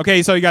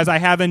 Okay, so you guys, I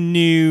have a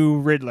new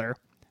Riddler.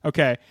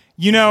 Okay.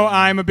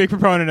 I'm a big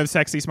proponent of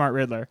sexy, smart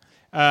Riddler.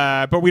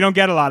 But we don't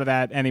get a lot of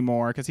that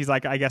anymore because he's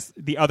like, I guess,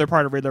 the other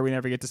part of Riddler we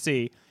never get to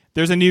see.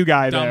 There's a new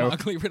guy, Dumb, though.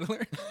 ugly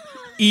Riddler.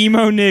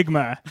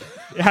 Emo-nigma.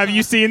 Have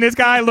you seen this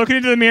guy looking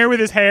into the mirror with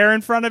his hair in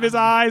front of his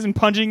eyes and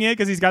punching it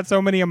because he's got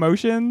so many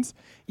emotions?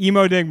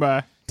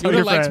 Emo-nigma. You would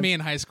have liked me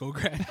in high school,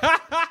 Greg.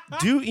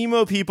 Do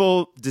emo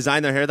people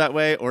design their hair that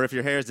way? Or if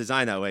your hair is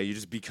designed that way, you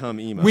just become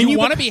emo? When you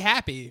want to be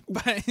happy.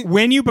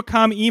 When you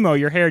become emo,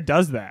 your hair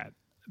does that.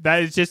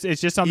 It's just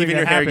something Even that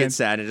your hair happens. gets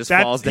sad and it just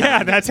falls down.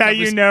 Yeah, that's how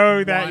you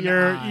know that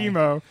you're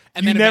emo.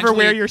 And you then never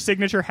wear eventually- your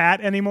signature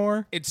hat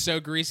anymore. It's so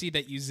greasy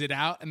that you zit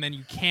out, and then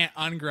you can't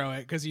ungrow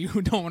it because you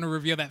don't want to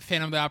reveal that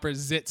Phantom of the Opera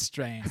zit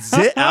strain.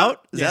 Zit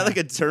out? Is that like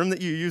a term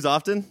that you use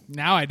often?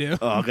 Now I do.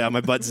 Oh, God,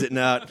 my butt's zitting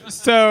out.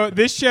 So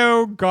this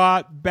show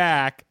got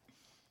back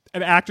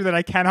an actor that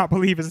I cannot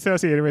believe is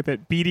associated with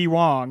it, B.D.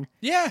 Wong.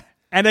 Yeah.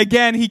 And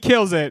again, he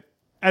kills it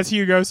as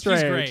Hugo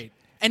Strange. He's great.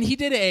 And he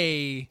did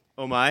a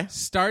Oh, my?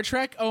 Star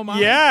Trek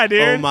homage. Yeah,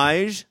 dude.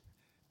 Homage?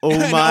 An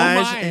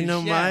Homage?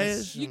 homage.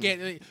 Yes. You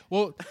get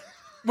well.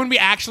 When we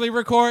actually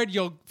record,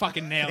 you'll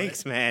fucking nail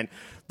Thanks, it. man.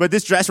 But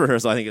this dress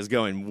rehearsal, I think, is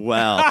going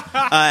well.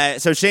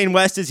 So Shane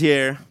West is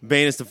here.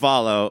 Bane is to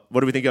follow.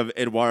 What do we think of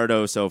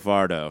Eduardo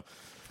Sofardo?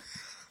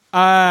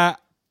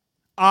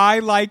 I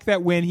like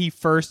that when he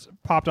first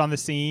popped on the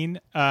scene,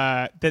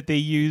 that they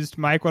used,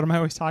 Mike, what am I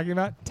always talking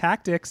about?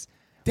 Tactics.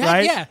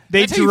 Right? Yeah.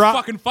 They That's how you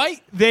fucking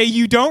fight.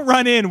 You don't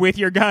run in with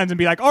your guns and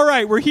be like, all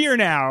right, we're here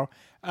now.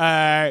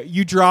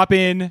 You drop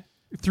in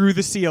through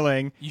the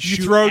ceiling. You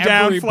throw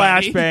down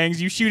flashbangs.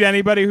 You shoot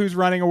anybody who's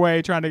running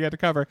away trying to get to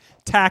cover.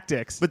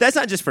 Tactics. But that's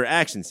not just for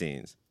action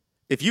scenes.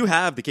 If you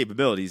have the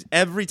capabilities,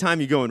 every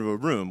time you go into a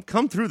room,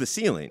 come through the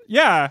ceiling.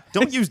 Yeah.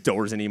 Don't use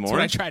doors anymore.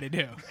 That's what I try to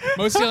do.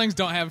 Most ceilings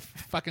don't have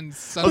fucking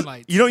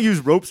sunlight. You don't use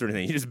ropes or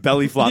anything. You just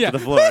belly flop to the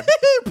floor.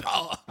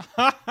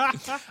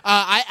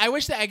 I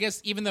wish that, I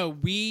guess, even though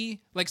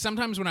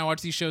sometimes when I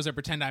watch these shows, I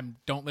pretend I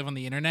don't live on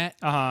the internet.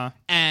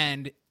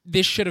 And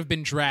this should have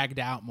been dragged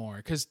out more.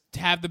 Because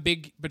to have the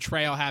big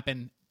betrayal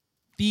happen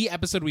the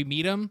episode we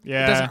meet him, it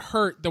doesn't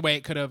hurt the way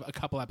it could have a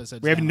couple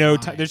episodes. We have no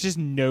time. There's just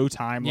no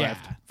time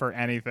left for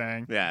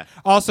anything. Yeah.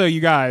 Also, you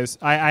guys,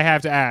 I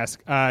have to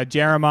ask,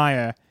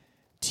 Jeremiah,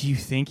 do you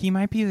think he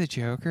might be the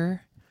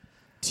Joker?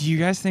 Do you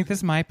guys think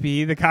this might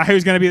be the guy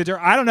who's going to be the Joker?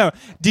 I don't know.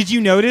 Did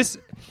you notice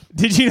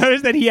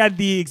that he had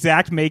the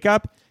exact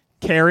makeup,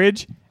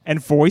 carriage,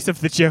 and voice of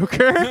the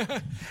Joker?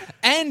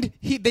 And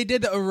they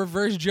did a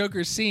reverse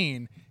Joker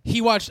scene. He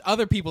watched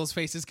other people's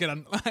faces get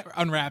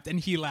unwrapped, and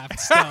he laughed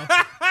still.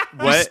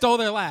 What? He stole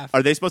their laugh.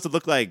 Are they supposed to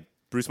look like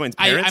Bruce Wayne's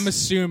parents? I'm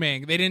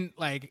assuming. They didn't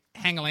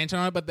hang a lantern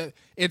on it, but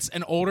it's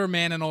an older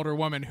man and older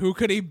woman. Who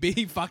could he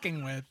be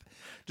fucking with?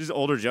 Just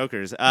older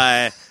Jokers.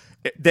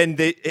 Then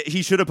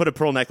he should have put a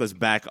pearl necklace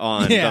back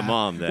on the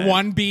mom. Then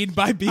one bead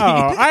by bead. Oh,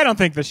 I don't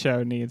think the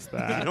show needs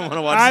that. I don't want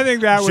to watch. I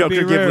think that would Joker be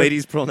rude. give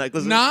ladies pearl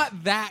necklaces.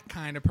 Not that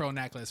kind of pearl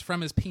necklace from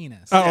his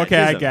penis. Oh, okay,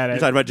 I You're get it.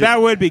 talking about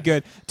That would be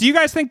good. Do you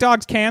guys think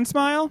dogs can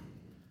smile?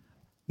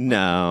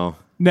 No,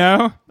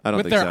 No? I don't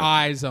with think their so.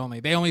 eyes only.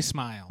 They only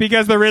smile.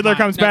 Because the Riddler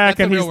Smile. comes No, back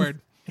that's and the real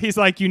word. he's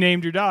like, you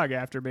named your dog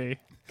after me.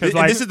 And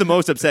Like, this is the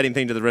most upsetting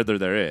thing to the Riddler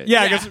there is.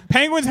 yeah, because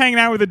Penguin's hanging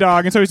out with the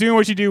dog, and so he's doing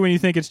what you do when you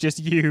think it's just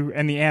you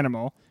and the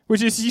animal,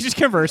 which is you just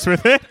converse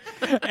with it.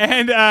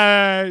 And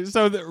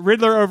so the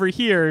Riddler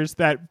overhears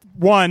that,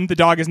 one, the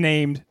dog is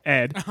named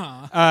Ed,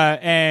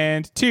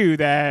 and two,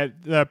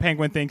 that the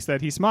Penguin thinks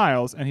that he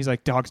smiles, and he's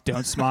like, dogs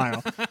don't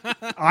smile.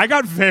 I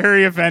got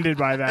very offended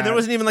by that. And there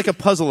wasn't even like a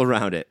puzzle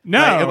around it.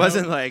 No. Like, it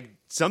wasn't like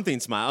something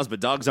smiles, but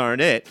dogs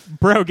aren't it.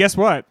 Bro, guess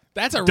what?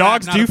 That's a rap,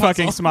 dogs not do a puzzle.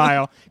 fucking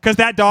smile because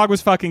that dog was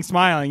fucking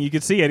smiling. You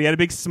could see it. He had a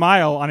big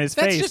smile on his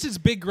That's face. just his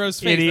big gross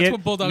face. Idiot. That's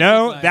what bulldogs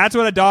no, look like. that's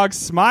what a dog's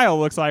smile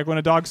looks like when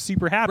a dog's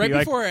super happy. right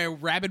Like, before a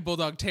rabid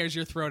bulldog tears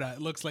your throat out.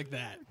 It looks like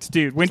that.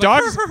 dude, when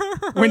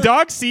like,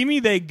 dogs see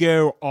me, they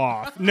go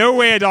off. No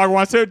way a dog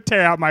wants to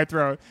tear out my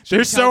throat.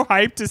 They're so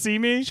hyped to see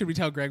me. Should we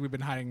tell Greg we've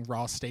been hiding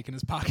raw steak in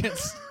his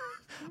pockets?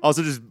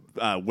 Also, just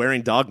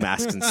wearing dog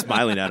masks and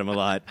smiling at him a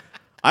lot.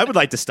 I would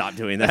like to stop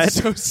doing that. That's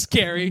so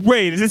scary.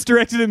 Wait, is this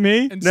directed at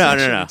me? And No.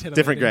 sexually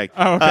Different titillating. Greg.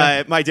 Oh,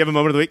 okay. Mike, do you have a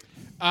moment of the week?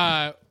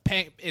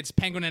 It's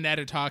Penguin and Ed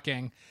are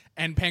talking,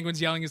 and Penguin's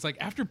yelling, he's like,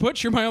 after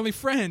Butch, you're my only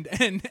friend.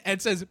 And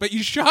Ed says, but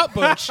you shot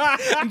Butch.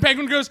 And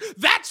Penguin goes,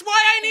 that's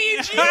why I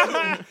need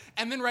you.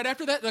 And then right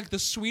after that, like the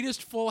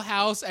sweetest Full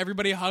House,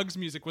 everybody hugs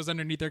music was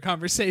underneath their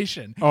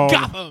conversation. Oh.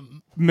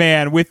 Gotham.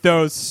 Man, with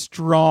those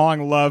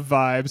strong love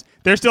vibes.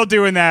 They're still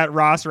doing that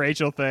Ross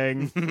Rachel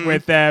thing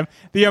with them.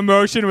 The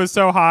emotion was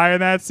so high in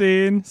that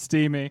scene.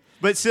 Steamy.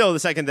 But still, the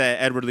second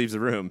that Edward leaves the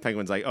room,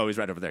 Penguin's like, oh, he's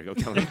right over there. Go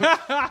kill him.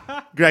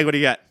 Greg, what do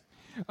you got?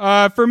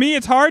 For me,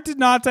 it's hard to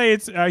not say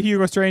it's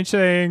Hugo Strange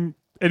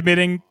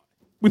admitting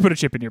we put a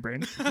chip in your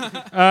brain.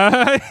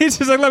 It's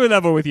just like, let me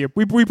level with you.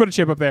 We put a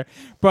chip up there.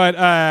 But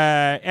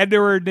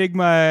Emo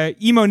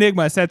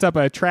Nigma sets up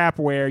a trap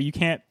where you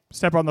can't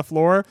step on the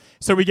floor.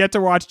 So we get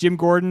to watch Jim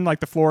Gordon like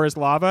the floor is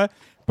lava.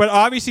 But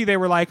obviously they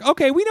were like,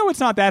 okay, we know it's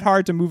not that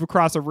hard to move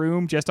across a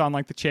room just on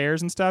like the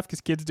chairs and stuff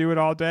because kids do it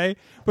all day.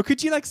 But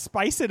could you like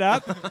spice it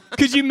up?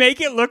 Could you make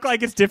it look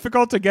like it's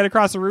difficult to get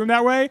across a room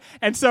that way?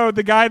 And so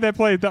the guy that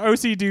played, the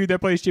OC dude that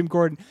plays Jim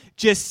Gordon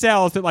just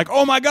sells it like,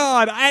 oh my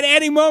God, at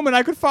any moment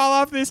I could fall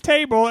off this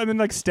table, and then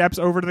like steps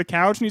over to the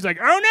couch and he's like,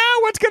 oh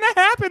no, what's going to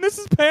happen? This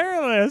is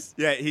perilous.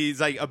 Yeah, he's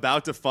like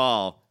about to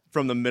fall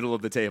from the middle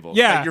of the table.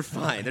 Yeah. Like, you're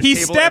fine. There's He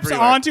table steps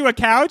everywhere. onto a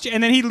couch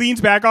and then he leans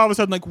back all of a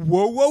sudden like,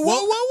 whoa, whoa,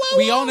 whoa, whoa, whoa.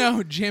 We all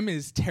know Jim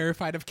is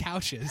terrified of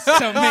couches,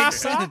 so it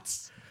makes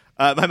sense.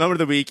 My moment of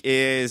the week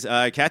is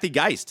Kathy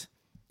Geist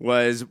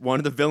was one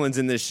of the villains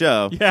in this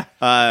show. Yeah.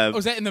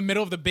 Is that in the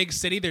middle of the big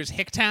city? There's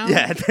Hicktown?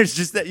 Yeah, there's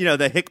just that,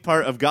 the hick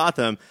part of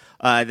Gotham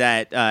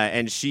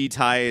and she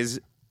ties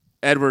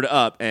Edward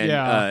up and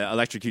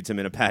electrocutes him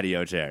in a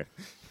patio chair.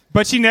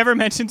 But she never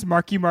mentions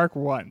Marky Mark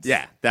once.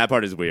 Yeah, that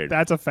part is weird.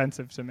 That's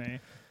offensive to me.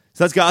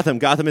 So that's Gotham.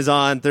 Gotham is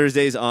on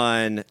Thursdays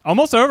on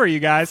Almost over, you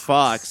guys.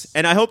 Fox.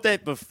 And I hope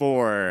that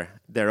before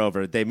they're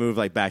over, they move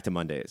like back to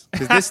Mondays.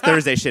 Because this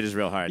Thursday shit is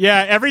real hard.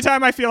 Yeah, every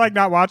time I feel like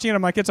not watching it,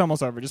 I'm like, it's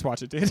almost over. Just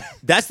watch it, dude.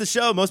 That's the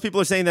show. Most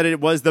people are saying that it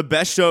was the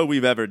best show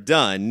we've ever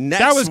done. Next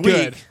That was week,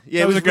 good. Yeah,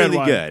 That it was a good really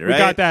one. good, right? We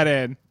got that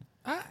in.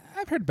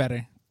 I've heard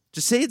better.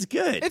 Just say it's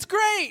good. It's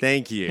great.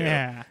 Thank you.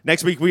 Yeah.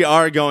 Next week, we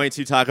are going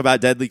to talk about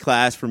Deadly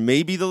Class for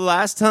maybe the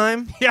last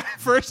time. Yeah,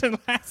 first and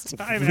last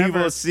time We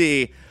ever. will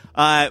see.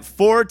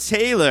 For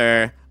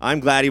Taylor,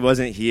 I'm glad he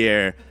wasn't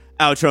here.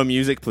 Outro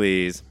music,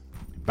 please.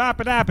 Thanks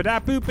for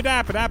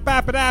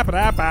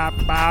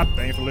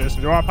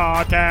listening to our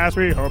podcast.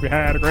 We hope you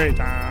had a great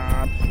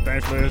time.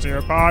 Thanks for listening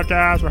to our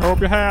podcast. We hope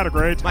you had a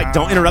great time. Mike,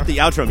 don't interrupt the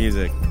outro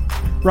music.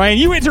 Ryan,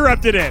 you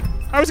interrupted it.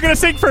 I was gonna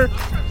sing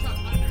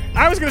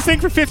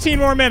for 15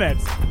 more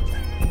minutes.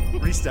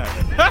 Restart.